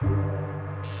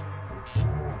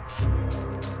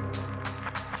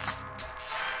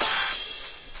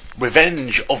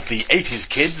Revenge of the 80s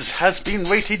Kids has been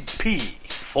rated P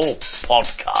for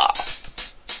podcast.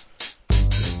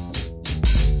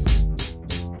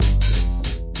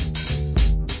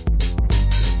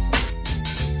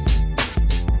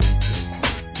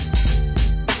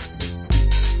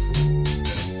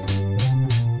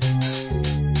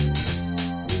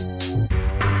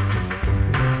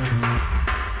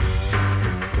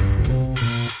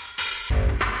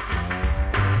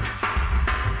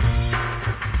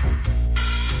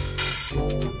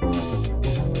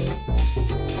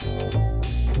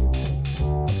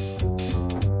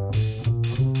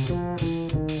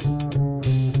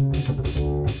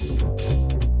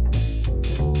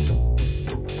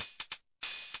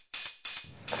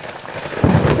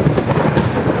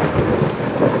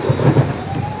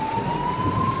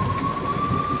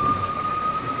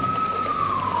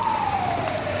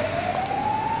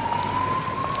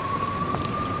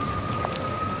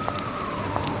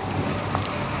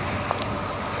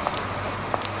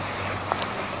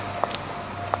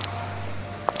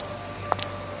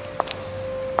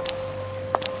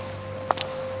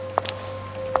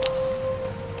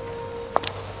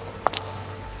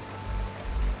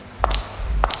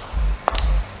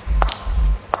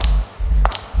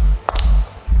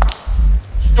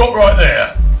 Stop right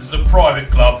there. This is a private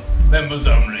club, members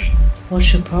only.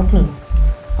 What's your problem?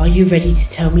 Are you ready to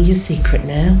tell me your secret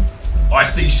now? I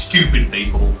see stupid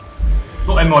people.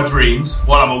 Not in my dreams,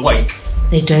 while I'm awake.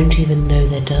 They don't even know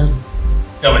they're done.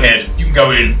 Go ahead, you can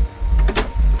go in.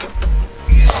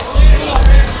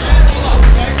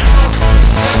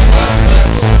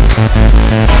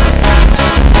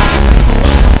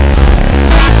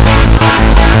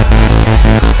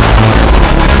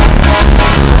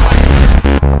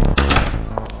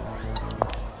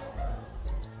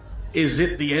 Is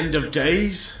it the end of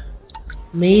days?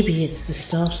 Maybe it's the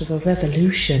start of a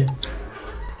revolution.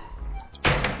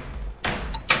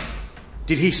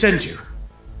 Did he send you?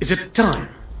 Is it time?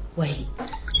 Wait.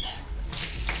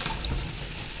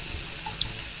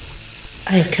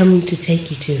 I have come to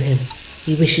take you to him.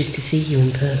 He wishes to see you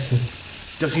in person.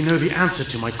 Does he know the answer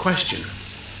to my question?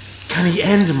 Can he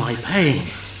end my pain?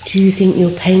 Do you think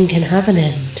your pain can have an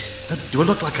end? Do I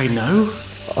look like I know?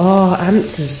 Are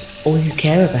answers all you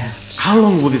care about? How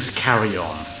long will this carry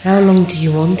on? How long do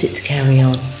you want it to carry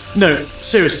on? No,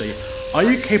 seriously, are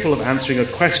you capable of answering a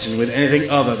question with anything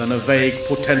other than a vague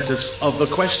portentous of the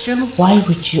question? Why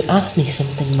would you ask me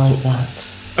something like that?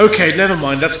 Okay, never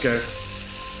mind, let's go.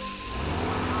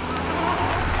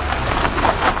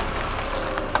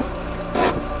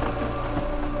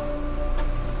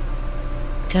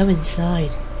 Go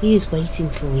inside. He is waiting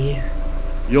for you.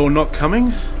 You're not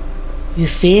coming? You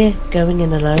fear going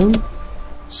in alone?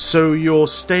 So you're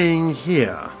staying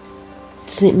here?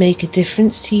 Does it make a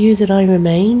difference to you that I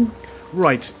remain?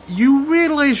 Right, you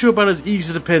realise you're about as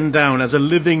easy to pin down as a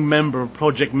living member of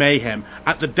Project Mayhem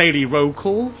at the Daily Roll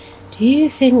Call? Do you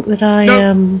think that I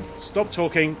No, stop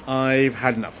talking, I've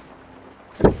had enough.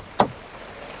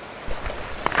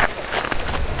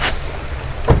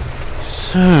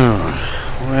 So,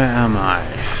 where am I?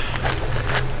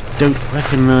 Don't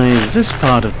recognise this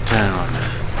part of town.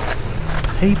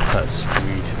 Paper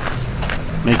Street.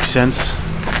 Makes sense,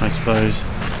 I suppose.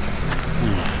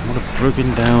 What a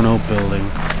broken down old building.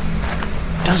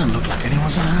 Doesn't look like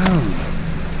anyone's at home.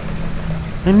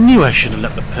 I knew I should have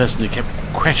let the person who kept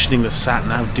questioning the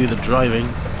sat-nav do the driving.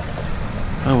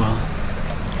 Oh well,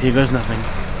 here goes nothing.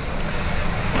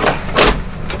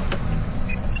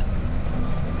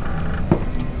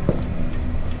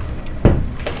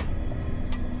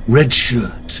 Red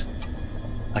shirt.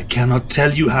 I cannot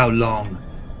tell you how long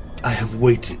I have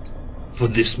waited for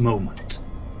this moment.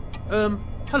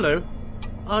 Hello.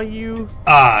 Are you...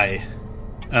 I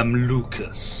am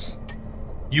Lucas.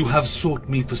 You have sought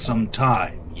me for some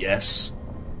time, yes?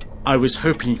 I was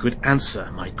hoping you could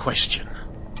answer my question.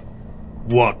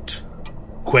 What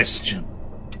question?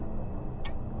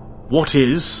 What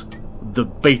is the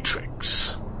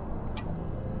Baytrix?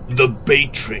 The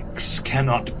Baytrix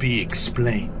cannot be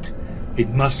explained. It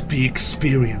must be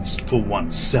experienced for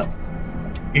oneself.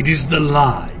 It is the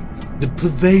lie that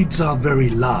pervades our very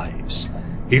lives.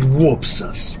 It warps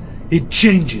us. It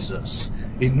changes us.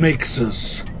 It makes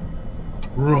us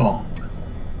wrong.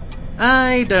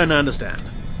 I don't understand.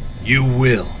 You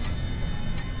will,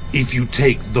 if you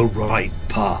take the right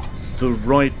path. The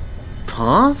right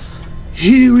path?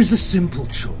 Here is a simple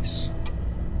choice.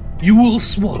 You will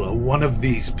swallow one of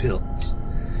these pills.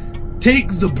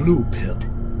 Take the blue pill,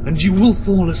 and you will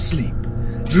fall asleep,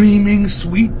 dreaming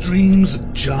sweet dreams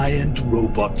of giant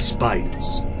robot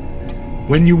spiders.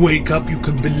 When you wake up, you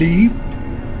can believe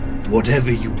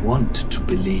whatever you want to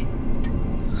believe.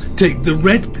 Take the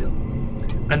red pill,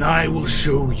 and I will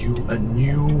show you a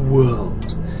new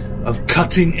world of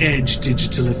cutting-edge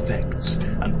digital effects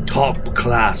and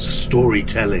top-class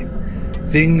storytelling.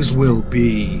 Things will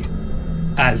be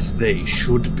as they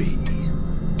should be.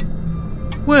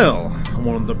 Well,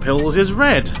 one of the pills is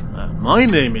red. My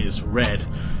name is Red.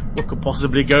 What could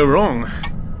possibly go wrong?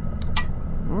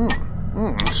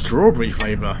 Strawberry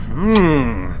flavour.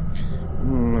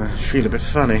 I feel a bit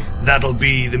funny. That'll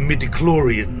be the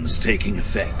midichlorians taking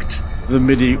effect. The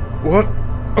midi... What?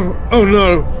 Oh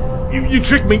no! You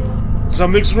tricked me!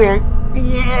 Something's wrong!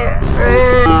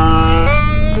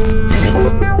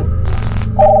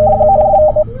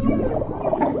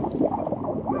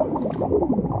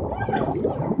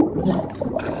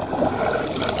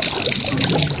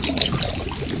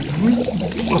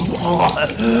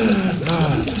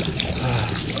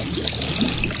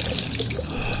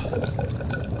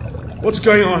 What's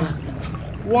going on?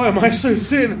 Why am I so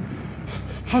thin?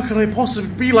 How can I possibly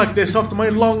be like this after my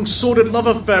long, sordid love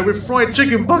affair with fried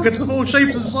chicken buckets of all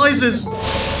shapes and sizes?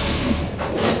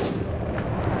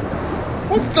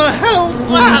 What the hell's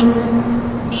that?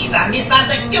 He's a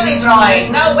Mr. Security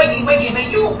Droid. No wiggy wiggy for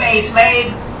you, base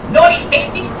slave. Naughty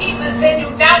picnic pieces send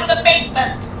you down to the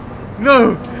basement.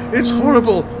 No, it's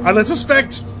horrible, and I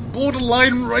suspect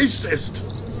borderline racist.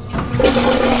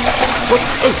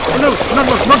 Oh no,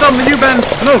 not on the U-bend.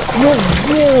 No.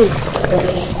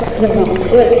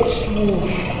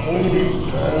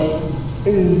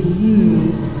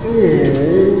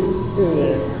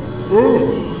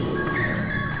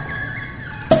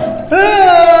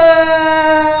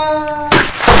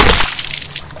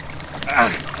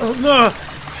 Oh no,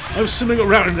 I'm swimming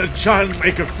around in a giant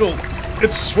lake of filth.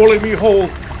 It's swallowing me whole.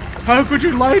 How could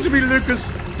you lie to me,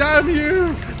 Lucas? Damn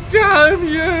you! Damn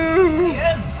you!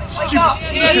 Ian, Stupid,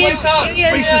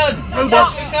 racist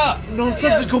robots,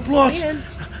 nonsensical plot.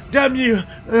 Damn you!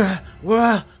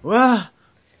 Wah.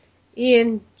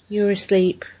 Ian, you're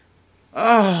asleep.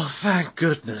 Oh, thank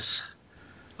goodness.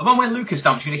 The one where Lucas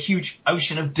dumped you in a huge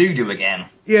ocean of doo-doo again.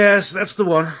 Yes, that's the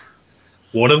one.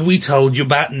 What have we told you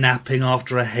about napping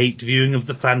after a hate viewing of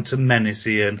The Phantom Menace,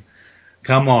 Ian?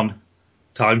 Come on.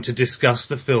 Time to discuss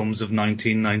the films of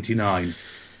 1999.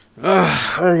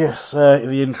 Oh yes,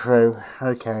 the intro.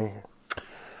 Okay.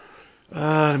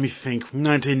 Let me think.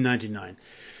 1999.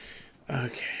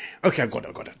 Okay, I've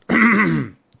got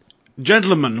it.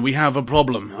 Gentlemen, we have a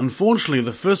problem. Unfortunately,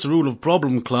 the first rule of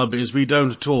Problem Club is we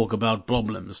don't talk about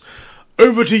problems.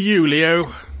 Over to you,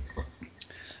 Leo.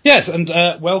 Yes, and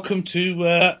welcome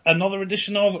to another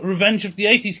edition of Revenge of the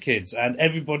 80s Kids. And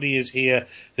everybody is here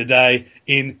today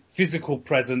in physical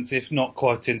presence, if not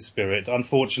quite in spirit.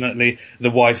 Unfortunately,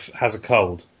 the wife has a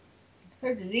cold.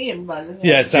 So does Ian, by the way.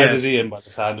 Yeah, so Yes. does Ian, by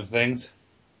the sound of things.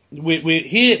 We're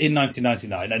here in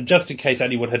 1999, and just in case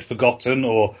anyone had forgotten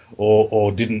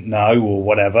or didn't know or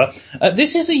whatever,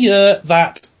 this is a year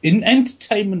that in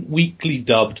Entertainment Weekly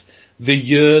dubbed the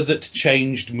year that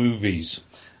changed movies.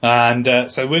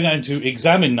 And so we're going to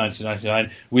examine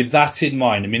 1999 with that in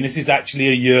mind. I mean, this is actually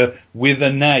a year with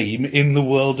a name in the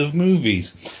world of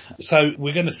movies. So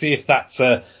we're going to see if that's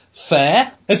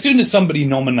fair. As soon as somebody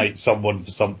nominates someone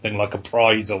for something like a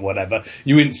prize or whatever,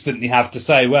 you instantly have to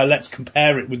say, well, let's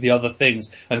compare it with the other things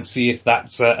and see if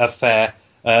that's a fair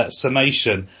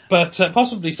summation. But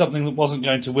possibly something that wasn't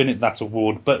going to win it that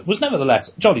award, but was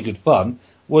nevertheless jolly good fun,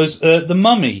 was The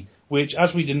Mummy, which,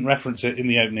 as we didn't reference it in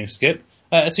the opening skip,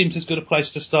 it seems as good a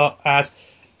place to start as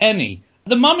any.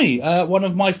 The Mummy, one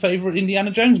of my favourite Indiana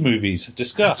Jones movies.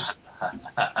 Discuss.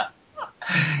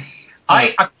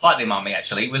 I like The Mummy,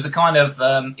 actually. It was a kind of,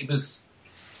 it was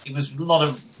a lot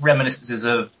of reminiscences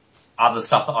of other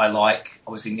stuff that I like.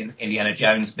 Obviously, Indiana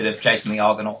Jones, a bit of Jason the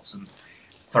Argonauts and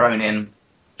thrown in.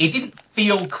 It didn't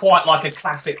feel quite like a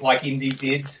classic like Indy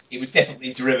did. It was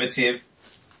definitely derivative.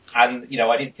 And,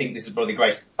 I didn't think this was probably the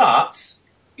greatest. But,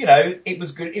 it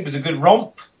was good. It was a good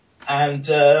romp and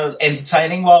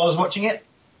entertaining while I was watching it.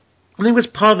 I think it was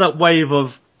part of that wave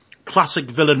of classic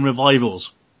villain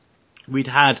revivals. We'd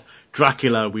had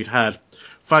Dracula, we'd had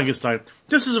Frankenstein.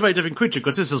 This is a very different creature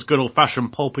because this is good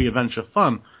old-fashioned pulpy adventure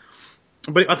fun.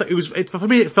 But I thought for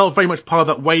me, it felt very much part of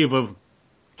that wave of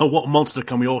what monster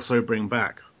can we also bring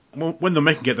back? When they're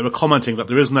making it, they were commenting that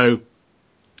there is no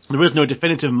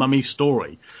definitive Mummy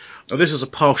story. Now, this is a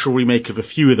partial remake of a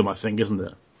few of them, I think, isn't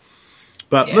it?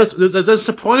 But yeah. There's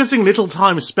surprising little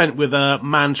time spent with a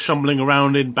man shumbling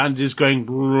around in bandages going,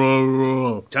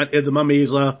 the Mummy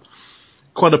is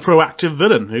quite a proactive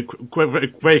villain who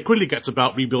very quickly gets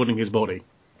about rebuilding his body.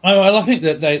 Oh, well, I think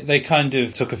that they kind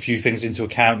of took a few things into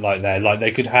account like there. Like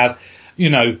they could have,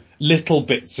 little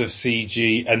bits of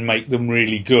CG and make them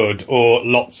really good, or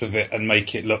lots of it and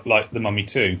make it look like The Mummy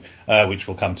 2, which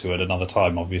we'll come to at another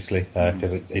time, obviously,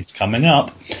 because it's coming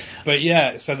up. But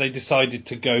yeah, so they decided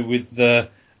to go with the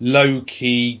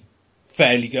low-key,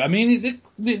 fairly good. I mean,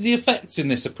 the effects in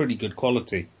this are pretty good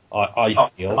quality, I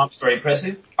feel. That's very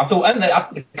impressive. I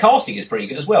thought the casting is pretty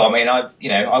good as well. I mean,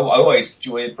 I always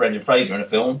enjoy Brendan Fraser in a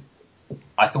film.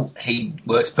 I thought he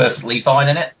works perfectly fine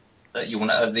in it. You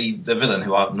want the villain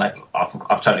who I've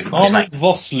totally forgotten his name.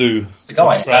 Vosloo. It's the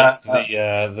guy.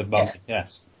 The mummy,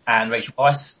 yes. And Rachel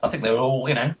Weisz. I think they were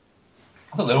all, I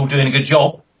thought they were all doing a good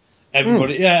job.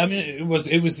 Everybody, yeah. I mean, it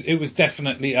was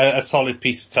definitely a solid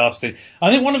piece of casting. I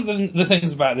think one of the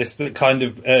things about this that kind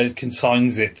of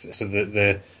consigns it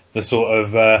to the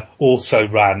sort of also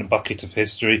ran bucket of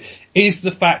history is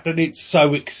the fact that it's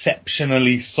so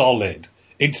exceptionally solid.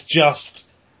 It's just,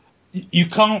 you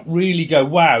can't really go,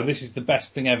 wow, this is the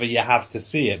best thing ever, you have to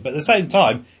see it. But at the same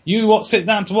time, sit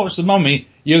down to watch The Mummy,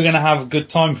 you're going to have a good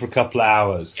time for a couple of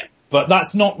hours. Yeah. But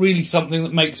that's not really something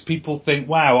that makes people think,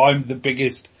 wow, I'm the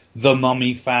biggest The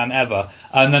Mummy fan ever.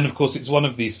 And then, of course, it's one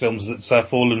of these films that's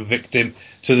fallen victim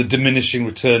to the diminishing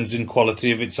returns in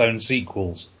quality of its own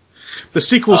sequels. The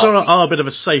sequels are a bit of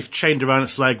a safe chained around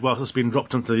its leg whilst it's been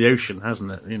dropped into the ocean,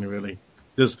 hasn't it? Really.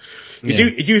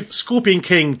 Scorpion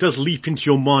King does leap into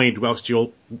your mind whilst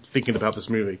you're thinking about this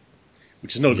movie,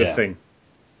 which is not a good thing.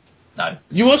 No.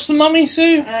 You watched The Mummy,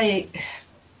 Sue? I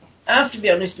have to be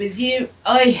honest with you,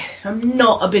 I am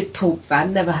not a big pulp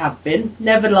fan, never have been.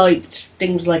 Never liked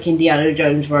things like Indiana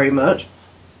Jones very much.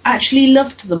 Actually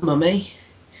loved The Mummy.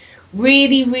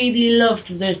 Really, really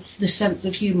loved the sense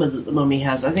of humour that The Mummy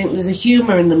has. I think there's a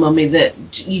humour in The Mummy that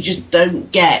you just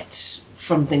don't get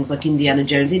from things like Indiana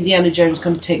Jones. Indiana Jones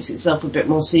kind of takes itself a bit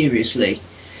more seriously.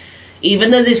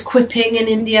 Even though there's quipping in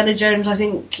Indiana Jones, I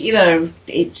think, I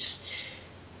think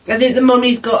The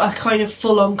Mummy's got a kind of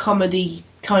full-on comedy,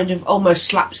 kind of almost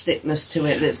slapstickness to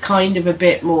it that's kind of a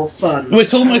bit more fun. Well,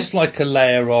 it's almost like a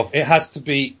layer of,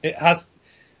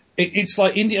 it's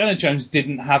like Indiana Jones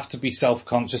didn't have to be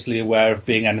self-consciously aware of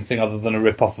being anything other than a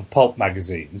rip-off of pulp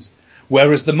magazines.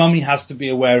 Whereas The Mummy has to be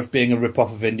aware of being a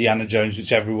rip-off of Indiana Jones,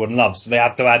 which everyone loves. So they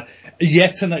have to add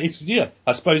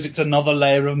I suppose it's another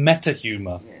layer of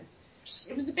meta-humour. Yeah.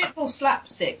 It was a bit more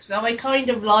slapstick, so I kind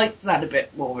of liked that a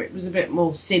bit more. It was a bit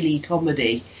more silly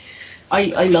comedy.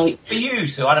 I like. For you,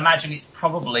 so I'd imagine it's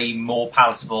probably more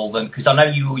palatable than, because I know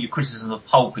your criticism of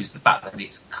pulp is the fact that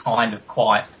it's kind of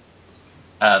quite,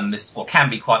 can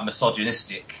be quite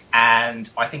misogynistic, and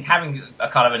I think having a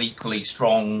kind of an equally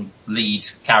strong lead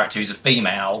character who's a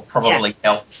female probably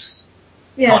helps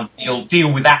kind of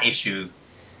deal with that issue,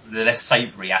 the less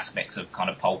savoury aspects of kind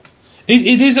of pulp.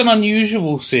 It is an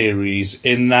unusual series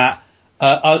in that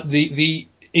the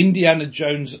Indiana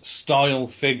Jones style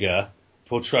figure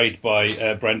portrayed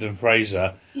by Brendan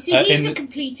Fraser. You see, he's a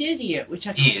complete idiot, which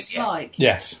I quite like.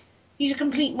 Yes. He's a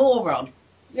complete moron.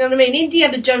 You know what I mean?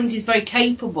 Indiana Jones is very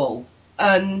capable,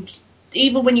 and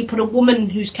even when you put a woman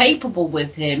who's capable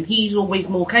with him, he's always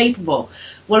more capable.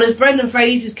 Whereas Brendan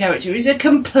Fraser's character is a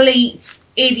complete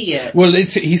idiot. Well,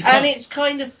 it's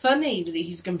kind of funny that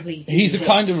he's a complete idiot. He's a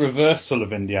kind of reversal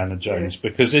of Indiana Jones,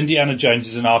 because Indiana Jones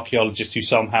is an archaeologist who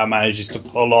somehow manages to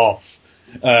pull off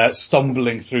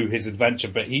stumbling through his adventure,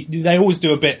 but they always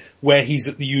do a bit where he's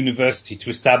at the university to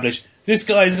establish this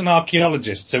guy is an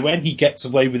archaeologist, so when he gets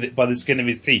away with it by the skin of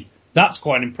his teeth, that's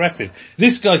quite impressive.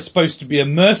 This guy's supposed to be a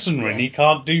mercenary and he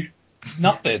can't do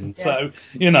nothing. So,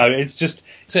 it's just,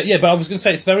 but I was going to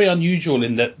say it's very unusual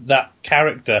in that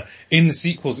character in the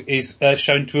sequels is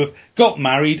shown to have got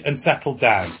married and settled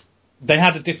down. They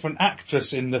had a different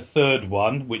actress in the third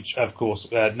one, which, of course,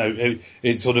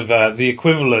 is sort of the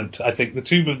equivalent. I think the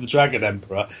Tomb of the Dragon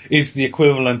Emperor is the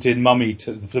equivalent in Mummy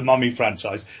to the Mummy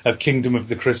franchise of Kingdom of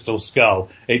the Crystal Skull.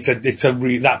 That's not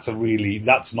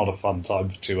a fun time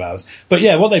for 2 hours. But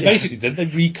what they basically did, they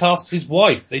recast his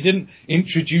wife. They didn't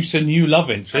introduce a new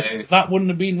love interest. That wouldn't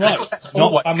have been right. Of course, that's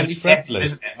not family friendly,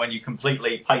 isn't it? When you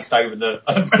completely paste over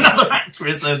another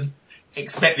actress and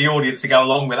expect the audience to go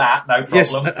along with that, no problem.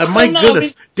 Yes, and my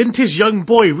goodness, didn't his young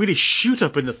boy really shoot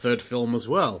up in the third film as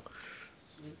well?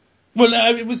 Well,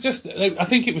 it was just, I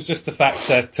think it was just the fact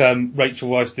that Rachel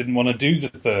Weisz didn't want to do the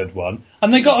third one,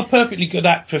 and they got a perfectly good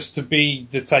actress to be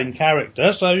the same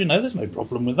character, so, there's no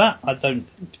problem with that. I don't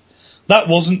think. That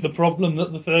wasn't the problem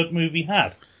that the third movie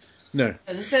had. No.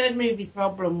 The third movie's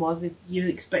problem was if you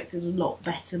expected a lot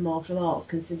better martial arts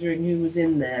considering who was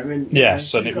in there, and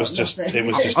and it was just.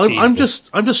 I'm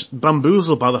just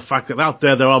bamboozled by the fact that out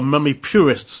there are Mummy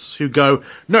purists who go,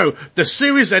 no, the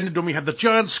series ended when we had the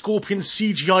giant scorpion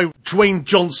CGI Dwayne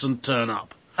Johnson turn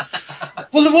up.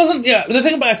 Well, there wasn't. Yeah, the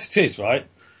thing about it is, right,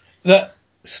 that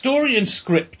story and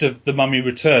script of The Mummy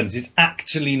Returns is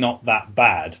actually not that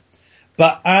bad.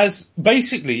 But as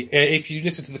basically, if you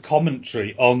listen to the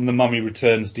commentary on The Mummy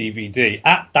Returns DVD,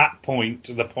 at that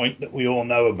point, the point that we all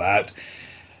know about,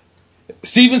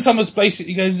 Stephen Summers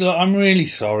basically goes, "Look, I'm really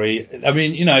sorry. I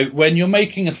mean, you know, when you're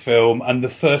making a film and the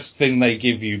first thing they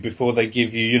give you before they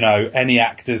give you, you know, any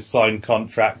actors sign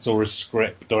contracts or a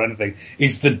script or anything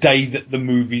is the day that the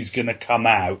movie's going to come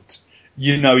out,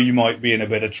 you know you might be in a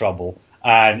bit of trouble.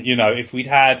 And, you know, if we'd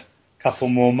had a couple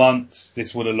more months,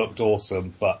 this would have looked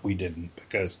awesome, but we didn't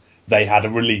because they had a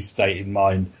release date in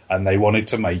mind and they wanted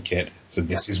to make it. So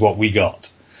this is what we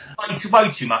got." Way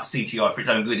too much CGI for its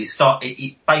own good.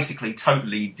 It basically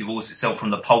totally divorces itself from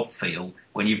the pulp feel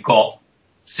when you've got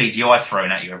CGI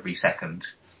thrown at you every second.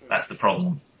 That's the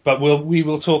problem. But we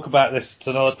will talk about this at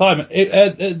another time.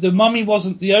 The Mummy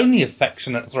wasn't the only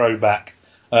affectionate throwback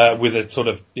with a sort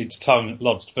of its tongue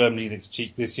lodged firmly in its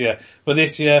cheek this year. But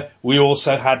this year we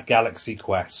also had Galaxy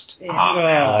Quest.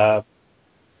 A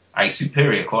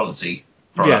superior quality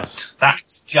product. Yes.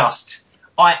 That's just...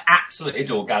 I absolutely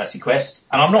adore Galaxy Quest,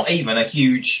 and I'm not even a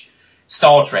huge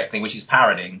Star Trek thing, which is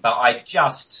parodying, but I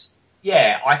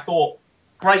thought,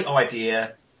 great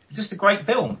idea, just a great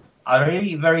film.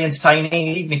 Really very entertaining,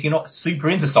 even if you're not super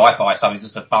into sci-fi stuff, it's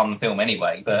just a fun film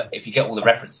anyway, but if you get all the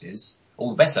references,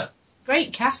 all the better.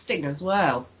 Great casting as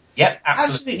well. Yep,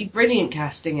 Absolutely brilliant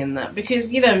casting in that, because,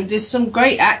 you know, there's some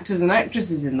great actors and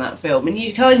actresses in that film, and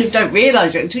you kind of don't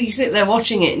realise it until you sit there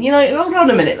watching it, and you're like, hold on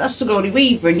a minute, that's Sigourney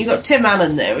Weaver, and you've got Tim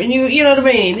Allen there, and you know what I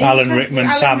mean? Alan Rickman,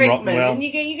 Sam Rockwell. And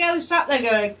you go sat there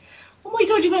going, oh my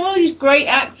god, you've got all these great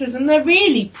actors, and they're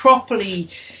really properly,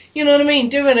 you know what I mean,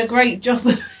 doing a great job.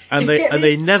 And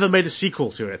they never made a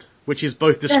sequel to it, which is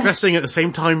both distressing at the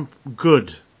same time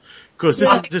good. Because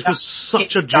this was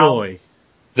such a joy.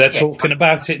 They're talking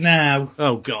about it now.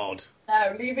 Oh God.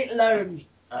 No, leave it alone.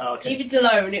 Okay. Leave it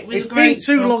alone. It was It's great. been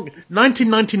too long.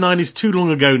 1999 is too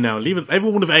long ago now. Leave it.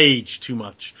 Everyone have aged too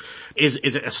much. Is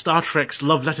it a Star Trek's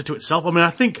love letter to itself? I mean, I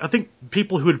think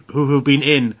people who have been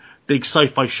in big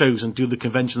sci-fi shows and do the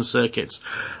convention circuits,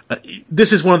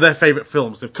 this is one of their favourite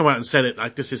films. They've come out and said it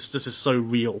like this is so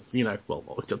real. You know, well,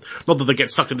 not that they get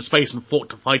sucked into space and fought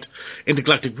to fight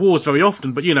intergalactic wars very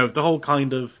often, but you know, the whole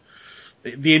kind of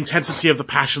the intensity of the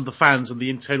passion of the fans and the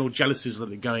internal jealousies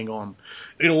that are going on.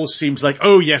 It all seems like,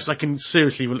 oh yes, I can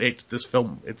seriously relate to this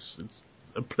film. It's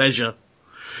a pleasure.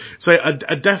 So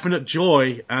a definite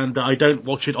joy, and I don't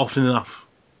watch it often enough.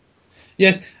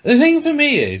 Yes, the thing for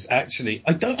me is, actually,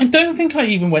 I don't think I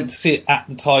even went to see it at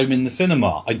the time in the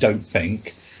cinema, I don't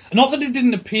think. Not that it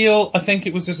didn't appeal, I think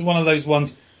it was just one of those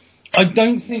ones. I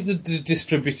don't think that the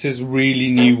distributors really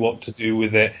knew what to do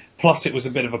with it. Plus, it was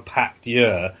a bit of a packed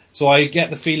year. So I get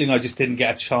the feeling I just didn't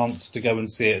get a chance to go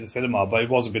and see it at the cinema, but it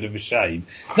was a bit of a shame.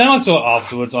 Then I saw it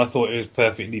afterwards. I thought it was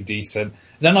perfectly decent.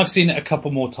 Then I've seen it a couple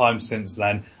more times since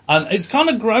then. And it's kind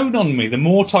of grown on me. The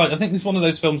more time, I think it's one of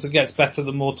those films that gets better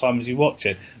the more times you watch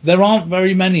it. There aren't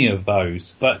very many of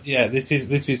those. But yeah, this is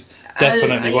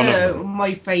definitely one of them.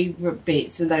 My favourite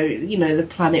bits are the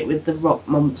planet with the rock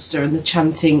monster and the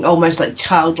chanting, almost like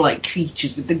childlike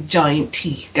creatures with the giant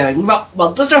teeth going, rock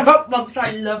monster, rock monster.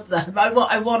 I love them.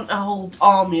 I want a whole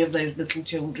army of those little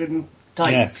children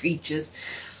type creatures.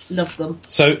 Love them.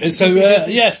 So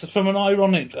yes, from an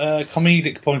ironic,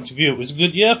 comedic point of view, it was a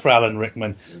good year for Alan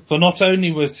Rickman. For not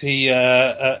only was he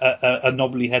a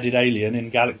knobbly-headed alien in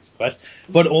Galaxy Quest,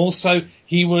 but also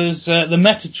he was the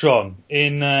Metatron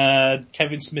in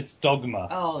Kevin Smith's Dogma.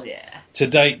 Oh yeah. To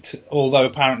date, although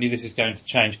apparently this is going to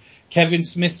change, Kevin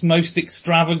Smith's most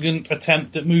extravagant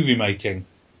attempt at movie making.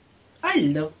 I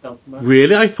love Dogma.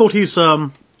 Really? I thought his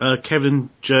Kevin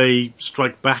J.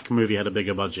 Strike Back movie had a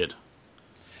bigger budget.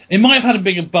 It might have had a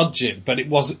bigger budget, but it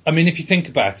was, I mean, if you think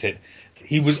about it,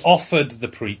 he was offered The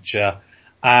Preacher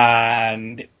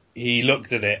and he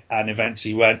looked at it and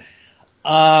eventually went,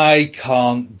 I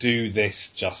can't do this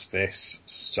justice,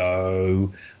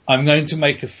 so I'm going to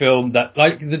make a film that,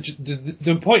 like,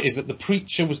 the point is that The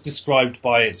Preacher was described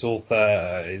by its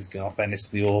author, is Garth Ennis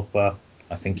the author?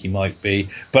 I think he might be,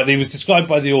 but he was described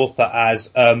by the author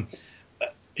as,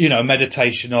 a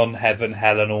meditation on heaven,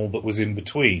 hell, and all that was in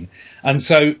between. And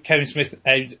so Kevin Smith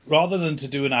aimed, rather than to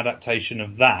do an adaptation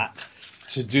of that,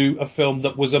 to do a film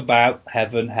that was about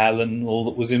heaven, hell, and all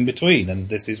that was in between. And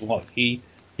this is what he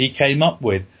came up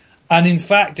with. And in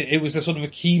fact, it was a sort of a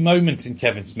key moment in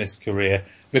Kevin Smith's career,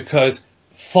 because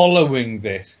following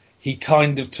this, he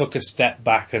kind of took a step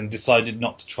back and decided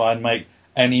not to try and make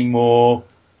any more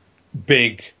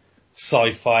big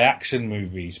sci-fi action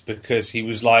movies, because he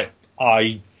was like,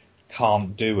 I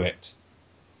can't do it.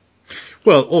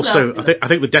 Well, also, No. I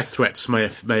think the death threats may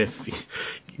have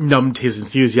numbed his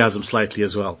enthusiasm slightly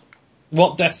as well.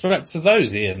 What death threats are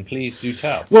those, Ian? Please do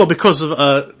tell. Well, because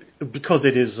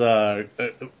it is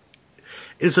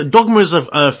it's a dogma is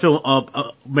a film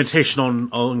meditation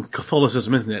on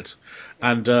Catholicism, isn't it?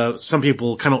 And some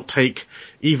people cannot take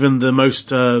even the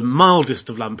most mildest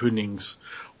of lampoonings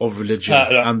of religion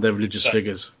and their religious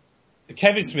figures.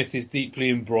 Kevin Smith is deeply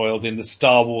embroiled in the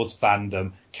Star Wars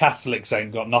fandom. Catholics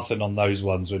ain't got nothing on those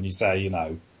ones when you say,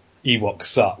 Ewoks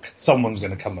suck. Someone's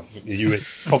going to come up with you,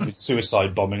 probably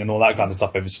suicide bombing and all that kind of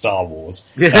stuff over Star Wars.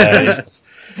 I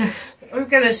was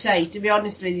going to say, to be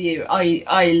honest with you,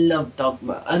 I love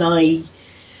Dogma, and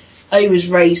I was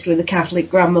raised with a Catholic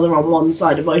grandmother on one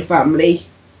side of my family,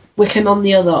 Wiccan on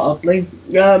the other, oddly.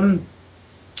 But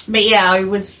yeah,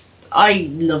 I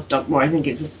love Dogma. I think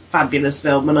it's a fabulous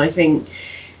film, and I think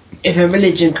if a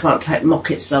religion can't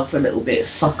mock itself a little bit,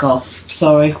 fuck off.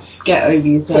 Sorry, get over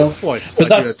yourself. I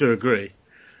do agree.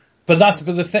 But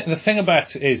the thing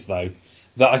about it is, though,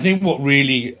 that I think what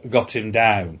really got him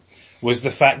down was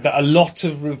the fact that a lot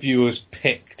of reviewers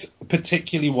picked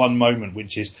particularly one moment,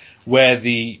 which is where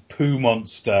the poo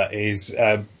monster is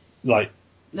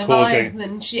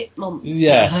Leviathan shit monster.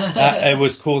 Yeah, it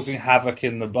was causing havoc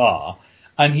in the bar.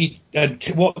 And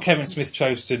what Kevin Smith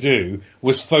chose to do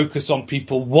was focus on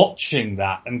people watching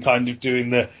that and kind of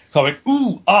doing the comment,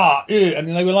 ooh, ah, ew. And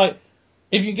they were like,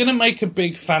 if you're going to make a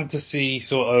big fantasy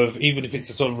sort of, even if it's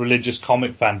a sort of religious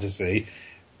comic fantasy,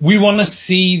 we want to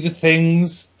see the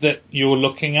things that you're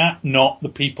looking at, not the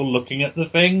people looking at the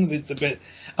things. It's a bit,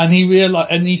 and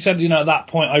he said, at that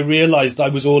point I realized I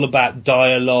was all about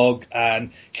dialogue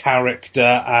and character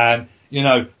and,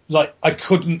 I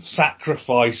couldn't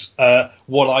sacrifice,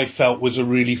 what I felt was a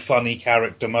really funny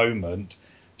character moment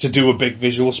to do a big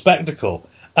visual spectacle.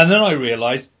 And then I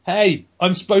realised, hey,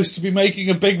 I'm supposed to be making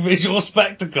a big visual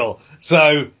spectacle.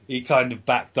 So he kind of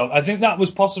backed off. I think that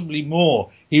was possibly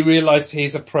more. He realised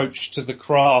his approach to the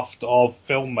craft of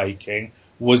filmmaking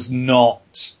was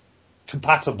not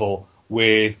compatible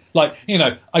with,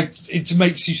 it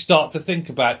makes you start to think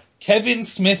about Kevin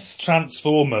Smith's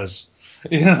Transformers.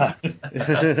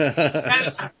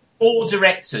 All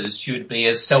directors should be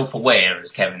as self-aware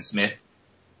as Kevin Smith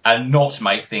and not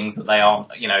make things that they aren't,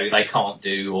 they can't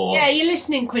do. Or yeah, you're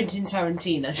listening, Quentin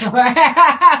Tarantino.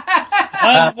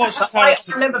 I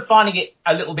remember finding it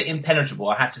a little bit impenetrable.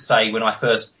 I have to say, when I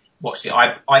first watched it,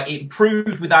 it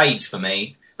improved with age for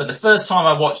me. But the first time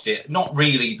I watched it, not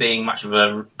really being much of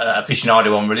a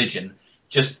aficionado on religion,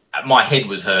 just my head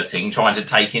was hurting trying to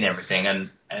take in everything, and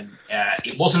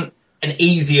it wasn't an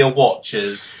easier watch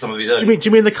as some of his early. Do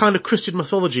you mean the kind of Christian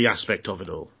mythology aspect of it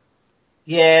all?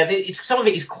 Yeah, some of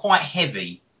it is quite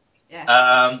heavy.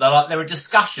 Yeah. There are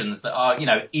discussions that are,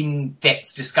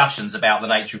 in-depth discussions about the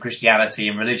nature of Christianity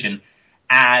and religion.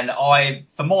 And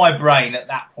for my brain at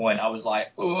that point, I was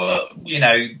like,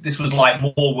 this was like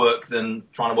more work than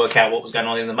trying to work out what was going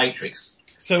on in the Matrix.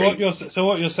 So what you're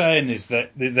saying is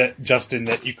that Justin,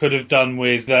 that you could have done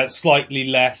with slightly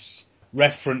less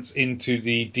reference into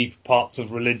the deep parts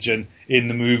of religion in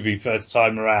the movie first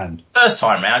time around. First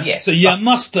time round, yes. So you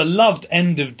must have loved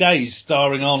End of Days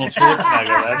starring Arnold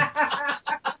Schwarzenegger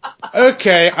then.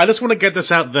 Okay, I just want to get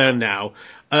this out there now.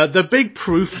 The big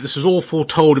proof this is all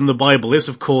foretold in the Bible is,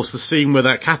 of course, the scene where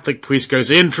that Catholic priest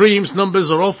goes, in dreams, numbers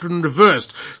are often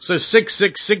reversed. So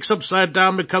 666 upside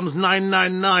down becomes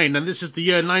 999, and this is the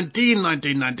year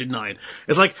 1999.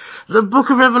 It's like, the book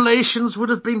of Revelations would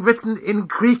have been written in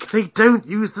Greek. They don't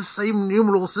use the same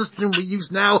numeral system we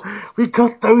use now. We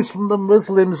got those from the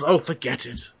Muslims. Oh, forget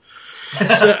it.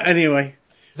 So, anyway.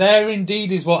 There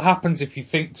indeed is what happens if you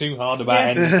think too hard about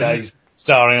End of Days.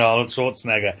 Starring Arnold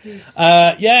Schwarzenegger.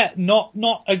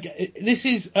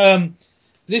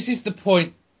 This is the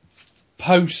point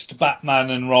post Batman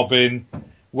and Robin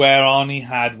where Arnie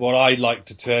had what I like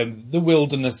to term the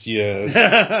wilderness years.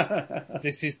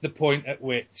 This is the point at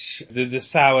which the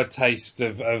sour taste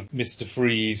of Mr.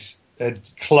 Freeze had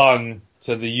clung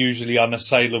to the usually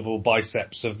unassailable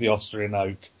biceps of the Austrian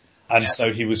oak. And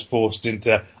so he was forced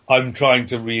into, I'm trying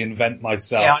to reinvent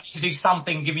myself. Yeah, I need to do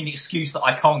something, give me an excuse that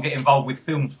I can't get involved with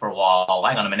films for a while.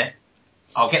 Hang on a minute.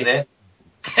 I'll get there.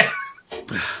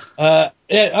 I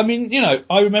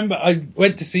remember I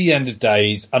went to see End of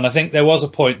Days, and I think there was a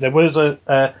point, there was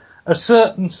a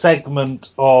certain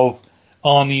segment of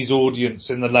Arnie's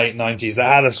audience in the late 90s that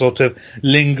had a sort of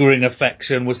lingering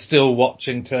affection, was still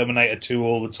watching Terminator 2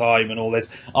 all the time and all this.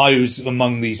 I was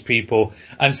among these people,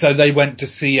 and so they went to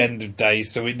see End of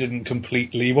Days, so it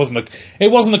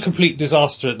wasn't a complete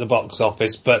disaster at the box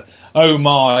office, but oh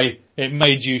my, it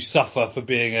made you suffer for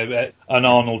being an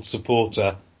Arnold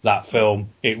supporter. that film.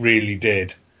 It really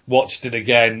did. Watched it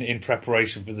again in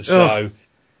preparation for the show.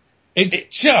 In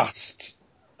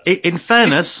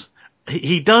fairness,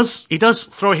 he does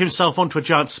throw himself onto a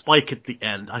giant spike at the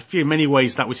end. I feel in many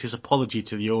ways that was his apology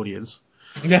to the audience.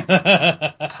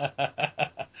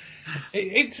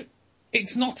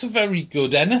 It's not a very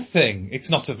good anything. It's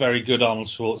not a very good Arnold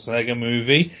Schwarzenegger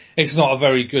movie. It's not a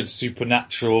very good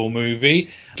supernatural movie.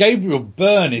 Gabriel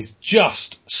Byrne is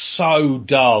just so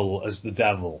dull as the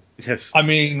devil. Yes. I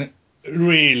mean,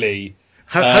 really.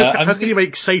 How can you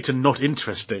make Satan not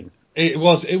interesting? It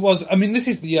was, I mean, this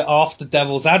is the after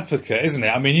Devil's Advocate, isn't it?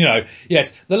 I mean,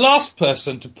 yes, the last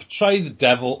person to portray the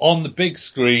devil on the big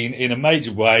screen in a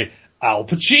major way, Al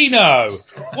Pacino.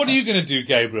 What are you going to do,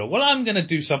 Gabriel? Well, I'm going to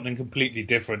do something completely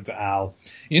different to Al.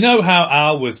 You know how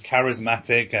Al was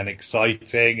charismatic and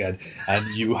exciting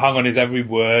and you hung on his every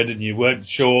word and you weren't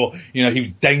sure, he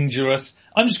was dangerous.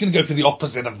 I'm just going to go for the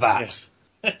opposite of that.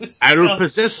 Yes. I will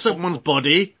possess someone's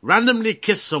body, randomly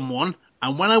kiss someone,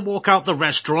 and when I walk out the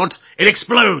restaurant, it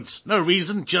explodes. No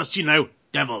reason, just,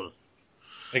 devil.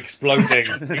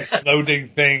 Exploding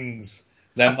things.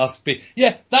 There must be.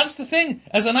 Yeah, that's the thing.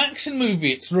 As an action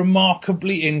movie, it's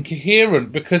remarkably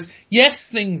incoherent because, yes,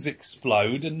 things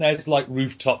explode and there's like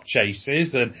rooftop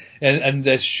chases and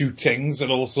there's shootings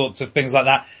and all sorts of things like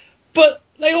that. But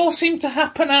they all seem to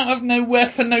happen out of nowhere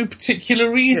for no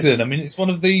particular reason. Yes. I mean, it's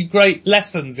one of the great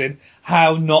lessons in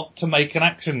how not to make an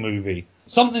action movie.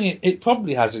 Something it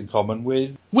probably has in common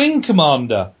with Wing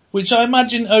Commander, which I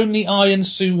imagine only I and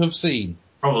Sue have seen.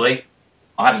 Probably.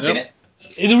 I haven't seen it.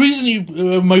 The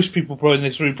reason most people probably in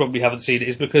this room probably haven't seen it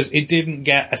is because it didn't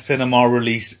get a cinema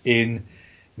release in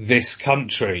this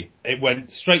country. It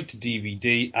went straight to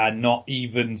DVD and not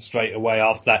even straight away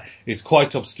after that. It's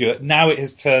quite obscure. Now it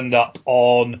has turned up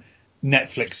on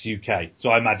Netflix UK. So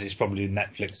I imagine it's probably in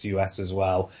Netflix US as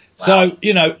well. Wow. So,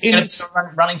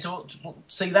 running to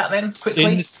see that then quickly.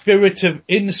 In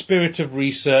the spirit of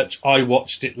research, I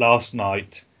watched it last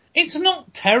night. It's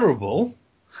not terrible.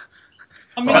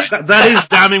 I mean, that is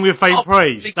damning with faint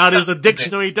praise. That is a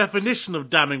dictionary definition of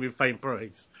damning with faint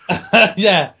praise.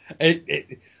 Yeah.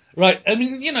 Right. I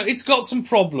mean, it's got some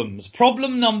problems.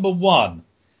 Problem number one,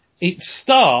 it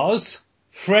stars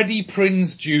Freddie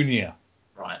Prinze Jr.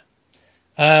 Right.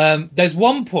 There's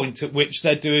one point at which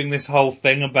they're doing this whole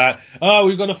thing about,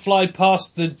 we've got to fly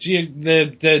past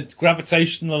the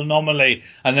gravitational anomaly,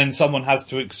 and then someone has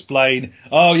to explain,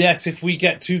 yes, if we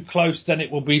get too close, then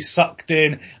it will be sucked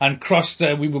in and crushed.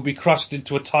 We will be crushed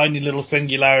into a tiny little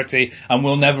singularity, and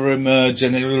we'll never emerge,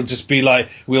 and it will just be like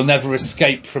we'll never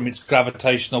escape from its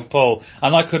gravitational pull.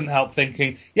 And I couldn't help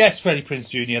thinking, yes, Freddie Prinze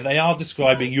Jr., they are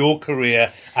describing your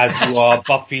career as you are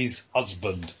Buffy's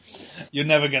husband. You're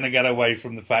never going to get away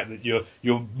from the fact that your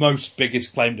most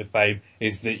biggest claim to fame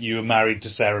is that you were married to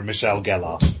Sarah Michelle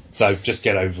Gellar. So just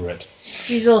get over it.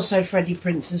 He's also Freddie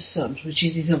Prinze's son, which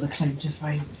is his other claim to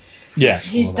fame. Yeah.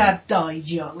 His dad died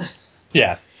young.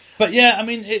 Yeah. But yeah, I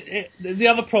mean, the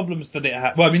other problems that it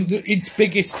had, its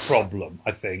biggest problem,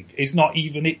 I think, is not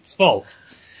even its fault.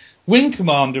 Wing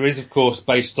Commander is, of course,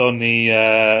 based on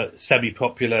the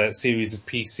semi-popular series of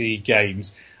PC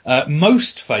games,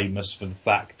 most famous for the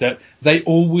fact that they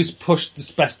always pushed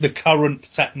the current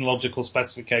technological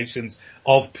specifications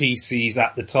of PCs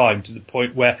at the time to the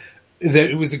point where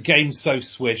it was a game so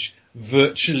swish,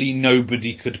 virtually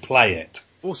nobody could play it.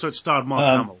 Also, it starred Mark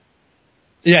Hamill.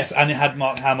 Yes, and it had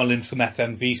Mark Hamill in some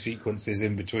FMV sequences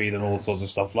in between and all sorts of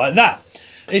stuff like that.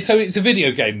 So it's a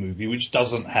video game movie, which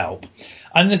doesn't help.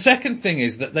 And the second thing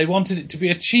is that they wanted it to be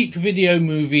a cheap video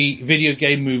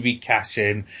game movie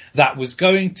cash-in that was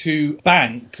going to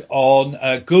bank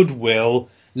on goodwill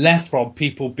left from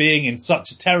people being in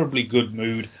such a terribly good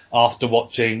mood after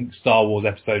watching Star Wars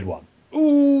Episode 1.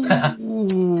 Ooh.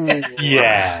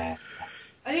 Yeah.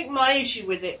 I think my issue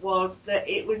with it was that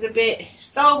it was a bit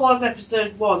Star Wars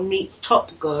Episode 1 meets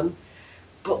Top Gun,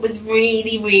 but with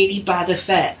really, really bad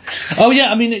effects. Oh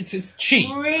yeah, I mean it's cheap.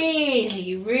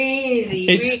 Really.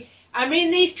 I mean,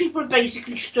 these people are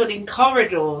basically stood in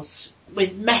corridors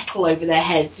with metal over their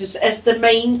heads as the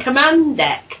main command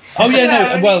deck. Oh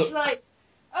yeah, It's like,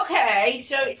 okay,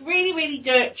 so it's really, really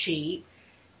dirt cheap.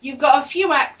 You've got a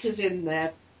few actors in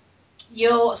there.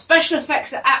 Your special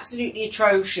effects are absolutely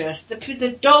atrocious.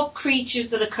 The dog creatures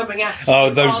that are coming after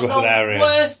you those are were hilarious. The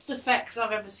worst effects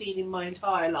I've ever seen in my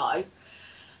entire life.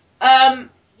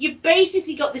 You've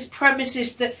basically got this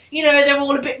premises that, they're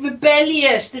all a bit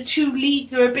rebellious. The two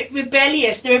leads are a bit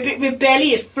rebellious. They're a bit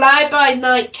rebellious.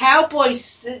 Fly-by-night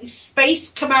cowboys,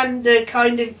 space commander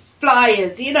kind of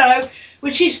flyers,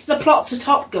 which is the plot to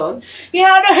Top Gun, you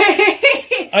know,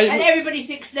 and everybody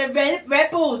thinks they're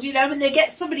rebels, you know, and they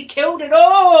get somebody killed, and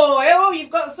oh,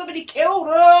 you've got somebody killed,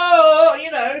 oh,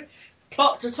 you know,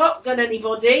 plot to Top Gun,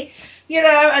 anybody, you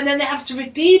know, and then they have to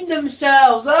redeem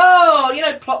themselves, oh, you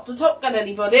know, plot to Top Gun,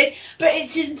 anybody, but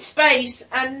it's in space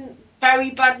and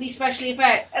very badly special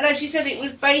effect. And as you said, it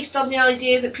was based on the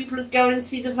idea that people would go and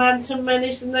see the Phantom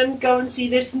Menace and then go and see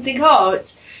this and think, oh,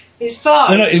 it's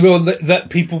fine. That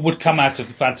people would come out of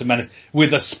the Phantom Menace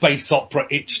with a space opera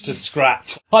itch to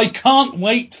scratch. I can't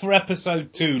wait for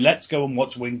episode 2. Let's go and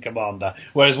watch Wing Commander.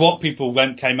 Whereas what people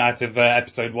came out of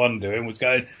episode 1 doing was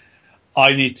going,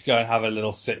 I need to go and have a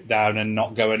little sit down and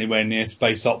not go anywhere near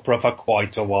space opera for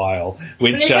quite a while.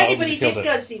 Which, but if anybody did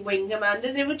go and see Wing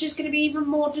Commander, they were just going to be even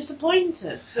more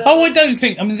disappointed. So. Oh, I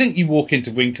think you walk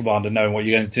into Wing Commander knowing what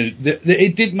you're going to do.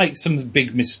 It did make some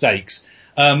big mistakes.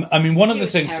 One of the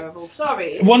things. Terrible.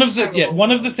 Sorry. One of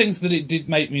the things that it did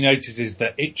make me notice is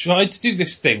that it tried to do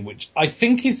this thing, which I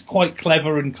think is quite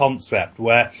clever in concept,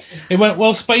 where it went,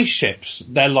 well, spaceships,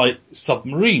 they're like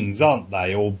submarines, aren't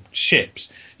they, or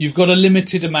ships. You've got a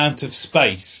limited amount of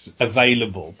space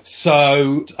available.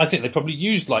 So I think they probably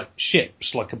used like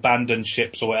ships, like abandoned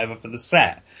ships or whatever for the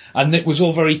set. And it was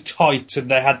all very tight and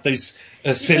they had those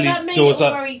silly doors.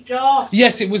 Very dark.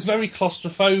 Yes, it was very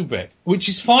claustrophobic, which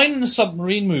is fine in a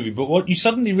submarine movie, but what you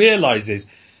suddenly realise is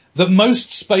that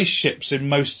most spaceships in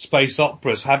most space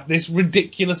operas have this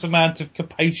ridiculous amount of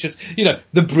capacious, you know,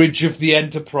 the bridge of the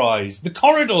Enterprise, the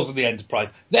corridors of the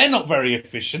Enterprise. They're not very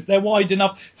efficient. They're wide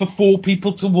enough for 4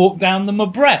 people to walk down them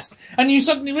abreast. And you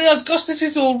suddenly realise, gosh, this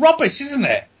is all rubbish, isn't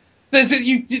it?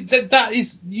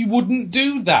 You wouldn't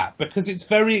do that because it's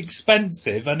very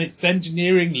expensive and it's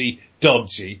engineeringly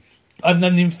dodgy. And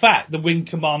then in fact, the Wing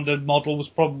Commander model was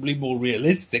probably more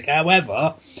realistic.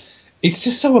 However, it's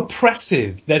just so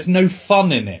oppressive. There's no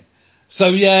fun in it. So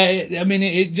yeah,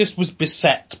 it just was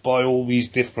beset by all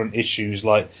these different issues,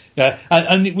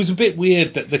 and it was a bit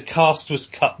weird that the cast was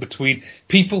cut between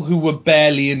people who were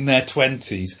barely in their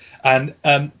 20s and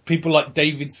people like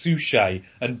David Suchet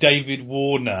and David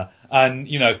Warner and,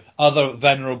 you know, other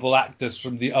venerable actors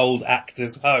from the old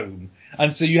actors' home.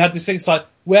 And so you had this thing, it's like,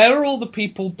 where are all the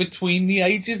people between the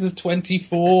ages of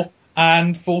 24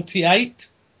 and 48?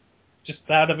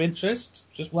 Just out of interest,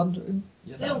 just wondering.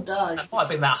 Still does. That might have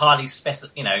been that highly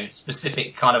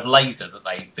specific kind of laser that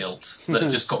they built that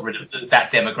just got rid of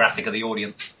that demographic of the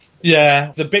audience.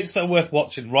 Yeah, the bits that are worth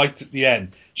watching right at the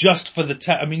end, just for the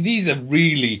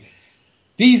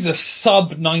these are sub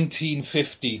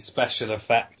 1950 special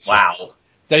effects. Wow.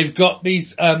 They've got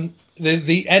these,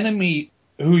 the enemy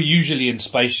who are usually in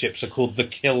spaceships are called the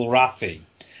Kilrathi.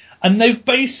 And they've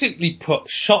basically put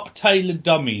shop-tailored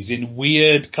dummies in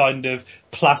weird kind of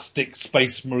plastic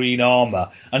space marine armour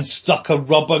and stuck a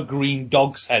rubber green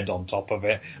dog's head on top of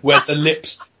it where the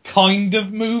lips kind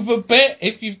of move a bit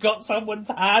if you've got someone's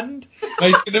hand,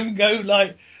 making them go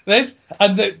like this.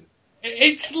 And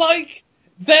it's like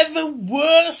they're the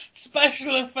worst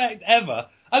special effect ever.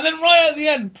 And then right at the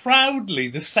end, proudly,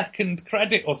 the second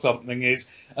credit or something is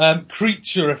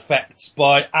creature effects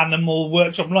by Animal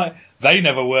Workshop. I'm like, they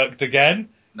never worked again.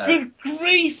 No. Good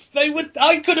grief!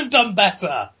 I could have done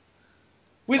better.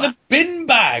 With a bin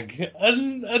bag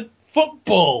and a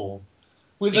football.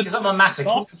 Because I'm a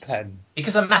masochist.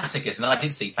 Because I'm a masochist and I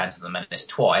did see Phantom of the Menace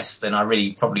twice, then I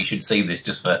really probably should see this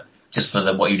just for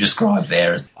what you described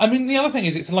there. I mean, the other thing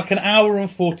is it's like an hour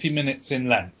and 40 minutes in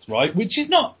length, right? Which is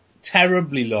not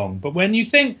terribly long, but when you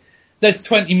think there's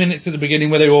 20 minutes at the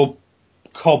beginning where they all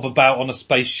cob about on a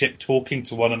spaceship talking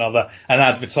to one another and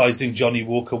advertising Johnny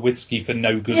Walker whiskey for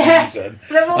no good reason,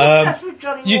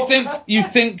 you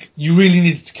think you really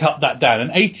needed to cut that down. An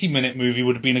 80-minute movie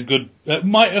would have been a good,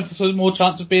 might have sort of more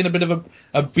chance of being a bit of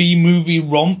a B-movie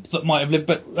romp that might have lived,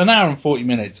 but an hour and 40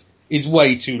 minutes is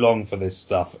way too long for this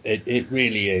stuff. It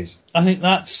really is. I think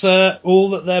that's all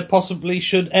that there possibly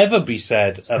should ever be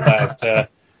said about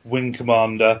Wing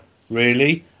Commander,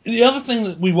 really. The other thing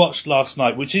that we watched last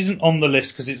night, which isn't on the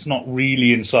list because it's not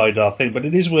really inside our thing, but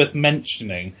it is worth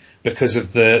mentioning because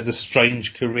of the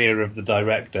strange career of the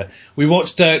director. We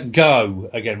watched Go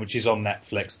again, which is on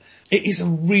Netflix. It is a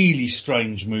really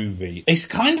strange movie. It's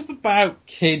kind of about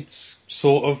kids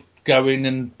sort of going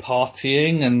and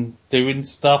partying and doing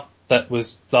stuff that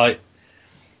was like...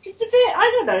 It's a bit,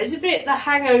 I don't know, it's a bit The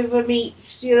Hangover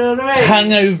meets, you know what I mean?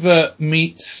 Hangover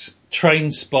meets Train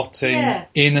Spotting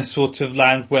in a sort of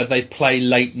land where they play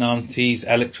late 90s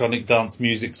electronic dance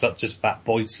music such as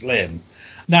Fatboy Slim.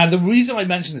 Now, the reason I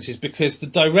mention this is because the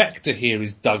director here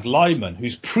is Doug Liman,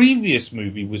 whose previous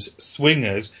movie was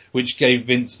Swingers, which gave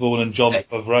Vince Vaughn and Jon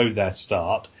Favreau their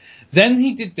start. Then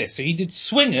he did this. So he did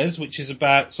Swingers, which is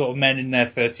about sort of men in their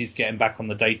 30s getting back on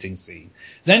the dating scene.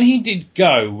 Then he did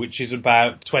Go, which is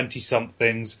about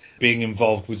 20-somethings being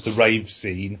involved with the rave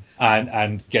scene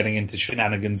and getting into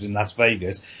shenanigans in Las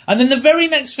Vegas. And then the very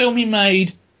next film he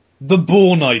made, The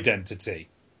Bourne Identity.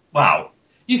 Wow.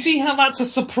 You see how that's a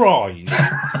surprise?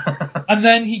 And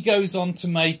then he goes on to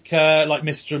make, like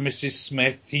Mr. and Mrs.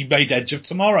 Smith. He made Edge of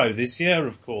Tomorrow this year,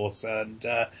 of course. And,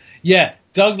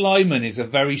 Doug Liman is a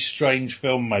very strange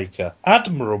filmmaker.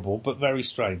 Admirable, but very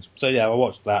strange. So yeah, I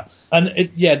watched that. And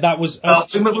that was... Well,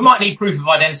 we might need proof of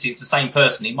identity. It's the same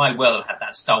person. He might well have had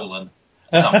that stolen.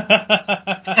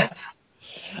 I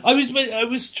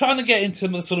was trying to get into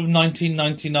the sort of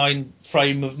 1999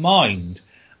 frame of mind.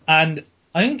 And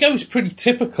I think it was pretty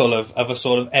typical of a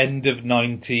sort of end of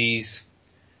 90s,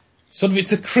 sort of,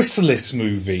 it's a chrysalis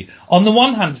movie. On the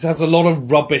one hand, it has a lot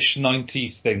of rubbish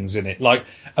 90s things in it, like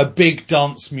a big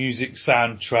dance music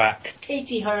soundtrack.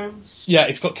 Katie Holmes. Yeah,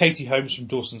 it's got Katie Holmes from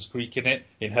Dawson's Creek in it,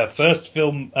 in her first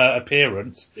film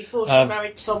appearance. Before she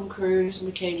married Tom Cruise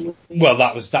and became... Well,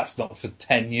 that's not for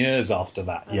 10 years after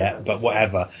that yet, but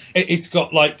whatever. It's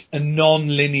got like a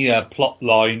non-linear plot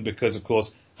line because, of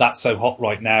course, that's so hot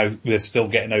right now, we're still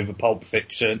getting over Pulp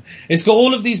Fiction. It's got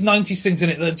all of these 90s things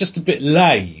in it that are just a bit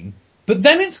lame. But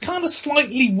then it's kind of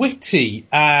slightly witty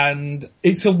and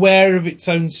it's aware of its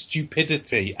own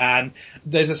stupidity, and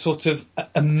there's a sort of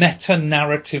a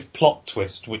meta-narrative plot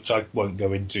twist, which I won't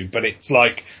go into, but it's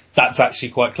like, that's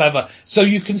actually quite clever. So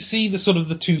you can see the sort of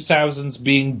the 2000s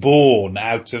being born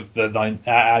out of the late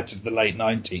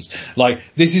 90s. Like,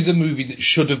 this is a movie that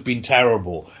should have been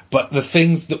terrible, but the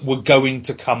things that were going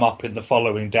to come up in the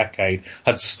following decade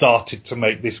had started to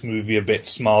make this movie a bit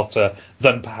smarter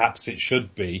than perhaps it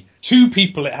should be. Two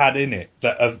people it had in it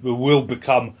that will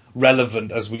become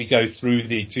relevant as we go through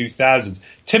the 2000s.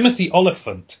 Timothy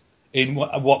Oliphant, in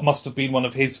what must have been one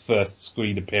of his first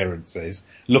screen appearances,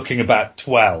 looking about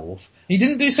 12. He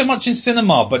didn't do so much in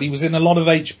cinema, but he was in a lot of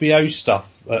HBO stuff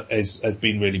that has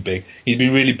been really big. He's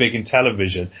been really big in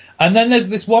television. And then there's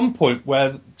this one point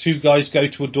where two guys go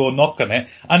to a door, knock on it,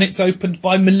 and it's opened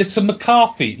by Melissa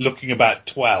McCarthy, looking about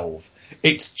 12.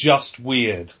 It's just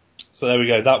weird. So there we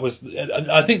go.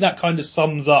 I think that kind of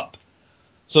sums up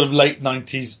sort of late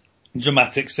 90s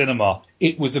dramatic cinema.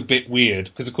 It was a bit weird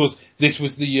because, of course, this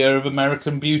was the year of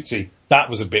American Beauty. That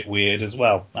was a bit weird as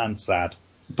well, and sad.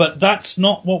 But that's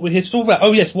not what we're here to talk about.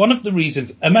 Oh yes, one of the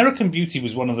reasons, American Beauty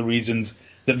was one of the reasons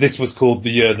that this was called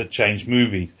the year that changed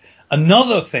movies.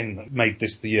 Another thing that made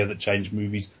this the year that changed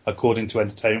movies, according to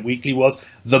Entertainment Weekly, was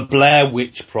the Blair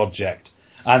Witch Project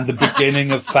and the beginning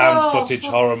of found footage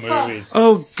horror movies.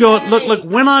 Oh God, look,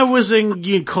 when I was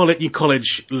in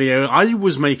college, Leo, I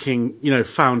was making,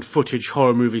 found footage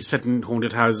horror movies set in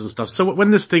haunted houses and stuff. So when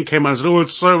this thing came out, I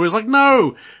was like,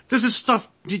 no, this is stuff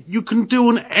you can do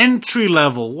on entry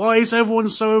level. Why is everyone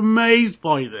so amazed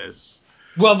by this?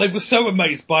 Well, they were so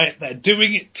amazed by it, they're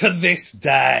doing it to this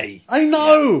day. I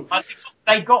know! Yeah.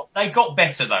 They got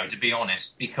better though, to be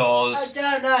honest, because...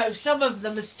 I don't know, some of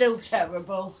them are still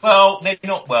terrible. Well, they're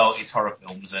not, it's horror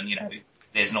films and,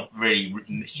 there's not really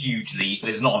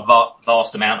there's not a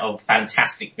vast amount of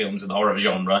fantastic films in the horror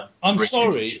genre. I'm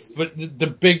sorry, but the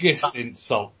biggest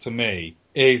insult to me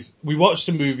is we watched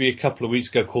a movie a couple of weeks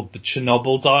ago called The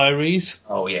Chernobyl Diaries.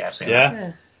 Oh yeah, I've seen that.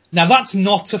 Yeah. Now that's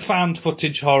not a found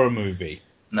footage horror movie.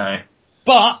 No.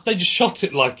 But they just shot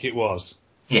it like it was.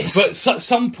 Yes. But at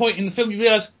some point in the film you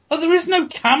realise, there is no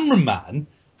cameraman.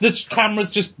 The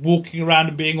camera's just walking around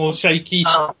and being all shaky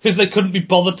because they couldn't be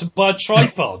bothered to buy a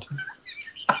tripod.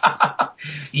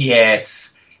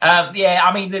 Yes. The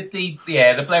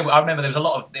Blair Witch, I remember there was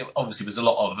a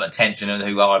lot of attention and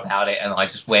hoo-ha about it, and I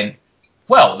just went,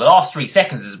 well, the last 3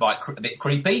 seconds is a bit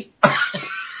creepy.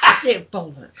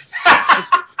 Bollocks.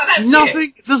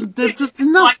 Nothing, there's just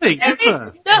nothing, is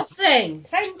there? Nothing.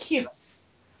 Thank you.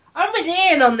 I'm with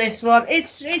Ian on this one.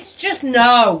 It's just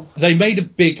no. They made a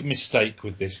big mistake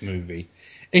with this movie.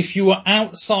 If you were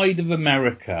outside of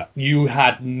America, you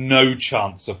had no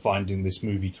chance of finding this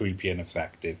movie creepy and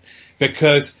effective.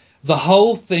 Because the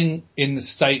whole thing in the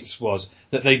States was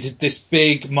that they did this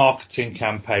big marketing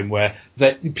campaign where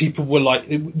people were like,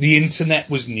 the internet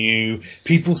was new,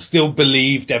 people still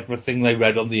believed everything they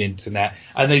read on the internet,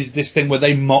 and they did this thing where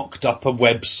they mocked up a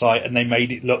website and they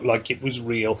made it look like it was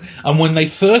real. And when they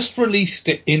first released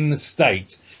it in the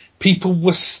States, people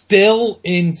were still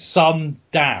in some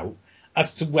doubt,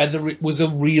 as to whether it was a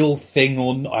real thing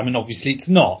or not. I mean, obviously it's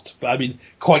not, but I mean,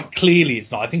 quite clearly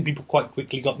it's not. I think people quite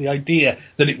quickly got the idea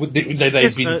that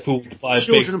they'd been fooled by a big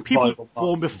children and people viral born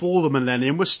marketing. before the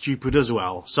millennium were stupid as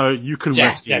well, so you can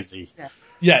rest easy.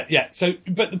 Yeah. So,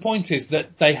 but the point is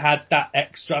that they had that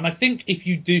extra, and I think if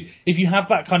you have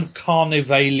that kind of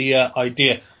Carnivalia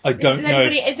idea, I don't know.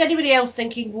 Is anybody else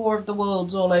thinking War of the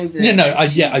Worlds all over?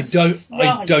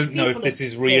 I don't know if this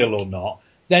is real or not.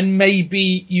 Then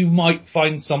maybe you might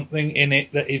find something in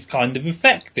it that is kind of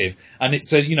effective, and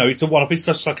it's a one-off. It's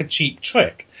just like a cheap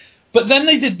trick. But then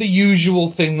they did the usual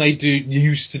thing they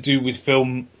used to do with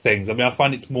film things. I mean, I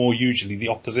find it's more usually the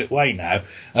opposite way now,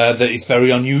 that it's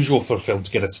very unusual for a film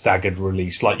to get a staggered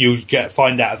release. Like you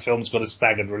find out a film's got a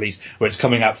staggered release where it's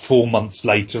coming out 4 months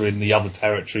later in the other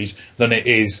territories than it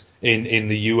is in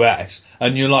the US.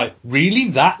 And you're like, really?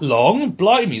 That long?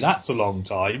 Blimey, that's a long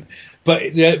time.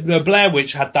 But the Blair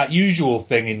Witch had that usual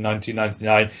thing in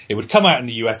 1999. It would come out in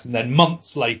the US, and then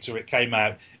months later it came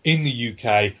out in the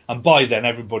UK, and by then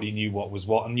everybody knew what was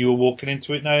what, and you were walking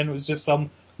into it knowing it was just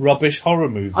some rubbish horror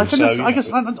movie. I'm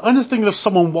just thinking of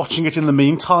someone watching it in the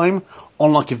meantime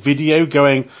on like a video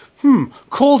going,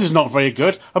 quality's not very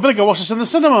good. I better go watch this in the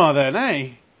cinema then, eh?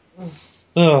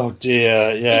 Oh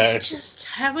dear, yeah. It's just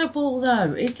terrible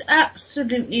though. It's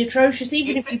absolutely atrocious.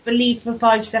 Even if you believe for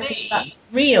 5 seconds that's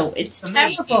real, it's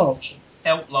terrible. It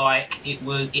felt like it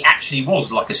actually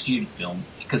was like a student film,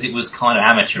 because it was kind of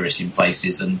amateurish in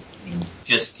places, and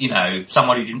just,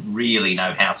 someone who didn't really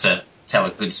know how to tell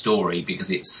a good story, because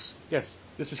it's... Yes,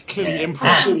 this is clearly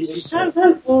improv.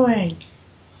 So boring.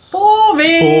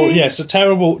 Boring! Yes, a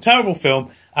terrible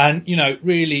film, and,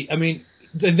 really, I mean...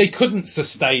 They couldn't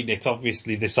sustain it,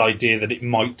 obviously, this idea that it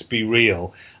might be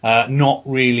real. Not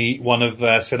really one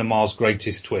of cinema's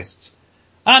greatest twists.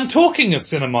 And talking of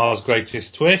cinema's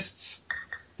greatest twists,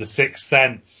 The Sixth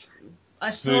Sense.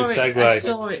 I saw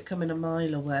it coming a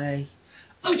mile away.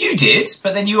 Oh, you did,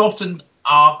 but then you often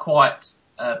are quite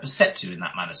perceptive in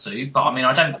that manner, Sue. But I mean,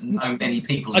 I don't know many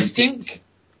people who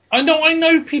I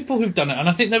know people who've done it, and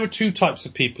I think there are two types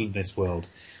of people in this world.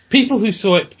 People who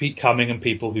saw it coming and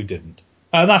people who didn't.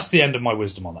 That's the end of my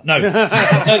wisdom on that. No.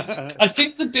 I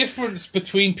think the difference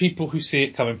between people who see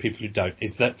it coming and people who don't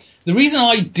is that the reason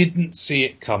I didn't see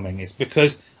it coming is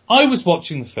because I was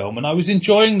watching the film and I was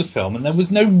enjoying the film, and there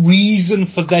was no reason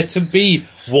for there to be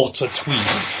what a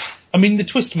twist. I mean, the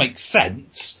twist makes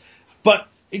sense, but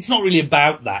it's not really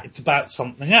about that. It's about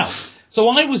something else. So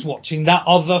I was watching that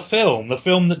other film, the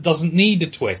film that doesn't need a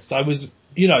twist. I was,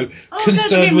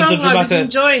 concerned with the dramatic... I was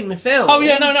enjoying the film. Oh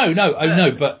yeah, no, I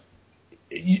know, but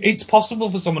it's possible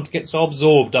for someone to get so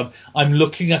absorbed. I'm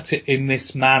looking at it in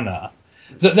this manner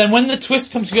that then when the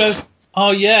twist comes, you go,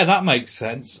 oh yeah, that makes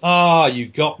sense. You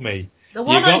got me. The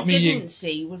one I didn't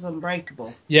see was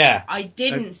Unbreakable. Yeah. I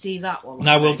didn't see that one.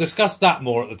 Now we'll discuss that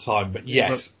more at the time, but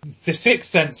yes, the Sixth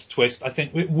Sense twist, I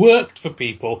think it worked for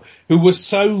people who were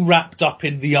so wrapped up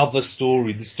in the other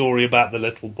story, the story about the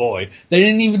little boy, they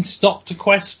didn't even stop to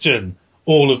question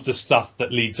all of the stuff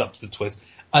that leads up to the twist.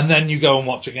 And then you go and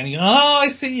watch it again and you go, I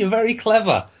see, you're very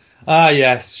clever.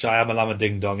 Yes, Shyamalan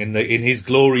Ding Dong in his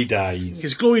glory days.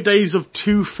 His glory days of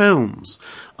 2 films.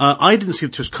 I didn't see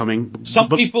the twist coming. Some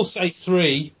people say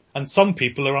 3, and some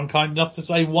people are unkind enough to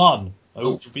say 1.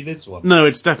 Which would be this one. No,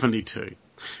 it's definitely 2.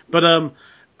 But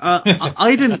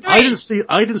I didn't see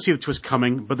the twist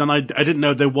coming, but then I didn't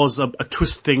know there was a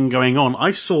twist thing going on. I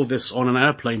saw this on an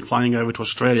airplane flying over to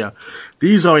Australia.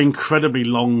 These are incredibly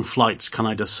long flights, can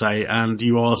I just say, and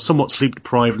you are somewhat sleep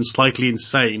deprived and slightly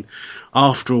insane.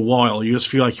 After a while, you just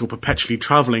feel like you're perpetually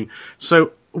travelling.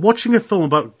 So, watching a film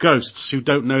about ghosts who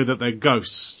don't know that they're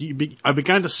ghosts, I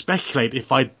began to speculate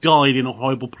if I died in a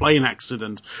horrible plane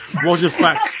accident, was in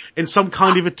fact in some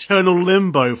kind of eternal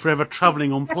limbo, forever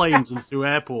travelling on planes and through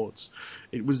airports.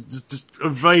 It was just a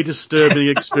very disturbing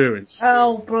experience.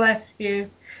 Oh, bless you.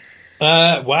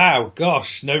 Wow,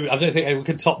 gosh, no, I don't think anyone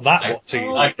can top that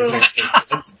watching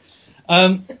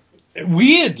it.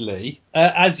 Weirdly,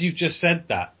 as you've just said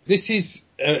that, this is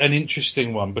an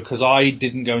interesting one because I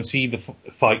didn't go and see the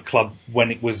Fight Club when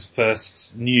it was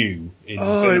first new in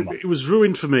cinema. It was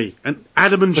ruined for me, and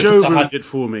Adam and Joe ruined it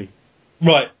for me.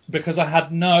 Right, because I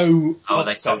had no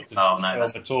concept of this film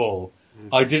at all.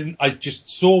 I just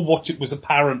saw what it was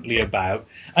apparently about,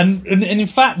 and in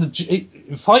fact,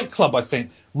 Fight Club, I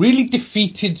think, really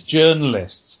defeated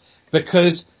journalists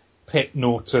because Pitt,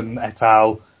 Norton, et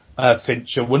al.,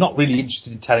 Fincher were not really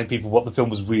interested in telling people what the film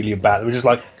was really about. They were just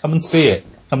like, come and see it.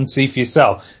 come and see for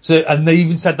yourself. So, and they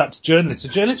even said that to journalists. So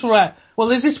journalists were like, well,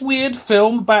 there's this weird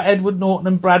film about Edward Norton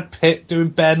and Brad Pitt doing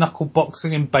bare knuckle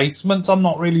boxing in basements. I'm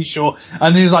not really sure.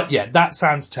 And he was like, yeah, that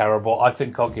sounds terrible. I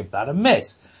think I'll give that a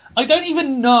miss. I don't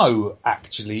even know,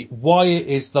 actually, why it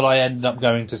is that I ended up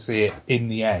going to see it in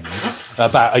the end,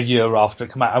 about a year after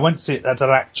it came out. I went to see it at an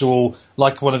actual,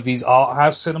 like one of these art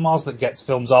house cinemas that gets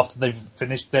films after they've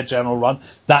finished their general run.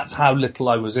 That's how little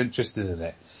I was interested in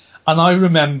it. And I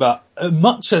remember,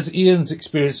 much as Ian's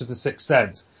experience with The Sixth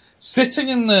Sense, sitting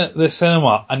in the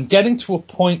cinema and getting to a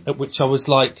point at which I was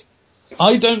like,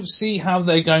 I don't see how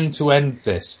they're going to end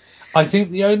this. I think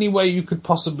the only way you could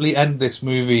possibly end this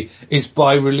movie is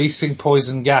by releasing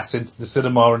poison gas into the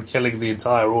cinema and killing the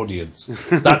entire audience.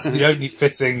 That's the only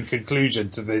fitting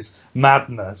conclusion to this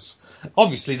madness.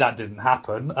 Obviously that didn't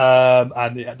happen,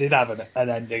 and it did have an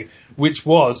ending, which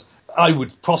was, I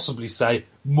would possibly say,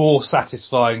 more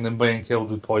satisfying than being killed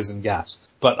with poison gas.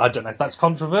 But I don't know if that's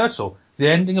controversial. The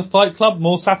ending of Fight Club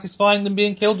more satisfying than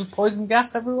being killed with poison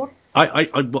gas, everyone? I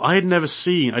didn't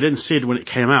see it when it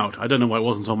came out. I don't know why it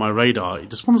wasn't on my radar. It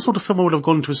just wasn't the sort of film I would have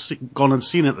gone and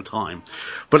seen at the time.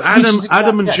 But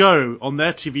Adam and Joe on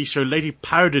their TV show Lady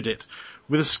parodied it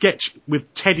with a sketch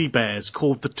with teddy bears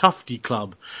called the Tufty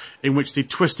Club, in which the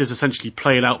twist is essentially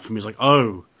played out for me. It's like,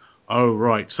 oh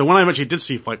right. So when I actually did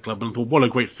see Fight Club and thought, what a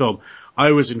great film,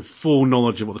 I was in full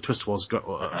knowledge of what the twist was the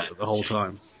whole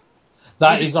time.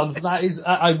 That is,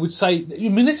 I would say, I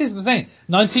mean, this is the thing.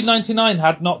 1999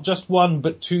 had not just one,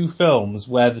 but two films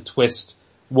where the twist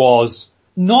was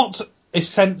not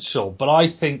essential, but I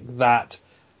think that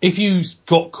if you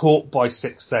got caught by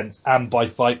Sixth Sense and by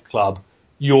Fight Club,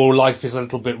 your life is a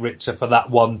little bit richer for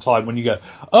that one time when you go,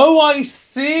 oh, I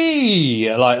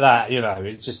see, like that, you know,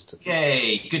 it's just...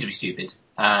 Yay, good to be stupid.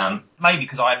 Maybe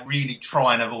because I really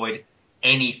try and avoid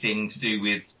anything to do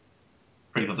with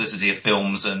pre-publicity of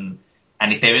films, and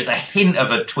if there is a hint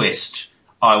of a twist,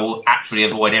 I will actually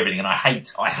avoid everything, and I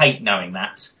hate knowing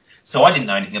that. So I didn't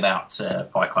know anything about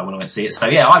Fight Club when I went to see it. So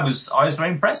yeah, I was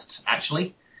very impressed,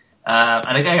 actually.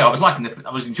 And again,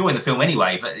 I was enjoying the film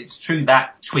anyway, but it's true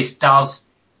that twist does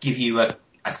give you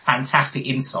a fantastic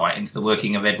insight into the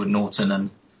working of Edward Norton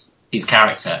and his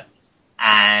character,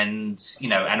 and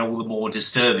all the more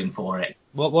disturbing for it.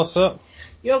 What's up?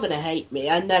 You're going to hate me.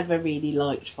 I never really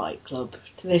liked Fight Club.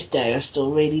 To this day, I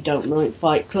still really don't like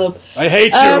Fight Club. I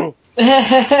hate you!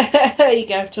 There you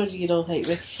go. I told you don't hate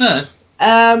me. Huh.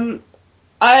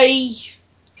 I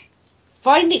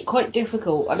find it quite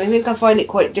difficult, and I think I find it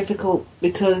quite difficult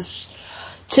because,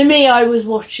 to me, I was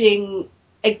watching,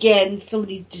 again,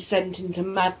 somebody's descent into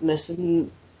madness,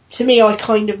 and to me, I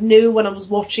kind of knew when I was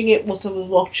watching it what I was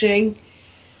watching.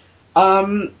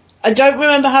 I don't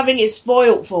remember having it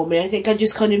spoilt for me. I think I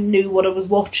just kind of knew what I was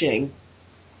watching,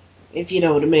 if you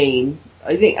know what I mean.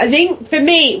 I think for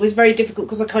me it was very difficult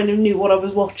because I kind of knew what I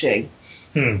was watching.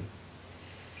 And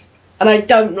I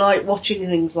don't like watching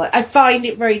things I find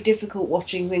it very difficult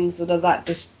watching things that are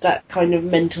that kind of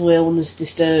mental illness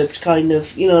disturbed kind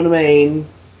of, you know what I mean?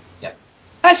 Yeah.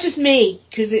 That's just me,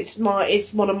 because it's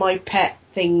one of my pet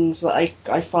things that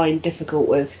I find difficult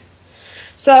with.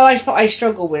 So I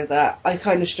struggle with that. I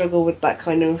kind of struggle with that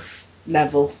kind of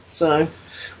level, so.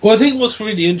 Well, I think what's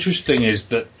really interesting is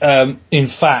that, in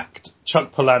fact,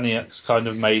 Chuck Palahniuk's kind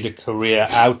of made a career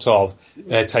out of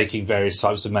taking various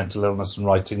types of mental illness and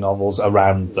writing novels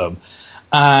around them.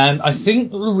 And I think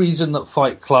the reason that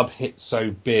Fight Club hit so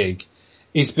big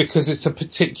is because it's a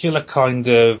particular kind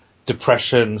of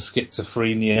depression,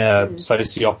 schizophrenia,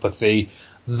 sociopathy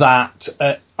that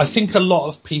I think a lot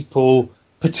of people,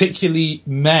 particularly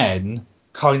men,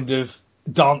 kind of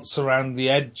dance around the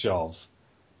edge of.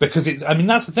 Because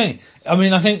that's the thing.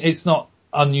 I think it's not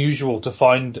unusual to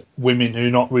find women who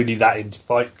are not really that into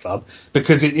Fight Club,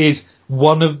 because it is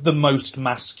one of the most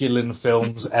masculine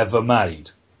films ever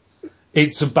made.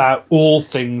 It's about all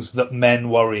things that men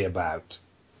worry about.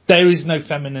 There is no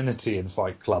femininity in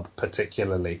Fight Club,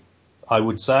 particularly, I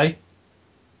would say.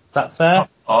 Is that fair?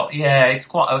 Yeah, it's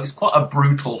quite a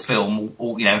brutal film,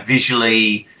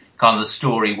 visually, kind of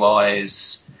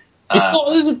story-wise. It's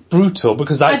not as brutal,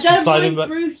 because that's... I don't mind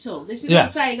brutal. This is what I'm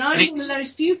saying. I'm one of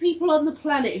those few people on the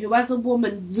planet who, as a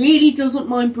woman, really doesn't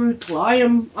mind brutal. I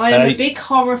am a big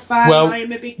horror fan. Well, I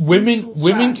am a big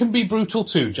women can be brutal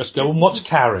too. Just go and watch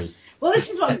Carrie. Well, this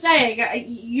is what I'm saying.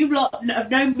 You lot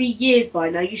have known me years by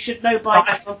now. You should know by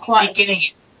now I'm quite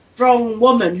a strong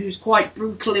woman who's quite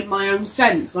brutal in my own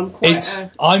sense. I'm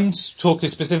talking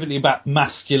specifically about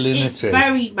masculinity. It's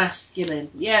very masculine,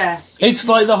 yeah. It's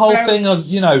like the whole thing of,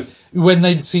 when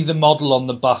they see the model on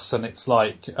the bus and it's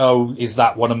like, oh, is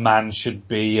that what a man should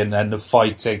be? And then the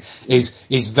fighting is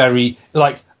very,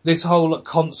 like, this whole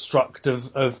construct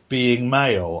of being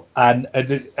male. And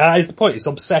is the point, it's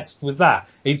obsessed with that.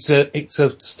 It's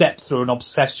a step through an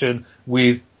obsession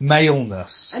with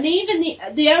maleness. And even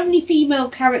the only female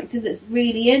character that's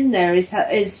really in there is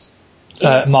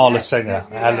Marla Singer,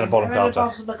 Helena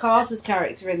Bonham Carter's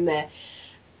character in there.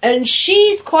 And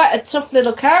she's quite a tough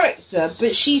little character,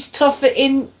 but she's tough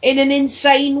in an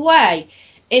insane way.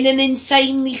 In an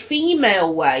insanely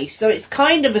female way. So it's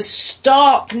kind of a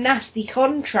stark, nasty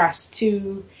contrast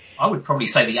to... I would probably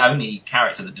say the only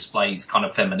character that displays kind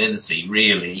of femininity,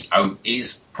 really,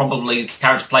 is probably the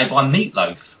character played by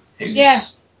Meatloaf. Who's,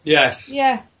 Yes.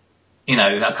 Yeah. You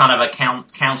know, kind of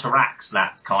counteracts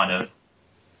that kind of...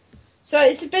 So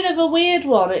it's a bit of a weird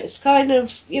one. It's kind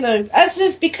of, you know, as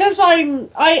is because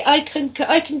I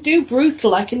can do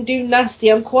brutal, I can do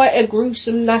nasty. I'm quite a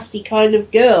gruesome, nasty kind of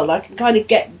girl. I can kind of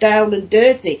get down and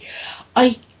dirty.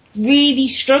 I really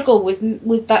struggle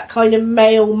with that kind of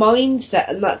male mindset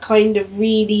and that kind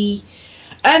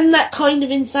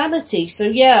of insanity. So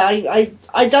yeah,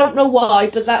 I don't know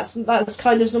why, but that's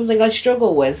kind of something I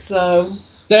struggle with. So.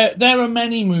 There are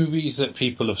many movies that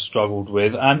people have struggled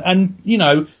with, and you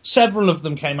know, several of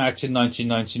them came out in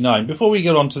 1999. Before we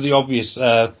get on to the obvious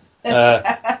Jar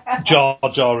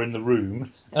Jar in the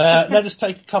Room, let us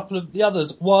take a couple of the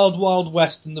others. Wild Wild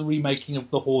West and the remaking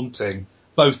of The Haunting,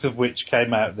 both of which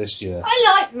came out this year.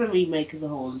 I like the remake of The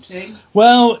Haunting.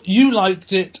 Well, you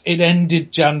liked it. It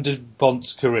ended Jan de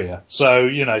Bont's career, so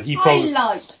you know I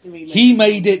liked the remake. He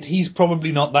made it. He's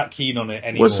probably not that keen on it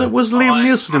anymore. Was Liam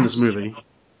Neeson in this movie?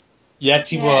 Yes,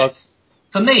 he was.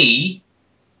 For me,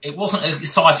 it wasn't as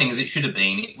exciting as it should have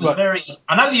been. It was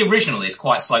I know the original is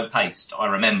quite slow paced,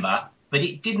 I remember, but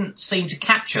it didn't seem to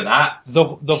capture that. The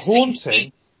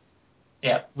Haunting.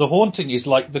 Yeah. The Haunting is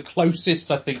like the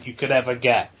closest I think you could ever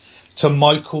get to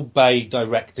Michael Bay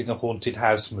directing a haunted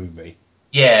house movie.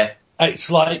 Yeah.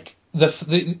 It's like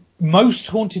the most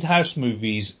haunted house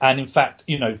movies, and in fact,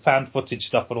 you know, found footage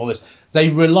stuff and all this, they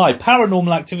rely,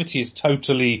 Paranormal Activity is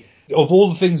totally, of all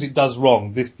the things it does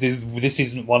wrong, this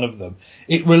isn't one of them.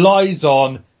 It relies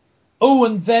on,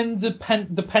 and then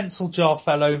the pencil jar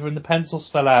fell over and the pencils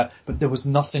fell out, but there was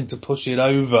nothing to push it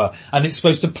over. And it's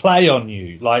supposed to play on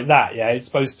you like that, yeah? It's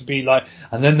supposed to be like,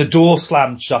 and then the door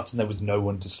slammed shut and there was no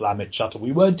one to slam it shut. And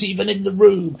we weren't even in the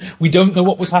room. We don't know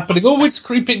what was happening. Oh, it's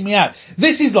creeping me out.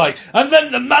 This is like, and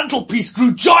then the mantelpiece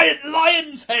grew giant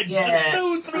lion's heads that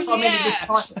flew through the air.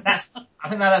 I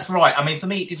think that's right. I mean, for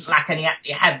me, it didn't lack any,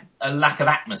 it had a lack of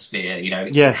atmosphere, you know.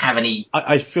 It yes. didn't have any,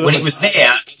 I feel when like it was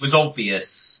there, it was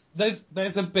obvious.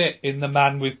 There's a bit in The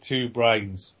Man with Two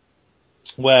Brains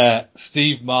where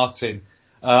Steve Martin,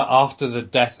 after the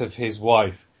death of his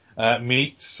wife,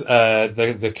 meets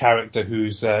the character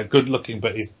who's good looking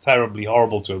but is terribly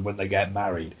horrible to him when they get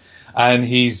married, and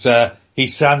he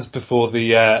stands before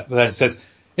and says,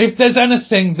 "If there's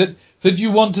anything that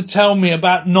you want to tell me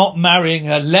about not marrying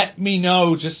her, let me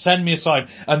know. Just send me a sign."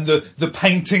 And the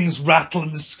paintings rattle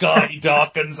and the sky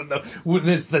darkens and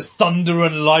there's thunder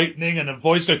and lightning and a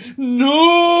voice goes,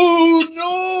 no,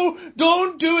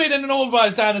 don't do it. And then all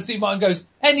rise down and Steve Martin goes,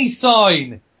 any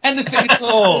sign, anything at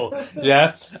all.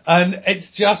 Yeah. And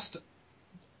it's just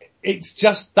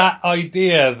that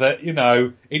idea that, you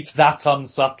know, it's that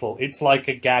unsubtle. It's like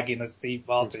a gag in a Steve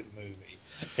Martin movie.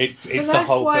 It's the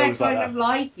whole why goes I kind like of that.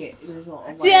 like it in a sort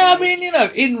of way. Yeah, I mean, you know,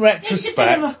 in retrospect, it's a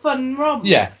bit of a fun romp.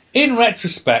 Yeah, in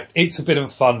retrospect, it's a bit of a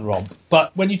fun romp.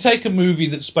 But when you take a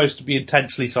movie that's supposed to be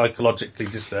intensely psychologically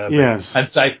disturbing, yes, and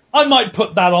say, I might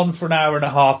put that on for an hour and a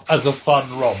half as a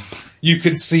fun romp, you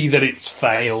can see that it's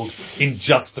failed in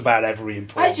just about every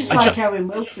important. I just like Owen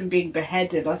Wilson being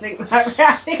beheaded. I think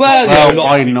that. Well,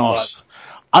 why not?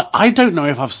 I don't know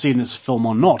if I've seen this film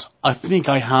or not. I think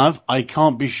I have. I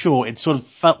can't be sure. It sort of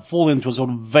fallen into a sort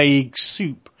of vague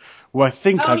soup where I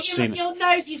think I've seen it. You'll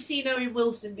know if you've seen Owen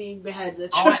Wilson being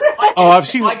beheaded. I've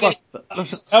seen it.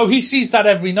 He sees that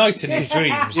every night in his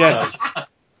dreams. Yes.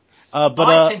 I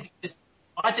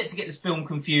tend to get this film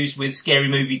confused with Scary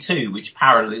Movie 2, which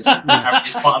parallels quite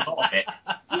a lot of it.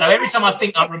 So every time I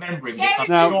think I'm remembering it, I'm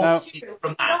sure it's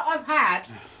from that. I've had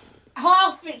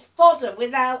half its fodder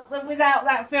without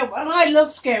that film, and I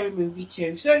love Scary Movie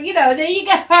 2. So you know, there you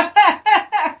go.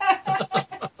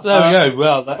 There we go.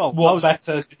 Well, what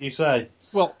better can you say?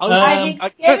 Well,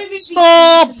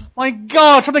 Stop! My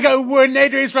God, trying to get a word in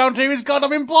edgeways round here is God,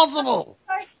 I'm impossible.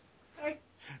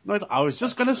 No, I was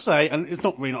just going to say, and it's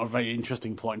not really not a very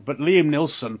interesting point, but Liam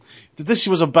Neeson, this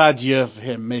was a bad year for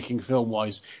him making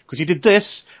film-wise, because he did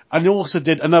this, and he also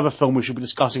did another film we should be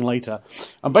discussing later.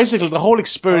 And basically, the whole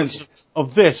experience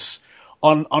of this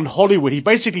on Hollywood, he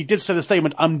basically did say the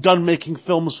statement, "I'm done making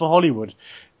films for Hollywood."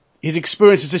 His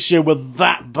experiences this year were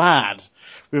that bad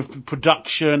with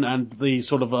production and the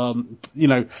sort of,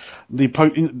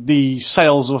 the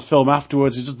sales of a film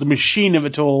afterwards. It's just the machine of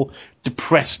it all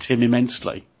depressed him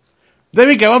immensely. There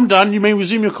we go, I'm done. You may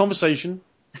resume your conversation.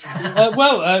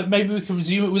 Maybe we can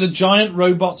resume it with a giant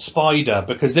robot spider,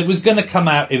 because it was going to come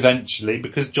out eventually,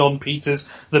 because John Peters,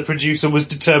 the producer, was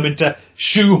determined to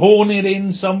shoehorn it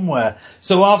in somewhere.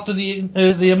 So after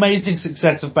the amazing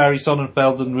success of Barry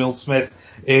Sonnenfeld and Will Smith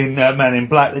in Men in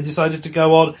Black, they decided to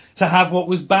go on to have what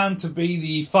was bound to be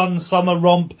the fun summer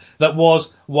romp that was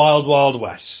Wild Wild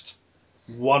West.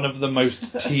 One of the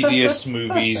most tedious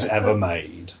movies ever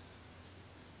made.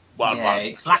 Yeah,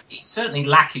 it's certainly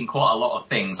lacking quite a lot of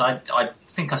things. I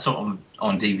think I saw it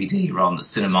on DVD rather than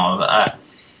cinema. But,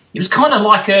 it was kind of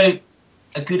like a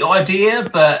good idea,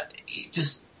 but it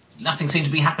just nothing seemed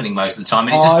to be happening most of the time.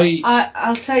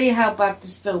 I'll tell you how bad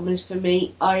this film is for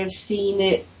me. I have seen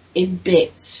it in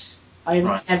bits.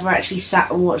 I've never actually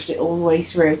sat and watched it all the way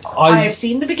through. I have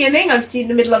seen the beginning, I've seen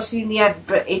the middle, I've seen the end,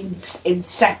 but in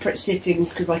separate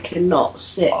sittings, because I cannot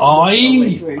sit and watch it all the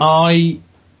way through.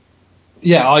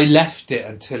 I left it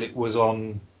until it was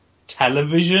on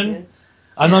television. Yeah.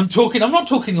 And I'm not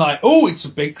talking like, it's a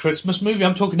big Christmas movie.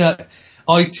 I'm talking about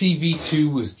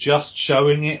ITV2 was just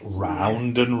showing it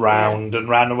round and round and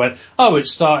round and went,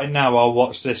 it's starting now, I'll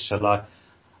watch this, shall I?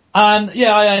 And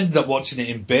I ended up watching it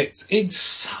in bits. It's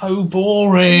so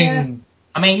boring. Yeah.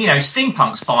 I mean,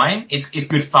 steampunk's fine. It's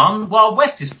good fun. Wild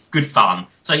West is good fun.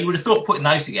 So you would have thought putting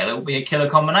those together would be a killer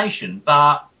combination,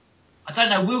 but I don't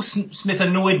know, Will Smith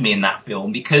annoyed me in that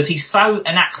film because he's so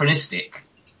anachronistic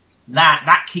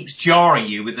that keeps jarring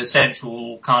you with the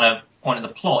central kind of point of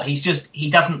the plot. He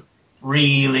doesn't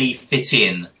really fit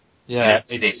in. Yeah.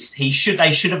 They should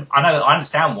have, I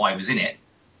understand why he was in it,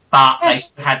 but they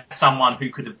should have had someone who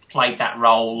could have played that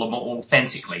role more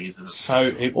authentically.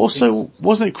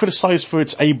 Wasn't it criticised for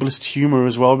its ableist humour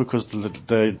as well, because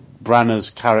the Branner's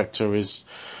character is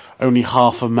only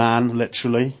half a man,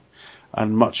 literally?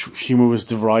 And much humour was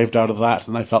derived out of that,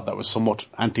 and I felt that was somewhat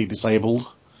anti-disabled.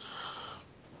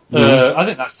 I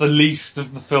think that's the least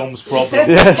of the film's problem.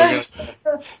 Yes.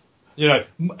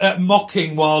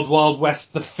 Mocking Wild Wild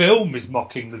West, the film is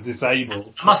mocking the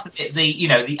disabled. I must admit,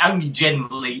 the only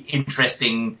generally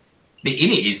interesting bit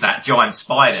in it is that giant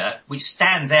spider, which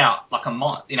stands out like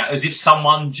as if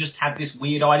someone just had this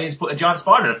weird idea to put a giant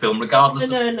spider in a film, regardless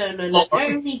No. The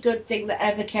only good thing that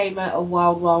ever came out of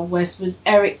Wild Wild West was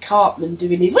Eric Cartman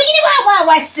doing his Wild Wild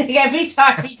West thing every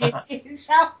time he did it in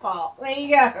South Park. There you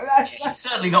go. It's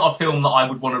certainly not a film that I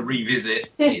would want to revisit.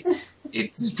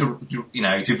 It's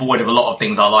devoid of a lot of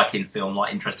things I like in film,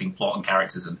 like interesting plot and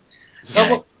characters and.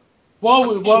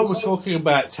 While we're talking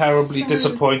about terribly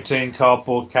disappointing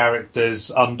cardboard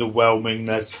characters,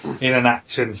 underwhelmingness in an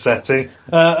action setting,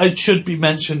 it should be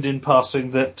mentioned in passing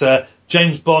that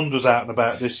James Bond was out and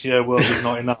about this year. World Is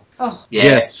Not Enough. Oh. Yeah.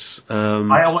 Yes.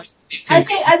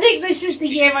 I think this was the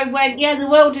year I went, the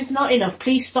world is not enough.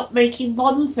 Please stop making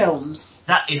Bond films.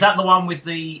 Is that the one with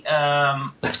the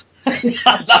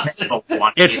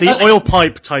It's the oil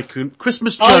pipe tycoon,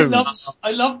 Christmas Jones. I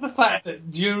love the fact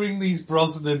that during these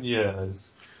Brosnan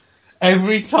years,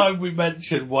 every time we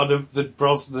mention one of the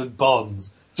Brosnan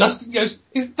Bonds, Justin goes,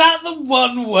 "Is that the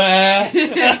one where?" The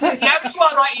only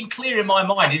one right in clear in my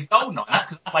mind is Goldeneye. That's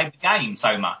because I played the game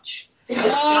so much.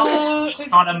 It's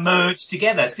kind of merged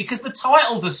together. It's because the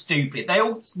titles are stupid. They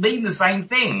all mean the same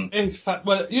thing. It's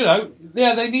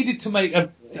they needed to make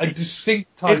a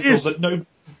distinct title that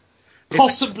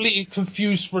possibly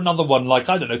confused for another one, like,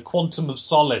 I don't know, Quantum of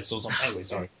Solace or something. Anyway,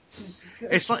 sorry.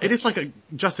 It is like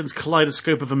Justin's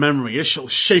kaleidoscope of a memory. It'll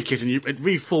shake it and it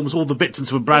reforms all the bits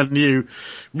into a brand new,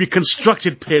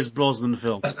 reconstructed Pierce Brosnan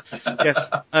film. Yes,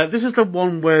 this is the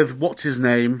one where what's his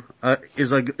name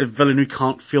is a villain who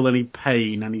can't feel any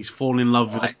pain, and he's fallen in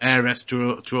love with an heiress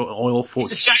to an oil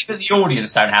fortune. It's a shame that the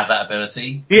audience don't have that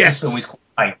ability. Yes, this film is quite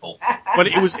painful. But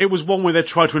it was one where they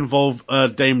tried to involve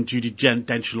Dame Judi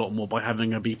Dench a lot more by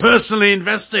having her be personally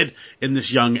invested in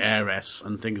this young heiress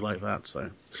and things like that.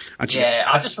 So. I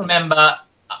just remember,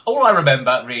 all I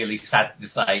remember really, sad to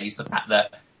say, is the fact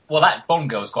that, that Bond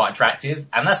girl was quite attractive,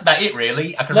 and that's about it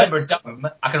really. I can remember a dome,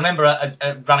 I can remember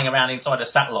running around inside a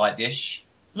satellite dish.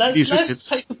 Let's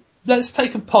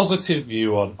take a positive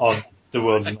view on The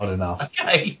world's not enough.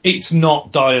 Okay. It's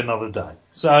not Die Another Day.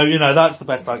 So, that's the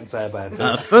best I can say about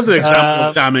it. Further example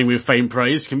of damning with faint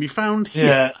praise can be found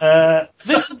here. Yeah,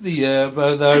 this is the year,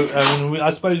 though, I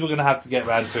suppose we're going to have to get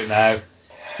round to it now.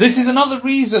 This is another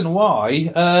reason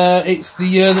why it's the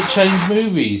year that changed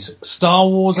movies. Star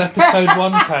Wars Episode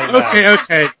 1 came out.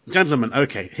 Okay, gentlemen,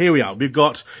 here we are. We've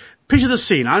got... Picture the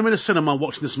scene. I'm in a cinema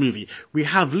watching this movie. We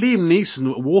have Liam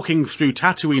Neeson walking through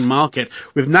Tatooine Market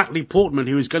with Natalie Portman,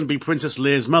 who is going to be Princess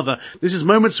Leia's mother. This is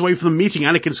moments away from them meeting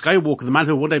Anakin Skywalker, the man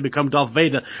who will one day become Darth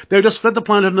Vader. They've just fled the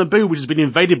planet of Naboo, which has been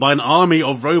invaded by an army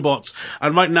of robots,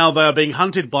 and right now they are being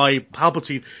hunted by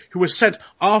Palpatine, who has sent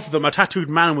after them a tattooed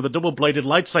man with a double-bladed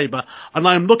lightsaber, and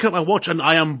I am looking at my watch and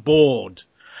I am bored.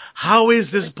 How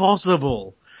is this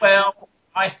possible? Well,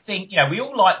 I think, we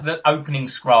all like the opening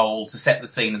scroll to set the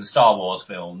scene of the Star Wars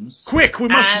films. Quick, we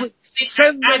must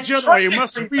send the Jedi, we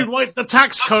must rewrite the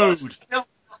tax code.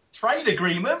 Trade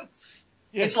agreements.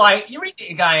 Yes. It's like, you read it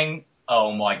and going,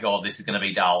 oh my god, this is going to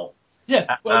be dull.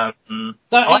 Yeah, well,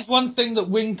 that is one thing that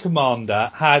Wing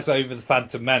Commander has over the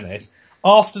Phantom Menace.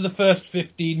 After the first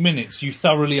 15 minutes, you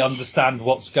thoroughly understand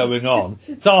what's going on.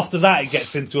 It's after that it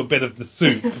gets into a bit of the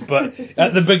soup. But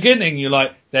at the beginning, you're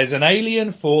like, there's an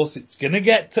alien force, it's going to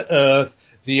get to Earth,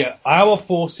 our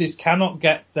forces cannot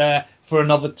get there for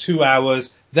another 2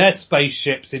 hours, their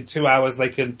spaceships, in 2 hours they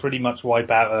can pretty much wipe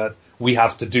out Earth, we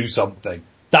have to do something.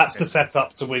 That's the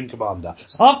setup to Wing Commander.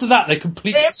 After that, they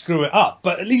completely screw it up,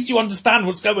 but at least you understand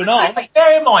what's going on.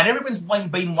 Bear in mind, everyone's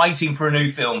been waiting for a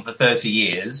new film for 30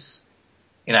 years.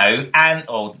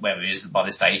 Or whatever it is by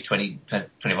this stage, 20,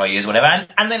 25 years, whatever,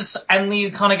 and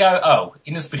you kind of go, oh,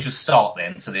 inauspicious start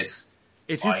then to this.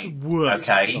 It is the worst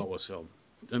Star Wars film,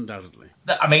 undoubtedly.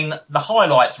 I mean, the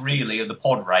highlights really are the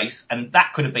pod race, and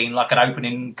that could have been like an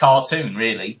opening cartoon,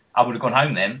 really. I would have gone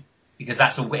home then, because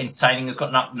that's all entertaining, it's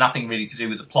got nothing really to do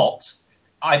with the plot.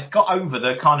 I got over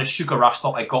the kind of sugar rush that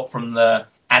I got from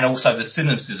and also the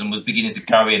cynicism was beginning to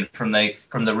go in from the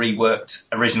reworked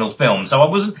original film. So I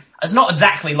was not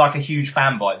exactly like a huge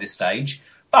fanboy at this stage,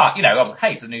 but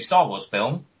hey, it's a new Star Wars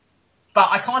film. But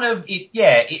I kind of,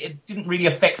 it didn't really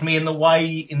affect me in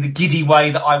the giddy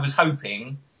way that I was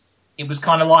hoping. It was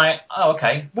kind of like, oh,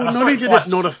 okay. Well, not only did it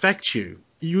not affect you,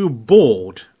 you were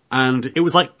bored. And it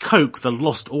was like Coke that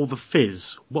lost all the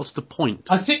fizz. What's the point?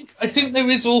 I think there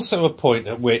is also a point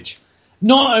at which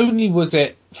not only was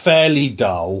it fairly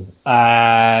dull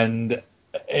and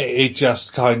it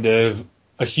just kind of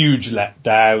a huge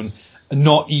letdown,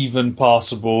 not even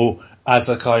passable as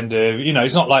a kind of,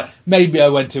 it's not like maybe I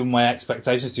went in with my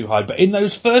expectations too high, but in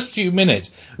those first few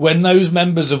minutes when those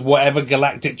members of whatever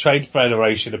Galactic Trade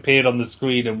Federation appeared on the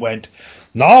screen and went,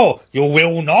 "No, you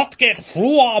will not get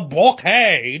through our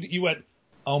blockade," you went,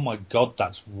 oh my god,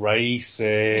 that's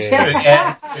racist.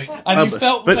 And you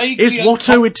felt vaguely is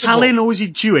Watto Italian or is he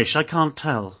Jewish? I can't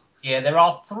tell. Yeah, there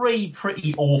are 3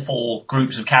 pretty awful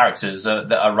groups of characters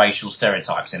that are racial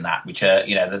stereotypes in that, which are,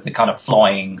 the kind of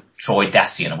flying Troy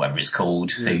Dacian or whatever it's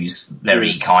called, who's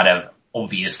very kind of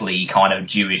obviously kind of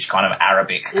Jewish, kind of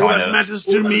Arabic kind of. What matters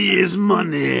to me is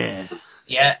money.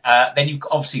 Yeah, then you've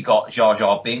obviously got Jar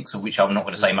Jar Binks, of which I'm not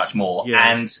going to say much more,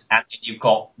 and you've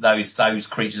got those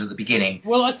creatures at the beginning.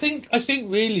 Well, I think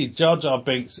really Jar Jar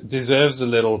Binks deserves a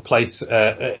little place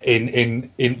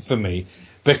in infamy,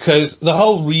 because the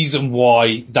whole reason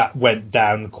why that went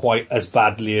down quite as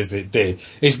badly as it did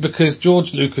is because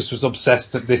George Lucas was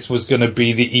obsessed that this was going to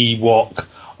be the Ewok,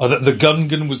 or that the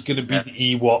Gungan was going to be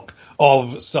the Ewok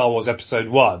of Star Wars Episode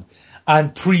 1.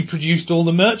 And pre-produced all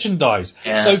the merchandise.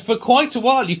 Yeah. So for quite a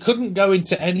while, you couldn't go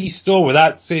into any store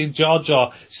without seeing Jar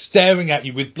Jar staring at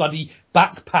you with bloody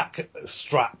backpack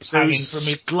straps hanging from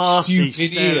his glassy,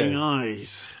 stupid staring ears.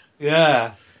 eyes.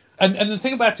 Yeah. And the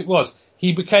thing about it was,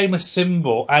 he became a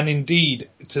symbol, and indeed,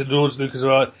 to George Lucas,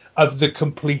 of the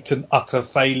complete and utter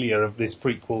failure of this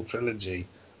prequel trilogy.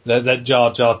 That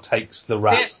Jar Jar takes the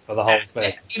rap for the whole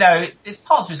thing. This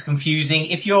part is confusing.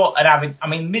 If you're an avid,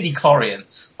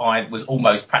 midi-chlorians, I was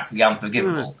almost practically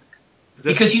unforgivable.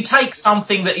 Because you take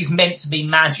something that is meant to be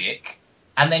magic,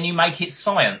 and then you make it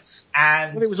science.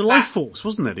 And it was a life force,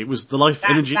 wasn't it? It was the life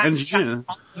energy.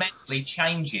 Fundamentally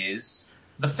changes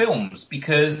the films,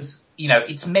 because,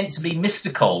 it's meant to be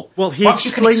mystical. Well, once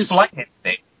you can explain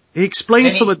anything. He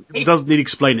explains something that doesn't need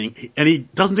explaining, and he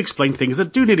doesn't explain things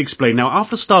that do need explaining. Now,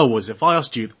 after Star Wars, if I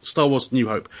asked you, Star Wars New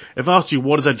Hope, if I asked you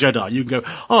what is a Jedi, you can go,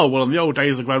 oh, well, in the old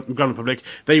days of the Grand Republic,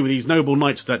 they were these noble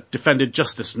knights that defended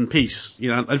justice and peace.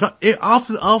 In fact,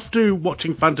 after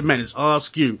watching Phantom Menace, I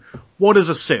ask you, what is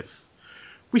a Sith?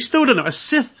 We still don't know. A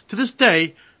Sith, to this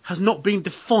day, has not been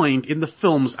defined in the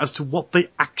films as to what they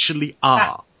actually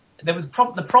are.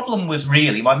 the problem was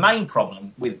really, my main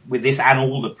problem with this and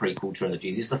all the prequel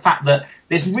trilogies is the fact that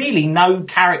there's really no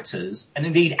characters and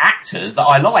indeed actors that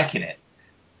I like in it.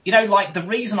 You know, like the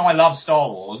reason I love Star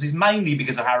Wars is mainly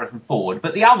because of Harrison Ford,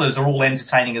 but the others are all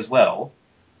entertaining as well.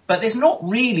 But there's not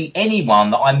really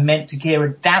anyone that I'm meant to care a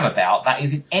damn about that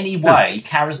is in any way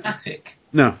charismatic.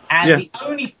 No. And the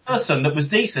only person that was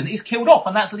decent is killed off,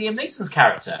 and that's Liam Neeson's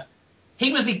character.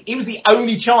 He was the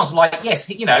only chance, like, yes,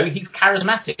 you know, he's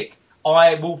charismatic.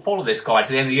 I will follow this guy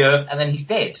to the end of the earth, and then he's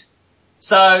dead.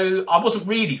 So I wasn't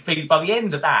really feeling by the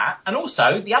end of that. And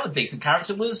also, the other decent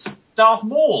character was Darth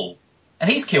Maul,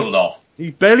 and he's killed off.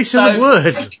 He barely says a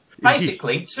word.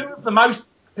 Basically, two of the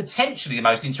potentially the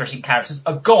most interesting characters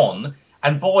are gone,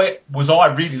 and boy, was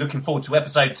I really looking forward to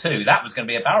episode 2. That was going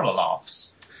to be a barrel of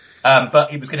laughs.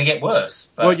 But it was going to get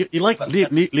worse. But, well, you like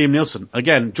Liam Neeson.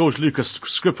 Again, George Lucas,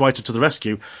 scriptwriter to the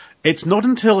rescue. It's not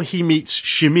until he meets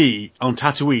Shmi on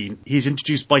Tatooine, he's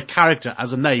introduced by character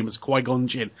as a name as Qui-Gon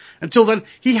Jinn. Until then,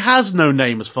 he has no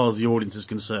name as far as the audience is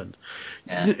concerned.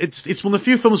 Yeah. It's one of the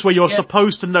few films where you're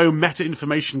supposed to know meta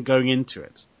information going into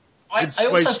it. I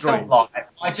also felt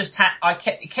like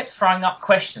it kept throwing up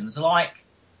questions like,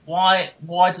 why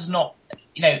does not,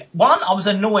 you know, one, I was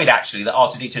annoyed actually that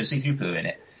R2-D2 and C-3PO were in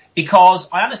it. Because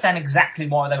I understand exactly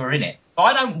why they were in it. But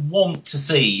I don't want to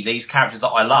see these characters that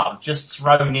I love just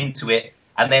thrown into it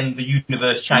and then the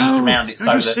universe changed around it so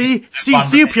that...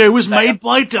 C-3PO was made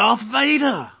by Darth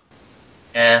Vader.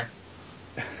 Yeah.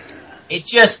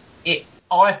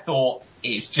 I thought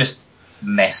it's just a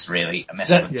mess, really. A mess.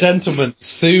 Gentlemen,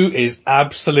 Sue is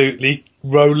absolutely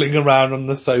rolling around on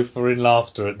the sofa in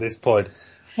laughter at this point.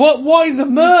 Why the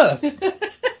mirth?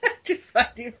 Just find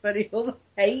it funny, all the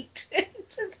hate.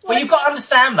 Well, you've got to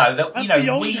understand though that, you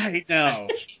know, hate now.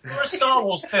 For a Star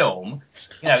Wars film,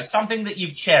 you know, something that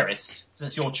you've cherished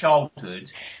since your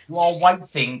childhood, you are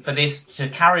waiting for this to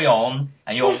carry on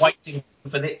and you're waiting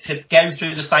for it to go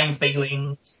through the same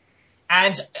feelings.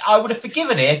 And I would have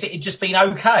forgiven it if it had just been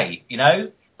okay, you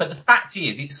know? But the fact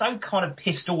is, it's so kind of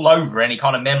pissed all over any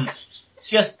kind of memory.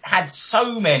 Just had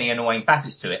so many annoying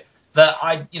facets to it that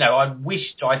I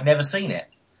wished I'd never seen it.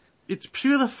 It's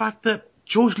pure the fact that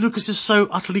George Lucas is so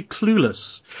utterly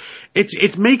clueless.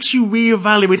 It makes you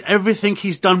reevaluate everything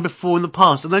he's done before in the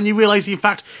past, and then you realise, in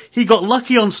fact, he got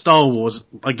lucky on Star Wars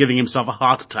by giving himself a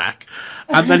heart attack,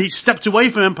 and then he stepped away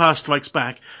from Empire Strikes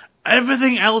Back.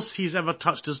 Everything else he's ever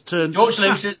touched has turned... George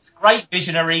Lucas, great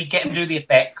visionary, get him to do the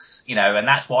effects, you know, and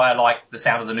that's why I like the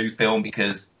sound of the new film,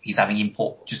 because he's having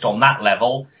input just on that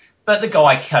level. But the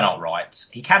guy cannot write.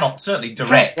 He cannot certainly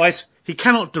direct. He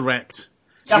cannot direct.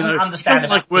 Doesn't understand. He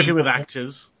doesn't like working with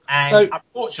actors. And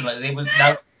unfortunately, there was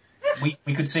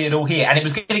we could see it all here, and it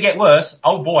was going to get worse.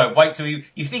 Oh boy, wait till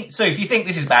you think, Sue, if you think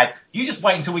this is bad, you just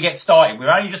wait until we get started.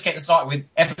 We're only just getting started with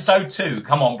episode 2.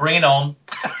 Come on, bring it on.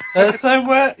 Just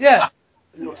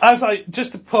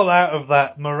to pull out of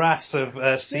that morass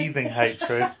of seething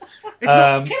hatred.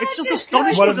 It's just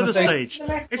astonishment at this stage.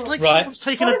 It's like someone's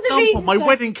taken a dump on my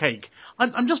wedding cake.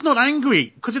 I'm just not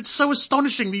angry, because it's so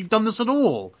astonishing that you've done this at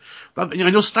all. But, you know,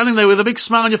 you're standing there with a big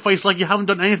smile on your face like you haven't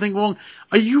done anything wrong.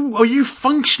 Are you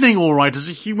functioning alright as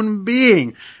a human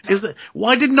being?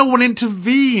 Why did no one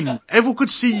intervene? Everyone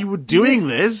could see you were doing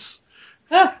this.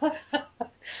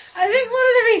 I think one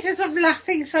of the reasons I'm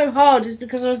laughing so hard is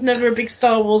because I was never a big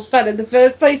Star Wars fan in the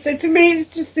first place, so to me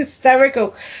it's just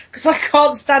hysterical, because I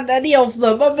can't stand any of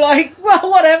them. I'm like,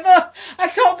 well, whatever. I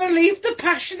can't believe the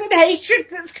passion and hatred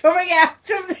that's coming out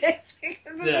of this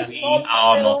because of this film.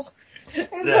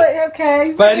 It's like,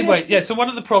 okay. But anyway, so one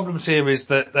of the problems here is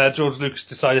that George Lucas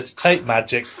decided to take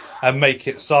magic and make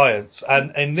it science,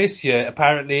 and in this year,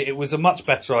 apparently it was a much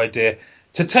better idea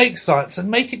to take science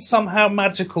and make it somehow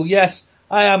magical. Yes,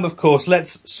 I am, of course.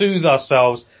 Let's soothe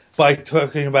ourselves by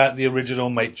talking about the original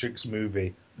Matrix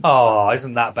movie. Oh,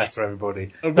 isn't that better,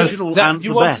 everybody? Original and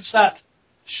the best. That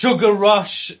sugar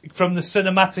rush from the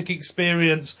cinematic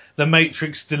experience, the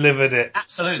Matrix delivered it.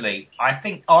 Absolutely. I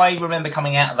think I remember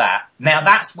coming out of that. Now,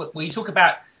 that's what we talk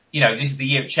about, you know, this is the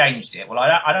year it changed it. Well,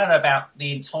 I don't know about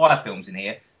the entire films in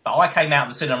here, but I came out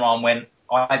of the cinema and went,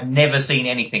 I've never seen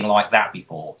anything like that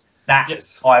before.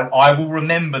 Yes. I will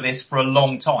remember this for a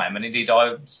long time, and indeed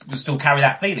I will still carry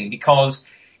that feeling, because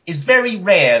it's very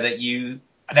rare that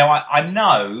I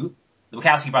know the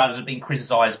Wachowski brothers have been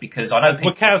criticised because I know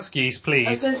people... Wachowskis, please. I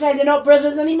was going to say they're not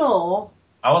brothers anymore.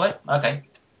 Oh, are they? Okay.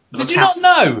 Did you not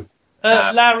know?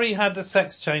 Larry had a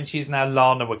sex change. He's now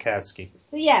Lana Wachowski.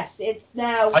 So yes, it's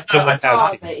now... I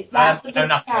know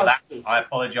nothing about that. I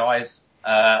apologise.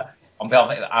 On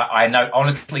behalf of, I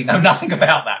honestly know nothing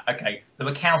about that. Okay, the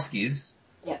Wachowskis.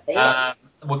 Yeah,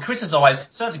 were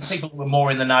criticised, certainly people who were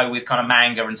more in the know with kind of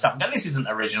manga and stuff. Now, this isn't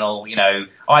original,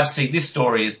 I've seen this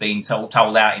story has been told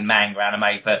out in manga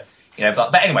anime for,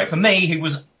 but anyway, for me, who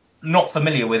was not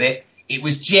familiar with it, it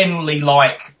was generally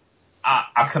like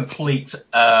a complete,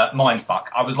 mindfuck.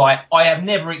 I was like, I have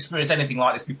never experienced anything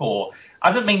like this before.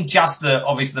 I don't mean just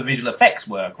obviously the visual effects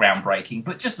were groundbreaking,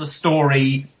 but just the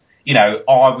story, I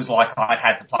was like, I'd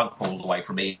had the plug pulled away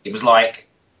from me. It was like,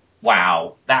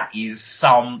 wow,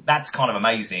 that's kind of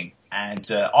amazing. And,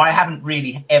 I haven't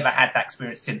really ever had that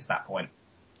experience since that point.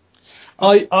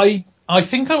 I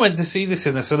think I went to see this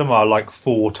in the cinema like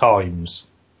 4 times.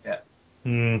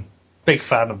 Yeah. Big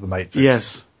fan of the Matrix.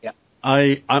 Yes. Yeah.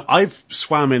 I've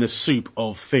swam in a soup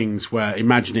of things where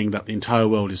imagining that the entire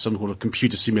world is some sort of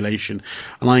computer simulation,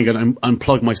 and I'm going to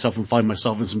unplug myself and find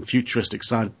myself in some futuristic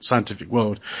scientific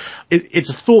world. It's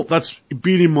a thought that's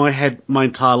been in my head my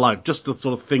entire life, just the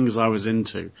sort of things I was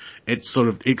into. It's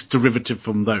derivative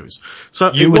from those.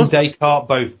 So you and Descartes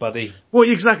both, buddy. Well,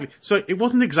 exactly. So it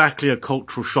wasn't exactly a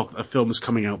cultural shock that a film was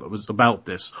coming out that was about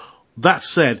this. That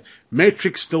said,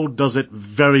 Matrix still does it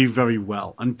very, very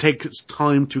well and takes its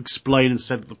time to explain and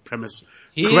set the premise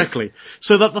correctly.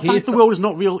 So that the fact the world is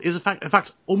not real is in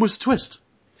fact almost a twist.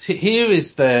 See, here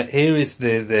is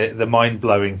the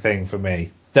mind-blowing thing for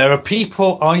me. There are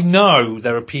people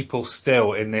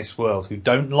still in this world who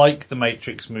don't like the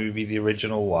Matrix movie, the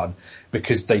original one,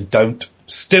 because they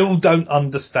still don't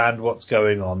understand what's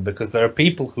going on, because there are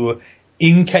people who are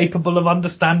incapable of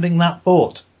understanding that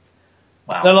thought.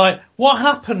 Wow. They're like, what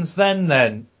happens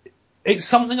then? It's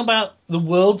something about the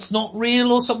world's not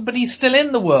real or somebody's still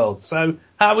in the world. So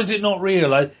how is it not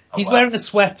real? He's wearing a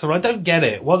sweater. I don't get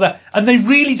it. What's that? And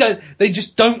they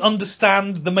just don't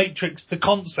understand the Matrix, the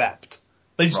concept.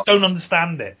 They just don't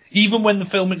understand it. Even when the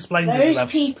film explains it to them,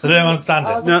 they don't understand it.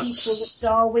 Are the people that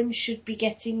Darwin should be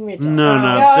getting rid of? No.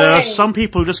 There are some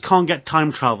people who just can't get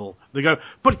time travel. They go,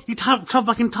 but he'd have traveled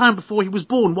back in time before he was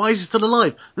born. Why is he still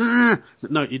alive?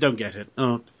 No, you don't get it.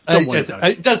 Don't worry about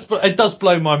it. It does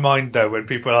blow my mind though when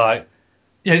people are like,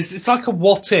 it's like a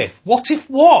what if. What if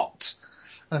what?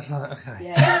 That's like, okay.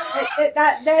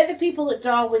 Yeah, they're the people that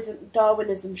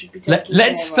Darwinism should be taking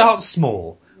Let's start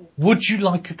small. Would you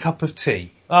like a cup of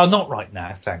tea? Not right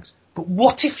now, thanks. But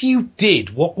what if you did?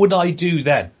 What would I do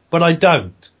then? But I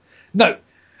don't. No.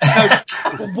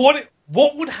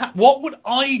 What would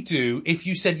I do if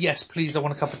you said, yes, please, I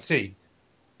want a cup of tea?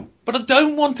 But I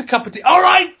don't want a cup of tea. All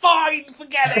right, fine,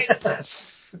 forget it.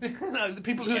 The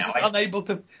people who are just unable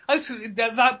to.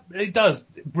 It does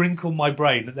wrinkle my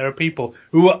brain that there are people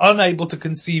who are unable to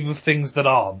conceive of things that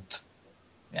aren't.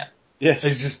 Yeah. Yes.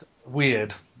 It's just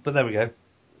weird. But there we go.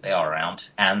 They are around,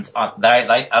 and there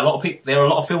are a lot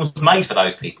of films made for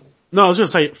those people. No, I was going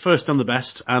to say first and the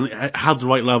best, and it had the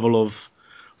right level of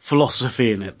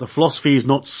philosophy in it. The philosophy is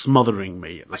not smothering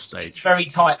me at this stage. It's a very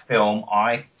tight film.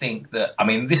 I think that,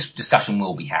 this discussion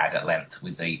will be had at length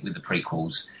with the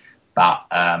prequels,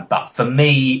 but for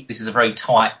me, this is a very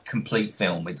tight, complete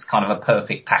film. It's kind of a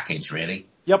perfect package, really.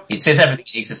 Yep. It says everything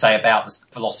it needs to say about the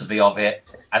philosophy of it,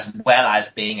 as well as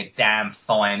being a damn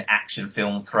fine action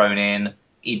film thrown in.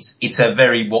 It's a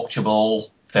very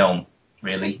watchable film,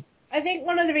 really. I think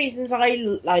one of the reasons I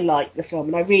like the film,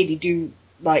 and I really do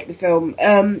like the film,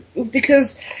 is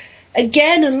because,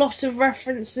 again, a lot of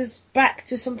references back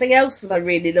to something else that I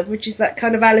really love, which is that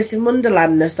kind of Alice in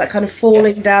Wonderlandness, that kind of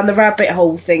falling down the rabbit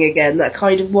hole thing again, that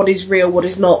kind of what is real, what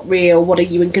is not real, what are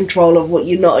you in control of, what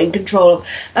you're not in control of.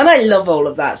 And I love all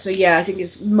of that. So yeah, I think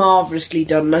it's marvellously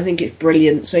done. I think it's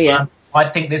brilliant. So yeah. I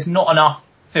think there's not enough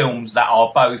films that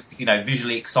are both,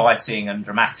 visually exciting and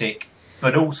dramatic,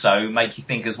 but also make you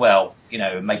think as well,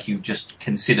 make you just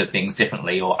consider things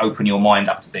differently or open your mind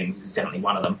up to things. Is definitely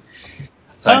one of them.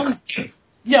 So,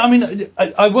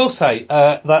 I will say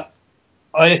that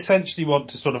I essentially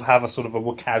want to sort of have a sort of a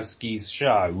Wachowski's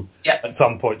show at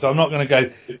some point, so I'm not going to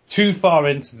go too far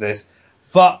into this.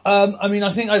 But,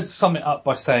 I think I'd sum it up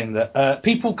by saying that,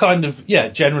 people kind of,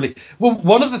 generally, well,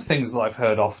 one of the things that I've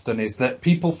heard often is that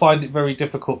people find it very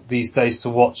difficult these days to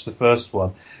watch the first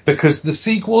one because the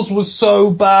sequels were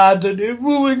so bad and it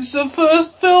ruins the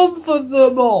first film for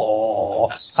them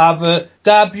all.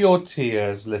 Dab your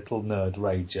tears, little nerd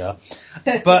rager.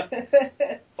 But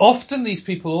often these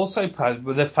people also point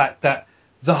with the fact that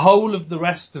the whole of the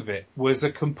rest of it was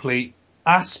a complete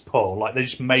ass-pull, like they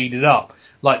just made it up.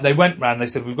 Like they went round, they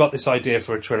said, we've got this idea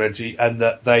for a trilogy, and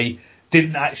that they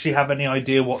didn't actually have any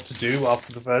idea what to do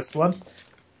after the first one.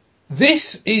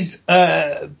 This is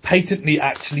patently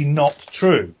actually not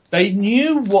true. They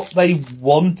knew what they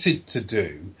wanted to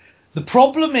do. The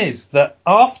problem is that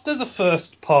after the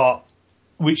first part,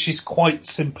 which is quite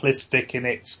simplistic in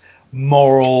its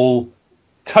moral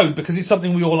code, because it's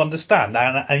something we all understand,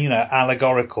 and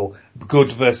allegorical,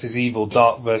 good versus evil,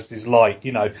 dark versus light.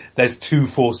 There's two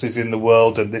forces in the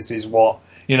world, and this is what,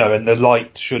 and the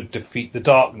light should defeat the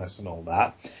darkness and all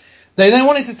that. They then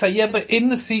wanted to say, yeah, but in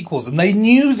the sequels, and they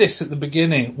knew this at the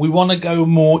beginning, we want to go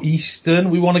more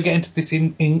Eastern, we want to get into this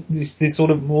this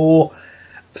sort of more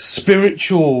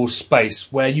spiritual space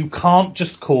where you can't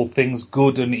just call things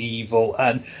good and evil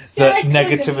and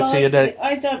negativity.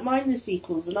 I don't mind the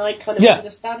sequels, and I kind of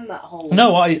understand that whole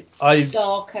I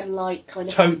dark and light kind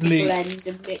of totally blend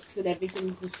and mix, and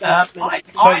everything's the same.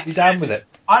 Totally down with it.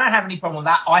 I don't have any problem with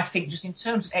that. I think just in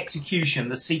terms of execution,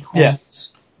 the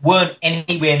sequels weren't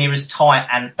anywhere near as tight,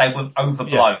 and they were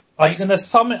overblown. I'm going to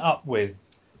sum it up with,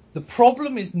 the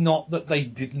problem is not that they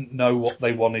didn't know what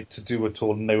they wanted to do at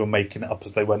all and they were making it up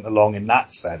as they went along in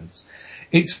that sense.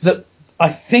 It's that I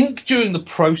think during the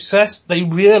process they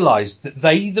realised that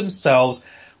they themselves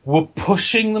were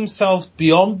pushing themselves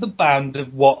beyond the bound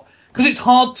of because it's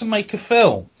hard to make a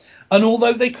film. And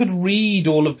although they could read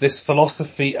all of this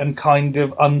philosophy and kind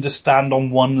of understand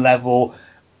on one level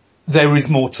there is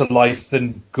more to life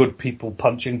than good people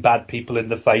punching bad people in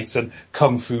the face and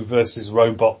kung fu versus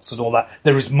robots and all that.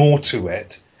 There is more to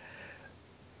it.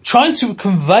 Trying to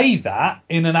convey that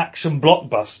in an action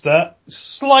blockbuster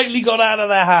slightly got out of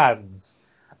their hands.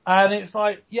 And it's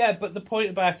like, yeah, but the point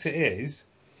about it is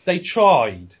they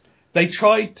tried. They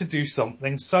tried to do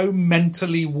something so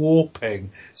mentally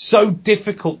warping, so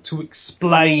difficult to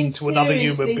explain to another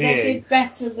human being. They did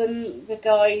better than the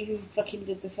guy who fucking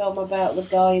did the film about the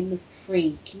guy in the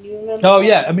tree. Can you remember? Oh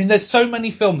yeah, I mean there's so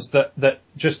many films that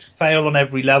just fail on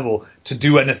every level to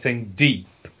do anything deep.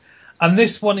 And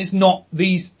this one is not,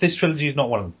 this trilogy is not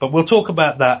one of them. But we'll talk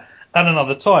about that at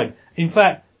another time. In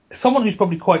fact, someone who's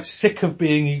probably quite sick of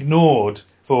being ignored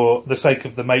for the sake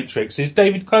of the Matrix is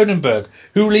David Cronenberg,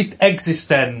 who released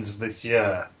Existenz this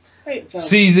year.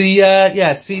 See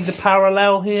the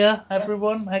parallel here,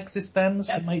 everyone?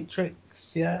 Existenz, the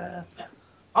Matrix, yeah.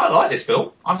 I like this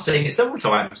film. I've seen it several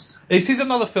times. This is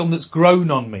another film that's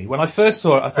grown on me. When I first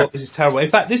saw it, I thought this is terrible. In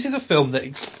fact, this is a film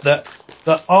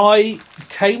that I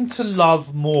came to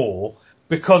love more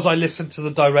because I listened to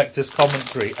the director's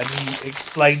commentary and he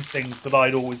explained things that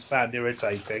I'd always found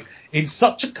irritating in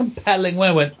such a compelling way.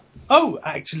 I went, oh,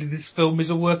 actually this film is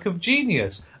a work of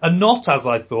genius and not, as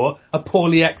I thought, a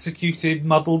poorly executed,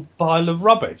 muddled pile of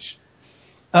rubbish.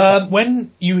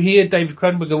 When you hear David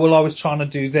Cronenberg go, well, I was trying to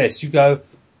do this, you go,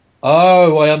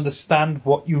 oh, I understand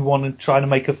what you want to try to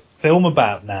make a film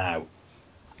about now.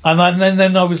 And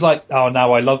then I was like, oh,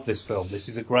 now I love this film. This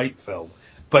is a great film.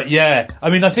 But yeah, I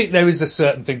mean, I think there is a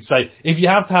certain thing to say. If you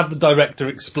have to have the director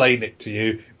explain it to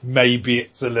you, maybe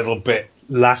it's a little bit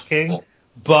lacking.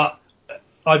 But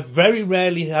I've very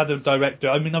rarely had a director.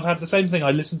 I mean, I've had the same thing.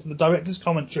 I listened to the director's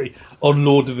commentary on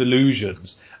Lord of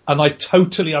Illusions, and I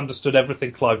totally understood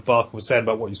everything Clive Barker was saying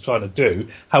about what he's trying to do.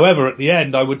 However, at the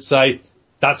end, I would say,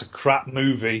 that's a crap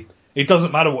movie. It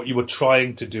doesn't matter what you were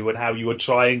trying to do and how you were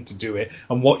trying to do it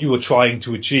and what you were trying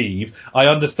to achieve. I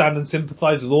understand and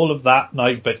sympathise with all of that,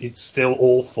 but it's still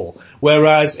awful.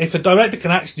 Whereas if a director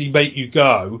can actually make you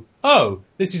go, oh,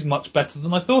 this is much better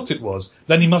than I thought it was,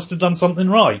 then he must have done something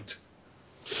right.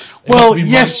 Well,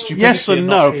 yes and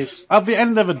no. At the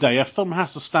end of the day, a film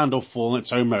has to stand or fall on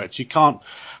its own merits. You can't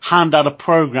hand out a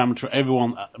program to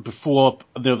everyone before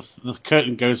the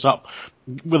curtain goes up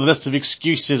with a list of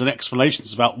excuses and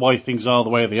explanations about why things are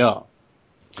the way they are.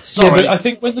 Sorry. Yeah, but I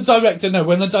think when the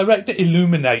director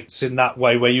illuminates in that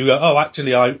way, where you go, oh,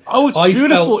 actually, it's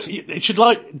beautiful. It should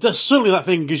certainly that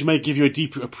thing may give you a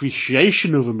deeper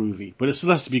appreciation of a movie, but it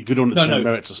still has to be good on its own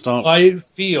merit to start with. I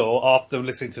feel after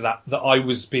listening to that I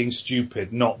was being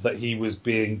stupid, not that he was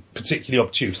being particularly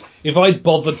obtuse. If I'd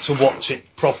bothered to watch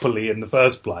it properly in the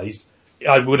first place,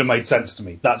 it would have made sense to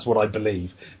me. That's what I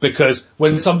believe. Because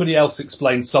when somebody else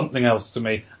explained something else to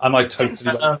me, and I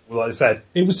totally went what I said,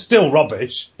 it was still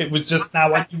rubbish. It was just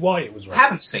now I knew why it was rubbish. I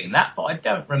haven't seen that, but I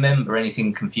don't remember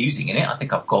anything confusing in it. I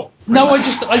think I've got... No, I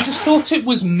just thought it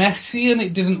was messy and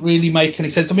it didn't really make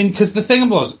any sense. I mean, because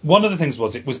one of the things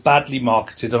was, it was badly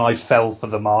marketed and I fell for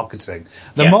the marketing.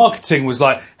 The marketing was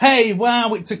like, hey,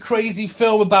 wow, it's a crazy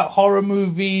film about horror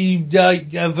movie,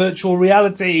 virtual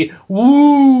reality,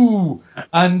 woo!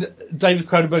 And David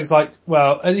Cronenberg's like,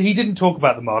 well, he didn't talk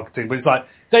about the marketing, but it's like,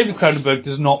 David Cronenberg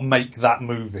does not make that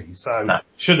movie, so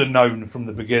should have known from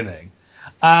the beginning.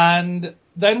 And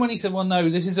then when he said, well, no,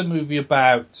 this is a movie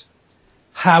about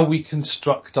how we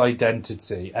construct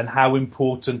identity and how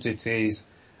important it is,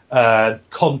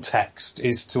 context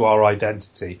is to our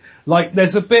identity. Like,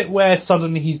 there's a bit where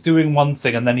suddenly he's doing one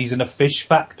thing and then he's in a fish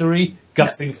factory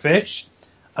gutting fish.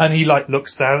 And he like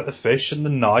looks down at the fish and the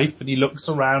knife, and he looks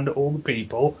around at all the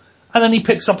people, and then he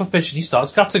picks up a fish and he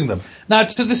starts cutting them. Now,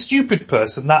 to the stupid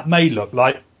person, that may look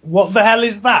like, what the hell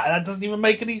is that? That doesn't even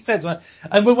make any sense.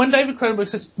 And when David Cronenberg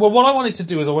says, well, what I wanted to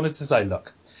do is I wanted to say,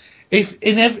 look,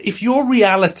 if your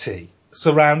reality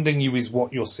surrounding you is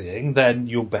what you're seeing, then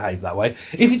you'll behave that way.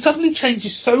 If it suddenly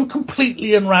changes so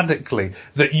completely and radically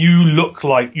that you look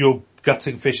like you're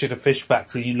gutting fish at a fish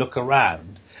factory, you look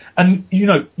around, and,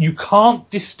 you can't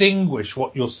distinguish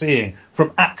what you're seeing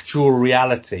from actual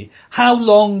reality, how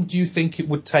long do you think it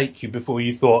would take you before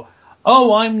you thought,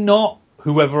 oh, I'm not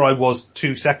whoever I was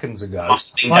 2 seconds ago.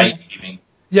 Must be daydreaming.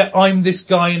 Yeah, I'm this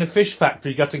guy in a fish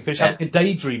factory gutting fish, having a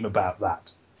daydream about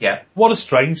that. Yeah. What a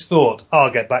strange thought.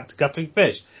 I'll get back to gutting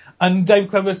fish. And David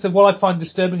Cronenberg said, what I find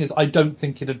disturbing is I don't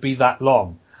think it'd be that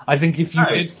long. I think if you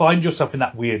did find yourself in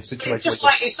that weird situation.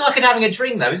 It's like having a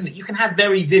dream though, isn't it? You can have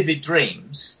very vivid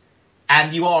dreams,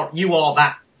 and you are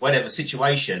that whatever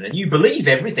situation, and you believe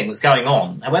everything that's going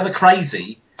on, however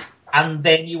crazy, and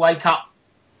then you wake up,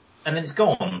 and then it's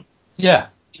gone. Yeah.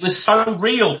 It was so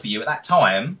real for you at that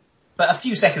time, but a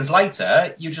few seconds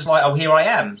later, you're just like, oh, here I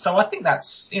am. So I think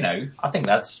that's.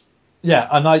 Yeah,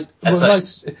 and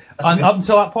up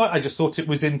until that point, I just thought it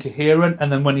was incoherent,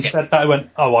 and then when he said that, I went,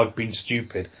 oh, I've been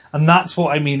stupid. And that's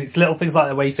what I mean. It's little things like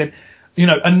that where he said,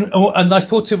 and I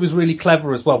thought it was really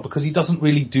clever as well, because he doesn't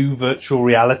really do virtual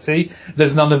reality.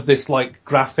 There's none of this, like,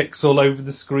 graphics all over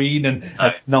the screen and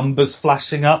numbers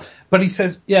flashing up. But he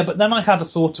says, yeah, but then I had a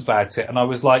thought about it, and I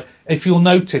was like, if you'll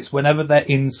notice, whenever they're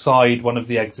inside one of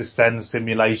the Existenz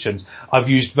simulations, I've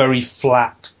used very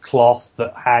flat cloth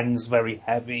that hangs very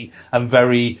heavy and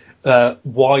very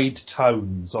wide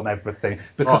tones on everything,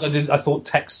 because I thought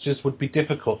textures would be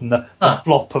difficult, and the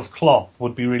flop of cloth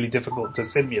would be really difficult to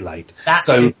simulate. That's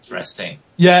interesting.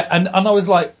 Yeah, and I was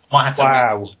like,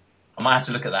 wow. I might have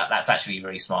to look at that. That's actually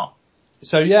very smart.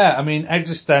 So yeah, I mean,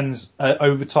 Existenz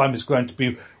over time has grown to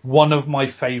be one of my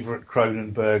favourite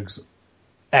Cronenbergs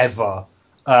ever.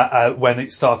 When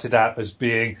it started out as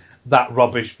being that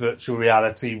rubbish virtual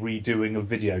reality redoing of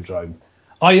Videodrome.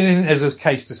 I think there's a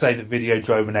case to say that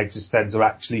Videodrome and Existenz are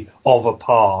actually of a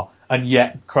par, and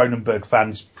yet Cronenberg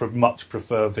fans much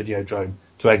prefer Videodrome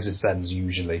to Existenz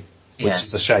usually, which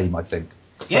is a shame, I think.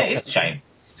 Yeah, it's a shame.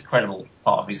 It's a credible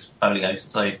part of his folio,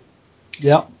 so...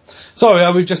 Yeah. Sorry,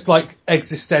 I was just like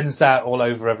Existenzed out all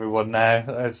over everyone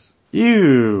now.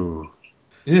 Ew.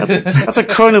 That's a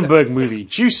Cronenberg movie.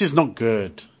 Juice is not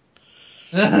good.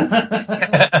 Hey,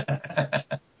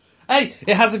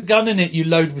 it has a gun in it you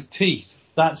load with teeth.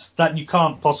 That you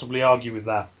can't possibly argue with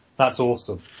that. That's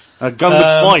awesome. A gun with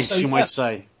bite, you might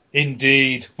say.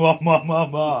 Indeed.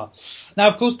 Now,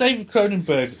 of course, David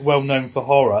Cronenberg, well known for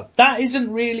horror, that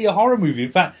isn't really a horror movie.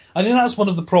 In fact, I think that's one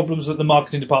of the problems that the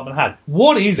marketing department had.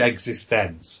 What is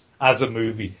Existenz as a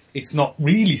movie? It's not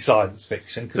really science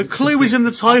fiction. The clue is in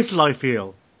the title, I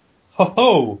feel.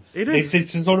 Oh, it is.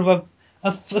 It's a sort of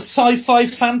a sci-fi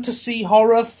fantasy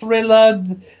horror thriller.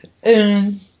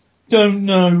 Don't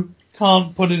know.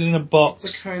 Can't put it in a box.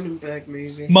 It's a Cronenberg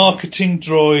movie. Marketing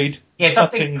droid. Yes, I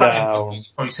think Cronenberg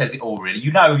probably says it all really.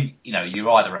 You know, you're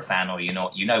either a fan or you're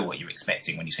not. You know what you're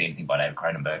expecting when you see anything by David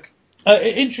Cronenberg.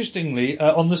 Interestingly,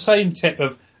 on the same tip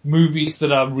of movies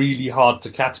that are really hard to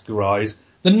categorise,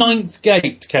 The Ninth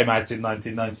Gate came out in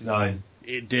 1999.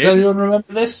 It did. Does anyone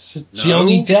remember this? No.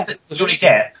 Johnny Depp.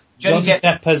 Johnny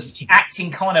Depp has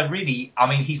acting kind of really. I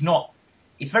mean, he's not.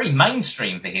 It's very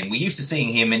mainstream for him. We're used to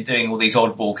seeing him in doing all these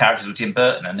oddball characters with Tim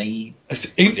Burton, and he...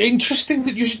 It's interesting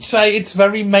that you should say it's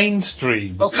very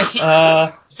mainstream. Well, for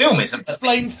him, film is...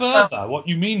 Explain further what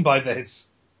you mean by this.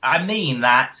 I mean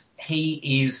that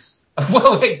he is...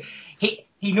 Well, he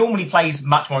normally plays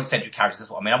much more eccentric characters,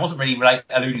 that's what I mean. I wasn't really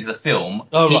alluding to the film.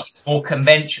 Oh, right. He's more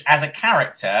conventional... As a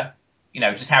character,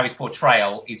 just how his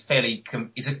portrayal is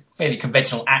a fairly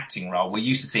conventional acting role. We're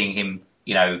used to seeing him,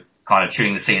 kind of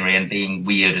chewing the scenery and being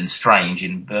weird and strange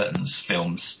in Burton's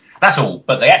films. That's all.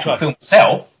 But the actual film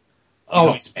itself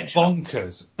is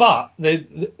bonkers. But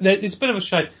it's a bit of a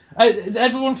shame.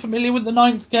 Everyone familiar with The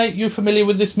Ninth Gate? You familiar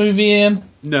with this movie, Ian?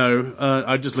 No,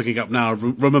 I'm just looking up now.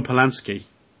 Roman Polanski.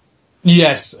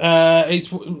 Yes,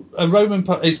 it's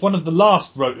one of the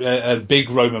last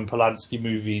big Roman Polanski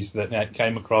movies that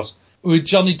came across, with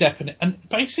Johnny Depp in it. And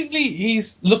basically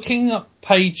he's looking at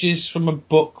pages from a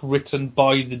book written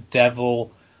by the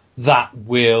devil that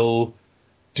will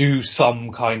do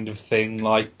some kind of thing,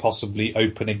 like possibly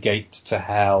open a gate to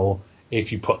hell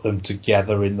if you put them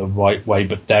together in the right way,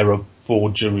 but there are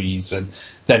forgeries and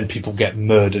then people get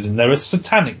murdered and there are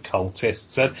satanic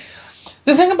cultists. And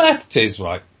the thing about it is,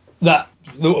 right, that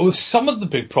some of the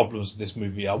big problems of this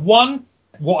movie are, one,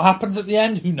 What happens at the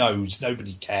end? Who knows?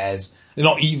 Nobody cares.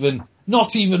 Not even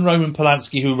Roman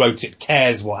Polanski, who wrote it,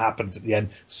 cares what happens at the end.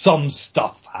 Some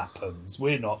stuff happens.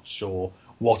 We're not sure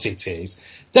what it is.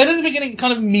 Then at the beginning it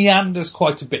kind of meanders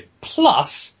quite a bit.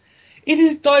 Plus, it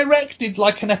is directed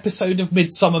like an episode of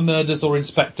Midsummer Murders or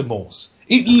Inspector Morse.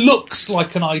 It looks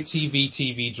like an ITV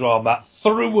TV drama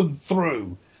through and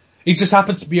through. It just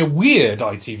happens to be a weird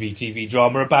ITV TV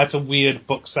drama about a weird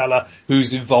bookseller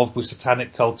who's involved with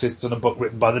satanic cultists and a book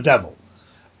written by the devil.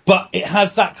 But it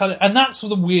has that kind of, and that's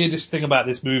the weirdest thing about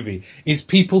this movie, is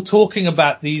people talking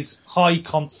about these high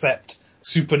concept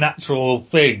supernatural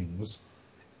things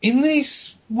in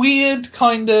these weird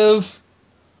kind of,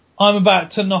 I'm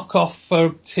about to knock off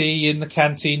for tea in the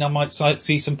canteen, I might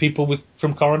see some people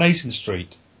from Coronation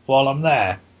Street while I'm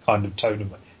there kind of tone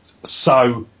of it.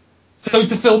 So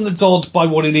it's a film that's odd by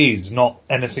what it is, not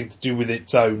anything to do with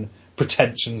its own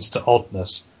pretensions to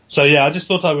oddness. So yeah, I just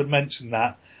thought I would mention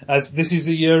that, as this is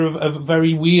a year of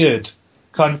very weird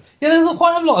kind of, there's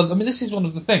quite a lot of, this is one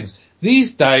of the things.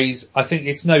 These days, I think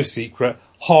it's no secret,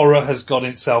 horror has got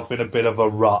itself in a bit of a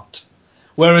rut.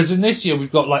 Whereas in this year,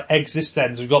 we've got like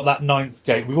Existenz, we've got that Ninth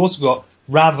Gate, we've also got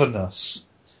Ravenous.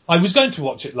 I was going to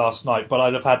watch it last night, but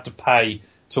I'd have had to pay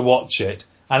to watch it.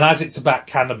 And as it's about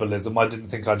cannibalism, I didn't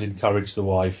think I'd encourage the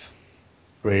wife.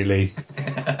 Really.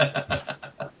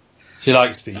 She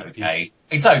likes to eat. Okay.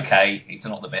 It's okay. It's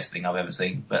not the best thing I've ever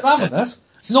seen. But Ravenous?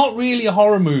 It's not really a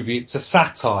horror movie, it's a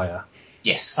satire.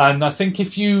 Yes. And I think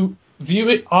if you view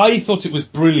it, I thought it was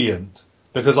brilliant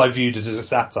because I viewed it as a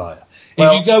satire.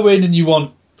 If you go in and you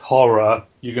want horror,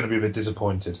 you're going to be a bit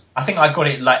disappointed. I think I got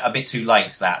it a bit too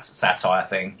late, that satire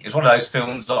thing. It's one of those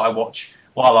films that I watch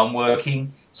while I'm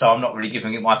working, so I'm not really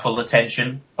giving it my full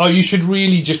attention. Oh, you should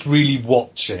really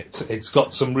watch it. It's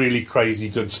got some really crazy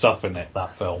good stuff in it,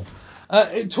 that film.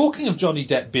 Talking of Johnny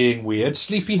Depp being weird,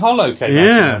 Sleepy Hollow came out.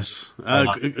 Yes,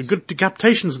 good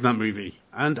decapitations in that movie.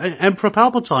 And Emperor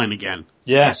Palpatine again.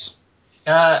 Yes.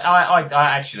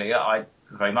 I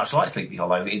very much like Sleepy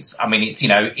Hollow. It's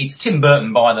Tim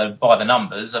Burton by the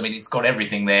numbers. It's got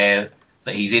everything there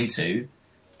that he's into.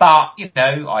 But,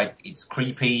 it's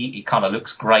creepy. It kind of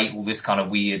looks great. All this kind of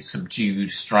weird,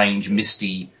 subdued, strange,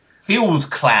 misty, feels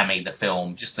clammy, the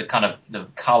film. Just the kind of the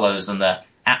colours and the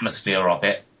atmosphere of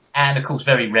it. And of course,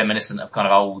 very reminiscent of kind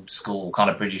of old school, kind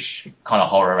of British kind of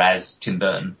horror as Tim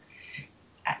Burton.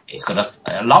 It's got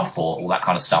a love for all that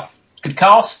kind of stuff. Good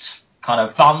cast, kind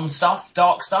of fun stuff,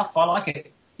 dark stuff. I like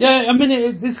it. Yeah,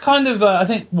 it's kind of, I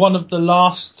think, one of the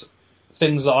last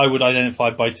things that I would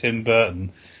identify by Tim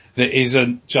Burton that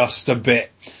isn't just a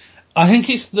bit. I think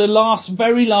it's the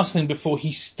very last thing before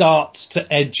he starts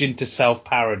to edge into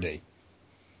self-parody.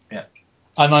 Yeah.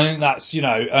 And I think that's,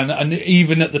 and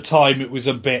even at the time it was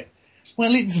a bit,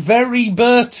 well, it's very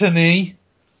Burton-y.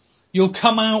 You'll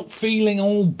come out feeling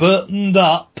all Burtoned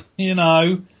up, and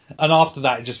after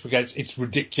that it just forgets it's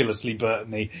ridiculously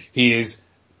Burton-y. He's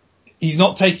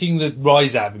not taking the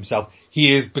rise out of himself.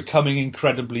 He is becoming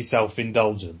incredibly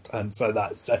self-indulgent. And so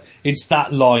it's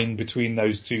that line between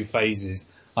those two phases,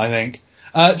 I think.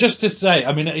 Just to say,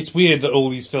 it's weird that all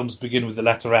these films begin with the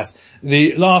letter S.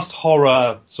 The last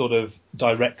horror sort of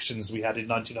directions we had in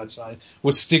 1999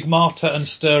 was Stigmata and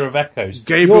Stir of Echoes.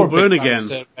 Gabriel Byrne again.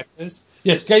 Stir of Echoes.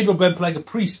 Yes, Gabriel Byrne playing a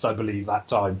priest, I believe, that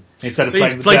time, instead of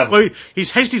playing the devil.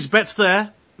 He's hedged his bets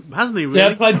there, hasn't he, really?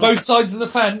 Yeah, played both sides of the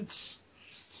fence.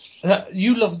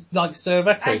 You like Stir of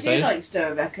Echoes, I do like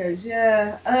Stir of Echoes,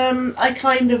 yeah. I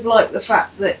kind of like the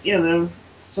fact that,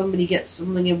 somebody gets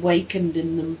something awakened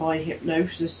in them by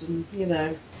hypnosis and,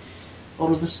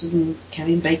 all of a sudden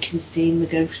Kevin Bacon's seeing the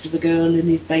ghost of a girl in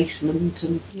his basement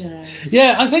and,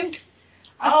 Yeah, I think...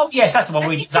 Oh, yes, that's the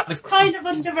one. It's kind of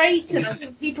underrated. I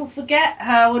think people forget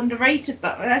how underrated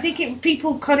that was. I think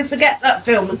people kind of forget that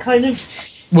film and kind of...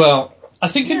 Well... I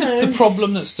think the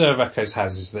problem that Stir of Echoes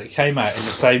has is that it came out in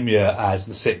the same year as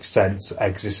The Sixth Sense,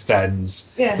 Existenz,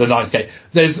 The Ninth Gate.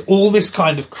 There's all this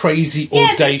kind of crazy,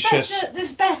 audacious...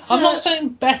 There's better... I'm not saying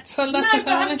better necessarily.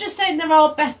 No, but I'm just saying there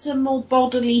are better, more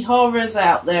bodily horrors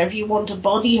out there if you want a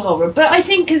body horror. But I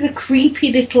think as a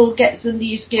creepy little gets under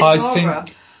your skin horror...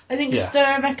 I think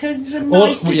Stir of Echoes is a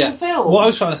nice little film. What I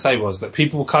was trying to say was that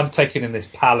people were kind of taking in this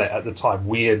palette at the time,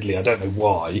 weirdly, I don't know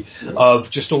why, of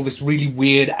just all this really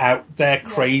weird, out there,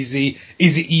 crazy,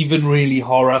 is it even really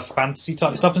horror, fantasy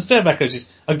type stuff? And Stir of Echoes is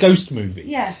a ghost movie.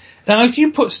 Yeah. Now, if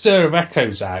you put Stir of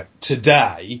Echoes out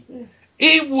today,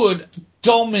 it would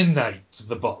dominate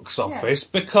the box office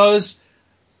because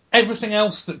everything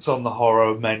else that's on the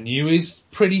horror menu is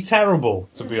pretty terrible,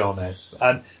 to be honest.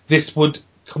 And this would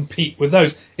compete with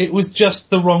those. It was just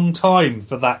the wrong time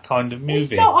for that kind of movie.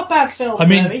 It's not a bad film, I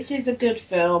mean, though. It is a good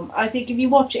film. I think if you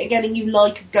watch it again and you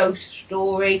like a ghost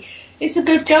story, it's a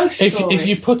good ghost story. If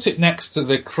you put it next to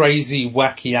the crazy,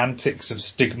 wacky antics of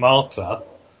Stigmata,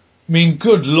 I mean,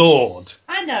 good lord.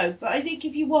 I know, but I think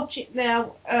if you watch it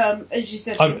now, as you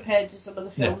said, compared to some of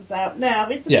the films out now,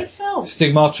 it's a good film.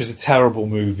 Stigmata is a terrible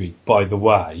movie, by the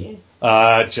way.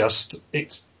 Yeah.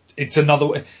 It's another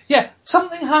way. Yeah,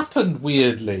 something happened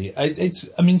weirdly.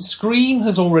 I mean, Scream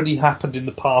has already happened in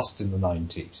the past in the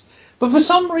 90s. But for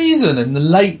some reason, in the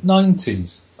late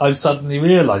 90s, I've suddenly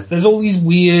realised there's all these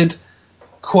weird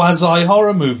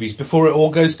quasi-horror movies before it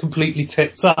all goes completely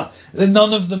tits up.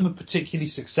 None of them are particularly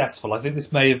successful. I think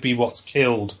this may have been what's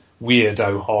killed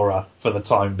weirdo horror for the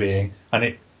time being,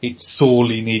 and it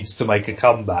sorely needs to make a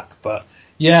comeback. But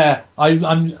yeah,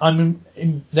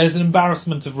 there's an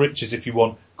embarrassment of riches if you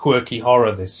want quirky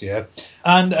horror this year.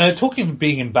 And talking of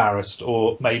being embarrassed,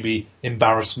 or maybe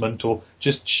embarrassment, or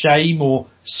just shame, or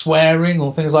swearing,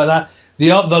 or things like that,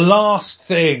 the last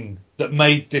thing that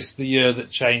made this the year that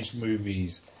changed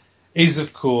movies is,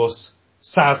 of course,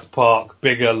 South Park,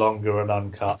 bigger, longer, and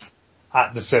uncut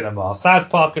at the cinema.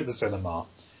 South Park at the cinema.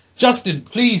 Justin,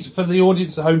 please, for the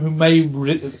audience at home who may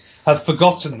have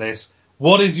forgotten this,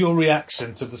 what is your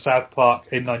reaction to the South Park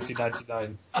in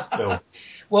 1999 film?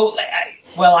 Well,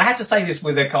 I have to say this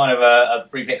with a kind of a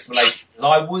brief explanation.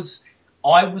 I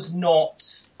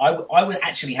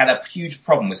actually had a huge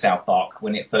problem with South Park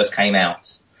when it first came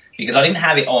out, because I didn't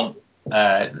have it on.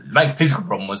 The main physical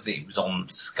problem was that it was on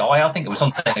Sky, I think. It was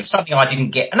on something I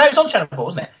didn't get. No, it was on Channel 4,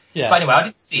 wasn't it? Yeah. But anyway, I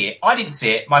didn't see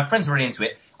it. My friends were really into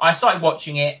it. I started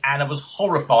watching it and I was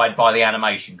horrified by the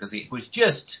animation, because it was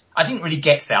just, I didn't really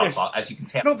get South Park, as you can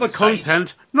tell. Not the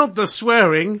content, not the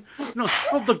swearing,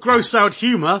 not the gross out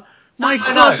humour. My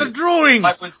God, the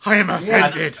drawings! I am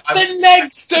offended. The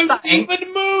legs don't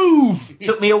even move! It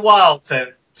took me a while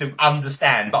to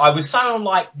understand, but I was so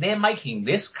like, they're making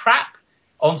this crap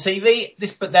on TV,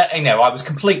 I was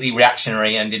completely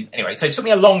reactionary and anyway, so it took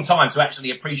me a long time to actually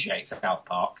appreciate South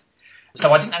Park.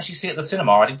 So I didn't actually see it at the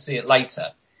cinema, I did see it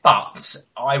later. But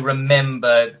I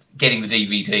remember getting the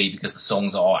DVD because the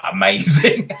songs are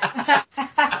amazing.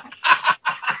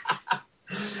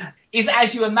 It's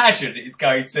as you imagine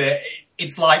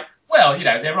it's like, well,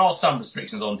 there are some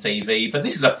restrictions on TV, but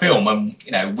this is a film and,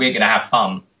 we're going to have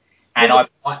fun. And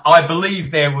I believe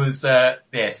there was, some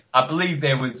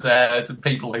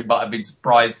people who might have been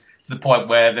surprised to the point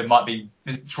where they might be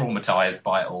traumatized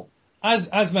by it all.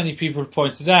 As many people have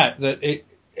pointed out, that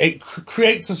it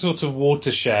creates a sort of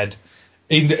watershed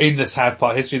in the South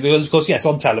Park history. Because, of course, yes,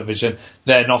 on television,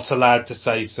 they're not allowed to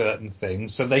say certain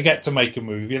things, so they get to make a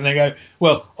movie and they go,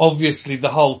 well, obviously the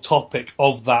whole topic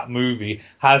of that movie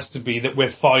has to be that we're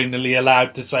finally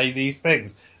allowed to say these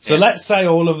things. So let's say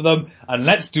all of them, and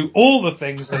let's do all the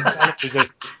things that the television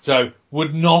show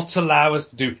would not allow us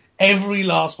to do. Every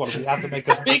last one. We have to make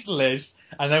a big list,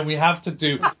 and then we have to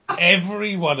do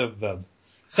every one of them.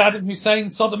 Saddam Hussein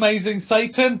sodomizing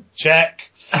Satan?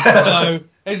 Check. So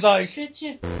it's like, Shut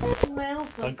your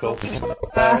mouth, Uncle.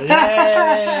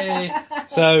 Yay!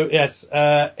 So yes,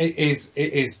 it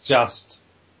is just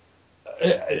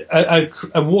a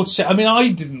watershed. I mean, I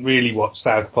didn't really watch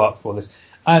South Park for this.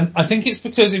 And I think it's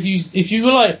because if you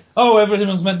were like, oh,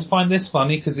 everyone's meant to find this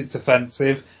funny because it's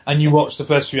offensive, and you watch the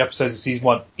first few episodes of season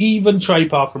 1, even Trey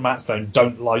Parker and Matt Stone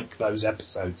don't like those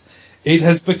episodes. It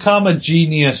has become a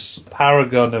genius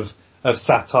paragon of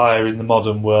satire in the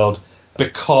modern world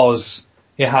because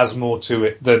it has more to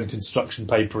it than construction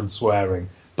paper and swearing.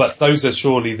 But those are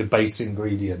surely the base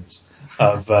ingredients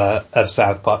of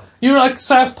South Park. You like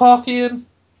South Park, Ian?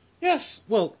 Yes,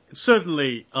 well,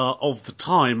 certainly of the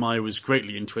time I was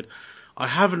greatly into it. I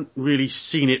haven't really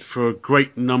seen it for a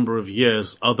great number of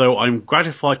years, although I'm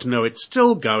gratified to know it's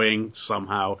still going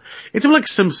somehow. It's like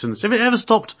Simpsons. If it ever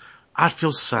stopped, I'd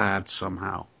feel sad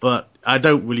somehow, but I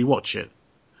don't really watch it.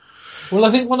 Well,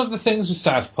 I think one of the things with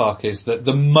South Park is that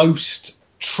the most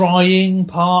trying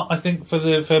part, I think, for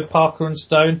Parker and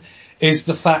Stone is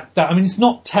the fact that, I mean, it's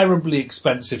not terribly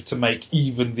expensive to make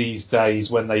even these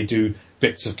days when they do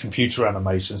bits of computer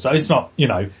animation. So it's not,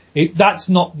 that's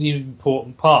not the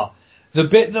important part. The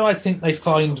bit that I think they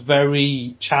find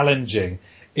very challenging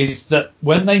is that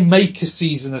when they make a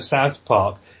season of South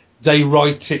Park, they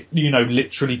write it,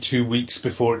 literally 2 weeks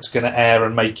before it's going to air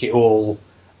and make it all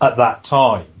at that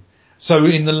time. So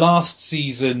in the last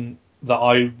season that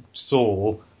I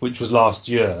saw, which was last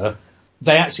year,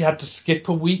 they actually had to skip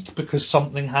a week because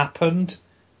something happened,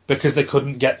 because they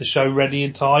couldn't get the show ready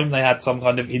in time. They had some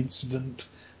kind of incident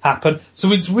happen.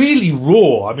 So it's really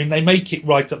raw. I mean, they make it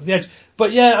right up to the edge.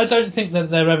 But yeah, I don't think that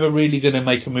they're ever really going to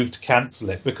make a move to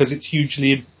cancel it because it's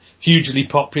hugely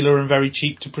popular and very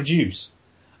cheap to produce.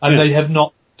 And they have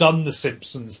not done the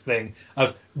Simpsons thing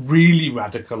of really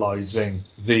radicalizing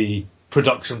the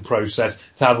production process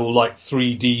to have all like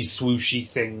 3D swooshy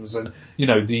things and, you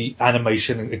know, the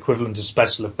animation equivalent of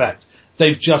special effects.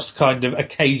 They've just kind of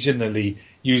occasionally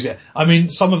use it. I mean,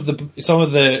 some of the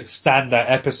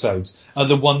standout episodes are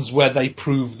the ones where they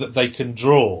prove that they can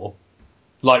draw.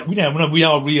 Like, you know, when we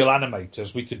are real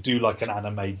animators, we could do like an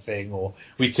anime thing, or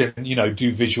we can, you know,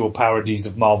 do visual parodies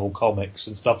of Marvel comics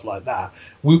and stuff like that.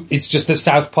 It's just that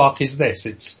South Park is this.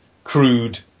 It's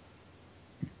crude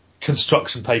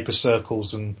construction paper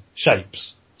circles and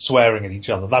shapes swearing at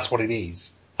each other. That's what it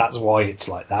is. That's why it's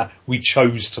like that. We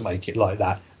chose to make it like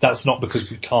that. That's not because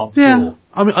we can't draw.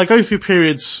 I mean, I go through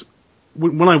periods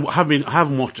when I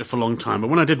haven't watched it for a long time, but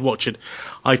when I did watch it,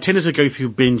 I tended to go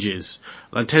through binges.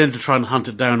 I tended to try and hunt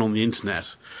it down on the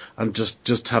internet and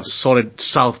just have solid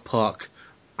South Park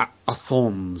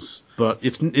a-thons. But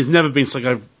it's never been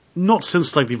something I've, not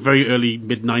since like the very early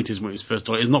mid-90s when it was first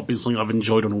started, it's not been something I've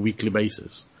enjoyed on a weekly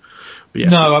basis. But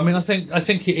yes. No, I mean, I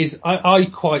think it is, I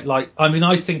quite like, I mean,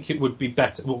 I think it would be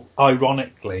better, well,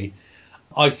 ironically,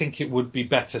 I think it would be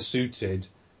better suited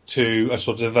to a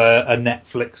sort of a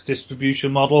Netflix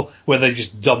distribution model where they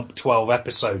just dump 12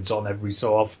 episodes on every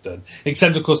so often.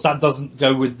 Except, of course, that doesn't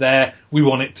go with we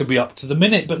want it to be up to the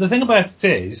minute. But the thing about it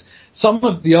is, some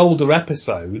of the older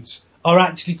episodes are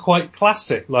actually quite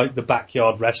classic, like the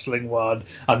backyard wrestling one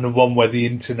and the one where the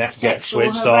internet gets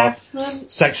switched off.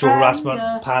 Sexual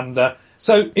harassment, Panda.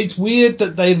 So it's weird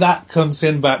that that comes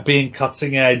in about being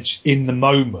cutting edge in the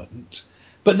moment.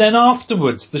 But then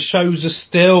afterwards, the shows are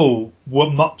still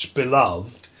much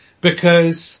beloved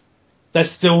because they're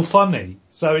still funny.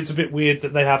 So it's a bit weird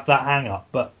that they have that hang up.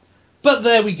 But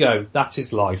there we go. That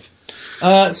is life.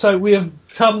 So we have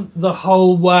come the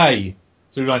whole way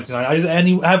through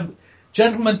 1999.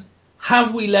 Gentlemen,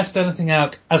 have we left anything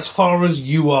out as far as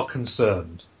you are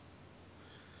concerned?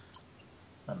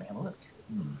 Let me have a look.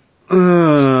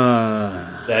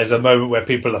 There's a moment where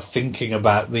people are thinking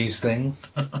about these things.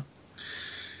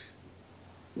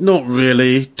 Not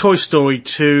really. Toy Story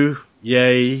 2,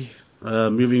 yay.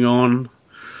 Moving on.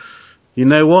 You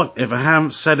know what? If I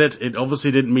haven't said it, it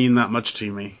obviously didn't mean that much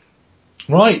to me.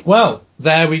 Right, well,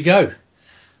 there we go.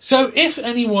 So if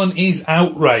anyone is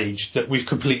outraged that we've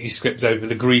completely skipped over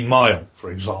the Green Mile,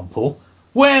 for example,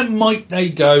 where might they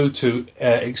go to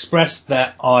express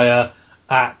their ire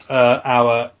at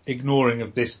our ignoring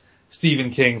of this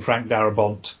Stephen King, Frank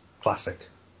Darabont classic?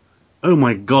 Oh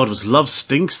my God, was Love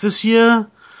Stinks this year?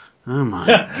 Oh my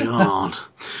God.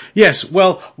 Yes,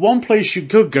 well, one place you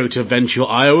could go to vent your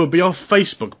ire would be our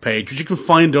Facebook page, which you can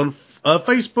find on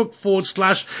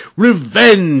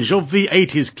Facebook.com/Revenge of the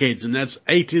 80s Kids, and that's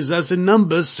 80s as in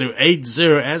numbers, so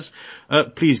 80s.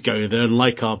 Please go there and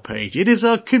like our page. It is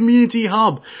our community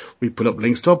hub. We put up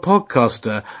links to our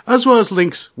podcaster, as well as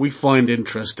links we find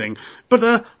interesting.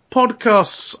 But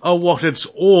podcasts are what it's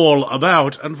all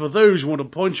about, and for those who want to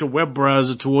point your web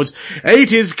browser towards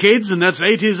 80s Kids, and that's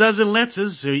 80s as in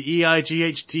letters, so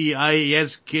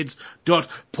EIGHTIES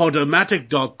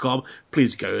kids.podomatic.com,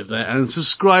 please go there and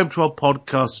subscribe to our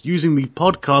podcast using the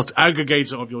podcast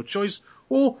aggregator of your choice,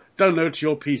 or download to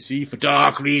your PC for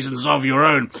dark reasons of your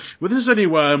own. With this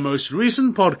anywhere our most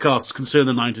recent podcasts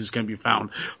concerning the 90s can be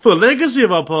found. For the legacy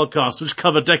of our podcasts, which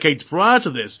cover decades prior to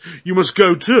this, you must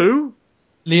go to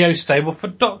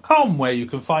leostableford.com, where you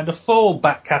can find a full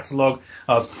back catalogue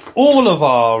of all of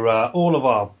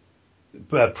our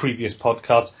previous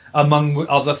podcasts, among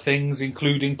other things,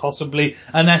 including possibly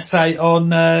an essay on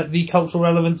the cultural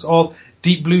relevance of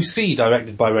Deep Blue Sea,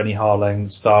 directed by Rennie Harling,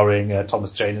 starring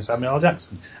Thomas Jane and Samuel L.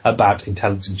 Jackson, about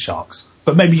intelligent sharks.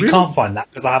 But maybe you can't find that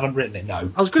because I haven't written it.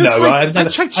 No, I was going to say, I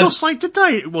checked your site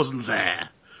today; it wasn't there.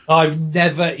 I've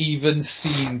never even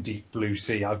seen Deep Blue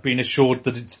Sea. I've been assured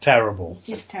that it's terrible.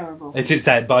 It is terrible. It is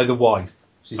said by the wife.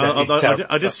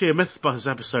 I did see a Mythbusters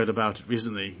episode about it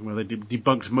recently, where they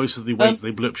debunked most of the ways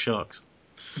they blew up sharks.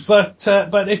 But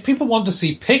if people want to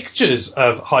see pictures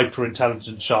of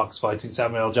hyper-intelligent sharks fighting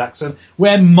Samuel L. Jackson,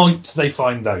 where might they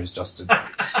find those, Justin?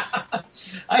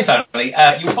 Hey, family.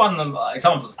 You'll find them,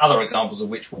 other examples of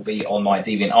which will be on my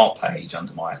DeviantArt page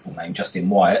under my full name, Justin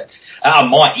Wyatt. I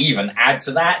might even add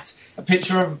to that a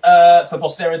picture of, for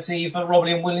posterity, for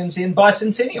Robin Williams in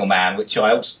Bicentennial Man, which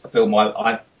I also feel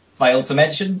I failed to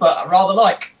mention, but I rather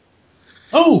like.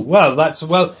 Oh,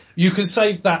 well, you can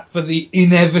save that for the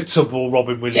inevitable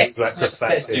Robin Williams retrospective,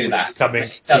 let's do which that. is coming.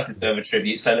 It does deserve a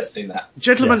tribute, so let's do that.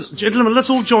 Gentlemen, let's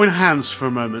all join hands for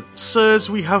a moment. Sirs,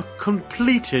 we have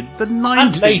completed the 90s.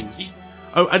 And ladies.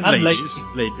 Oh, and ladies.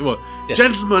 Well, yes.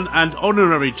 Gentlemen and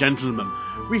honorary gentlemen,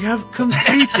 we have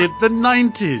completed the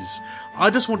 90s. I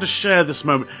just want to share this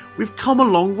moment. We've come a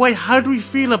long way. How do we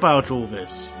feel about all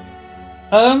this?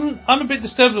 I'm a bit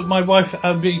disturbed that my wife,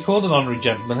 being called an honorary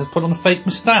gentleman, has put on a fake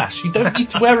moustache. You don't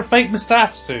need to wear a fake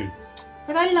moustache, Sue.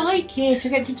 But I like it. I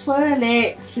get to twirl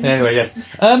it. Anyway, yes.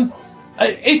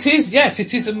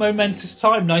 It is a momentous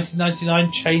time.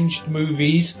 1999 changed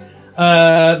movies.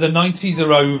 The 90s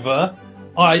are over.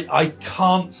 I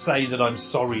can't say that I'm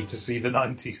sorry to see the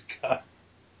 90s go.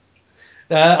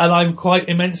 And I'm quite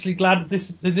immensely glad at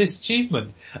this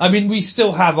achievement. I mean, we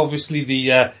still have obviously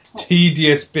the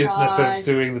tedious business of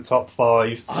doing the top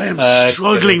 5. I am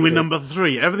struggling with number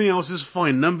 3. Everything else is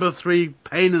fine. Number 3,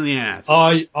 pain in the ass.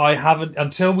 I haven't,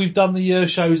 until we've done the year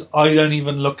shows, I don't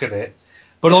even look at it.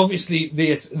 But obviously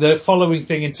the following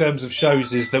thing in terms of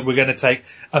shows is that we're going to take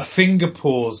a finger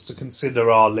pause to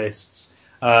consider our lists.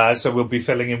 So we'll be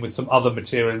filling in with some other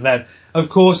material. And then, of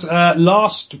course,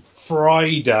 last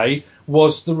Friday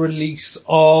was the release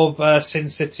of Sin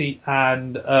City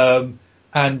and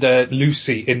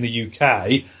Lucy in the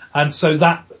UK, and so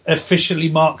that officially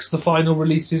marks the final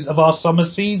releases of our summer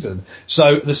season.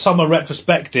 So the summer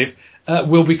retrospective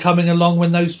will be coming along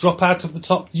when those drop out of the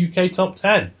UK top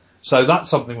 10. So that's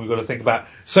something we've got to think about.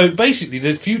 So basically,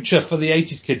 the future for the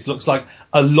 80s kids looks like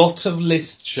a lot of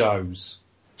list shows.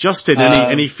 Justin,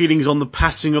 any feelings on the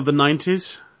passing of the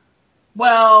 90s?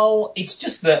 Well, it's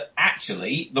just that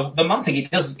actually the one thing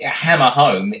it does hammer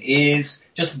home is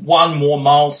just one more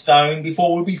milestone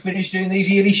before we'll be finished doing these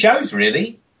yearly shows,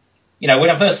 really. You know,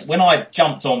 when I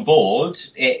jumped on board,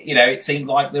 it seemed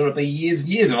like there would be years and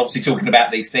years of obviously talking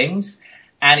about these things,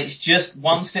 and it's just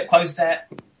one step closer to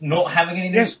not having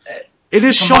any. Yes, it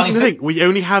is shocking to think we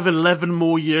only have 11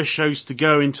 more year shows to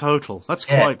go in total. That's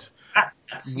quite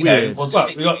weird.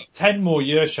 We've got 10 more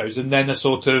year shows and then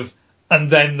and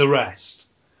then the rest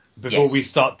before we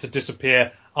start to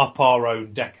disappear up our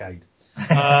own decade. So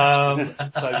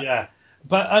yeah.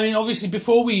 But I mean, obviously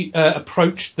before we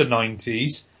approached the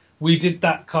 90s, we did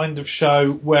that kind of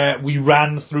show where we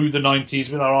ran through the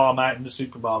 90s with our arm out in the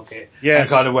supermarket.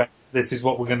 Yes. And kind of went, this is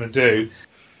what we're going to do.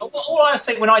 All I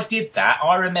say when I did that,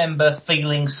 I remember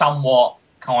feeling somewhat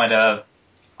kind of,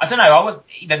 I don't know,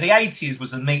 the 80s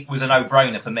was a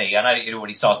no-brainer for me. I know it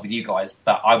already started with you guys,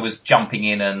 but I was jumping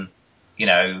in and,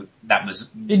 that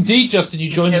was... Indeed, Justin, you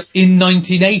joined us in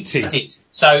 1980. I did.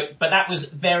 So, but that was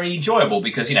very enjoyable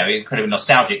because, incredibly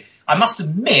nostalgic. I must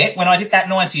admit, when I did that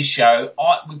 90s show,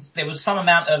 there was some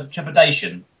amount of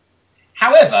trepidation.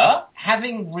 However,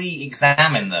 having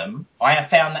re-examined them, I have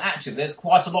found that actually there's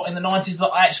quite a lot in the 90s that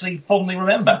I actually fondly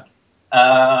remember.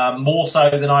 More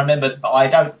so than I remember. I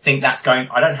don't think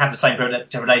I don't have the same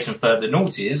trepidation for the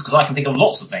noughties because I can think of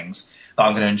lots of things that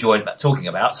I'm going to enjoy talking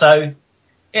about. So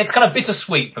it's kind of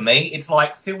bittersweet for me. It's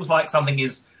feels like something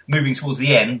is moving towards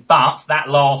the end, but that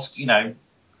last,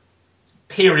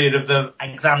 period of the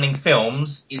examining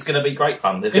films is going to be great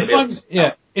fun.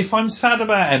 If I'm sad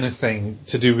about anything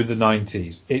to do with the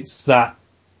 90s, it's that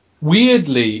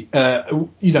weirdly,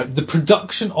 the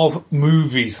production of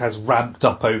movies has ramped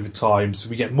up over time, so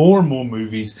we get more and more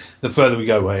movies the further we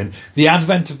go away. And the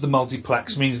advent of the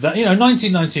multiplex means that,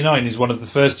 1999 is one of the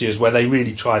first years where they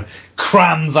really try and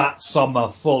cram that summer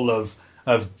full of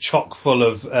chock full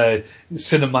of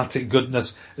cinematic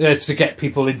goodness to get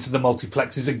people into the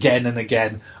multiplexes again and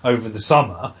again over the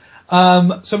summer.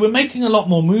 So we're making a lot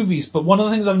more movies, but one of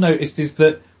the things I've noticed is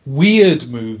that weird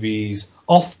movies,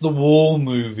 off-the-wall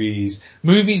movies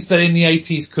that in the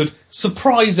 80s could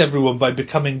surprise everyone by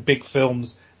becoming big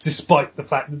films despite the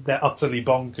fact that they're utterly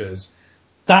bonkers,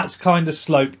 that's kind of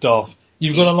sloped off.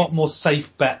 You've got a lot more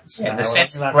safe bets now. The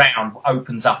central ground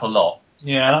opens up a lot.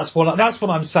 Yeah, that's what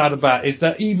I'm sad about, is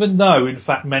that even though, in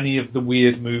fact, many of the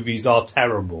weird movies are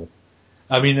terrible,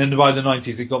 I mean, and by the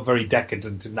 90s it got very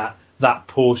decadent in that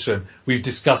portion. We've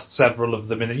discussed several of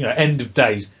them in, End of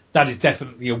Days. That is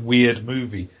definitely a weird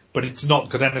movie, but it's not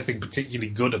got anything particularly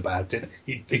good about it,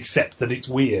 except that it's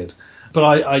weird. But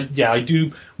I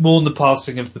do mourn the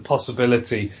passing of the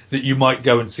possibility that you might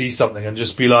go and see something and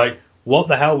just be like, what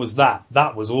the hell was that?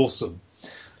 That was awesome.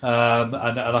 And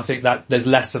I think that there's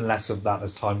less and less of that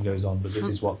as time goes on, but this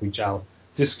is what we shall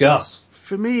Discuss.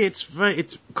 For me, it's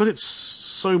because it's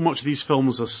so much of these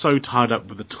films are so tied up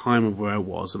with the time of where I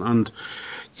was, and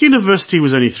university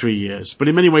was only 3 years, but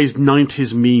in many ways,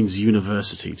 90s means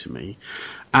university to me.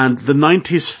 And the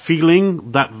 90s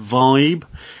feeling, that vibe,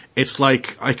 it's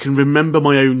like I can remember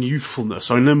my own youthfulness.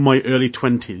 I know my early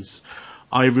 20s.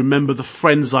 I remember the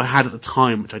friends I had at the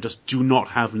time, which I just do not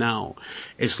have now.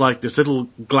 It's like this little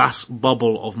glass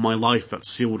bubble of my life that's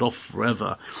sealed off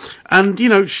forever. And,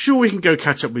 sure, we can go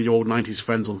catch up with your old 90s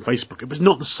friends on Facebook. It was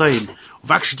not the same of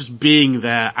actually just being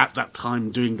there at that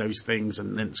time, doing those things,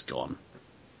 and then it's gone.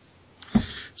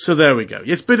 So there we go.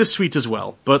 It's bittersweet as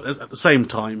well, but at the same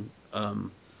time, I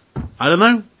don't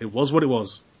know. It was what it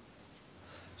was.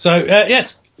 So,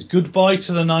 yes, goodbye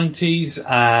to the 90s,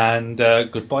 and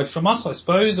goodbye from us, I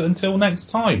suppose, until next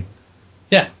time.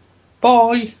 Yeah.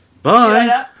 Bye.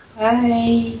 Bye.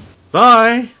 Bye.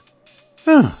 Bye.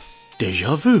 Oh,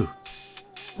 déjà vu.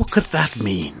 What could that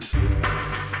mean?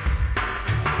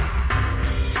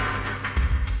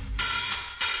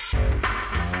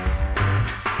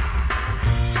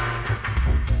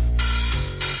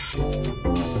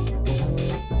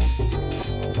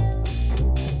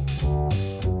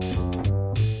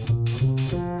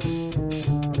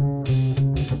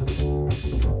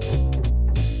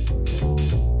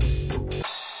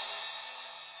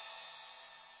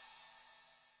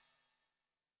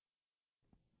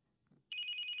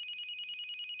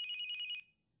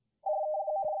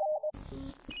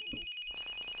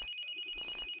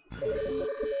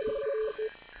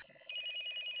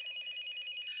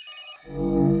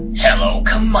 Hello,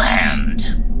 Command.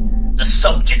 The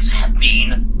subjects have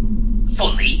been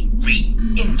fully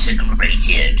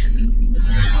reintegrated.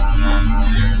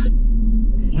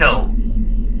 No,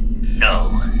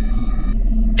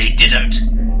 they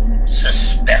didn't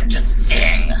suspect a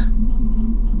thing.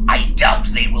 I doubt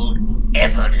they will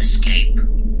ever escape.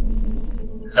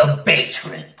 The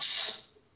Baytrix.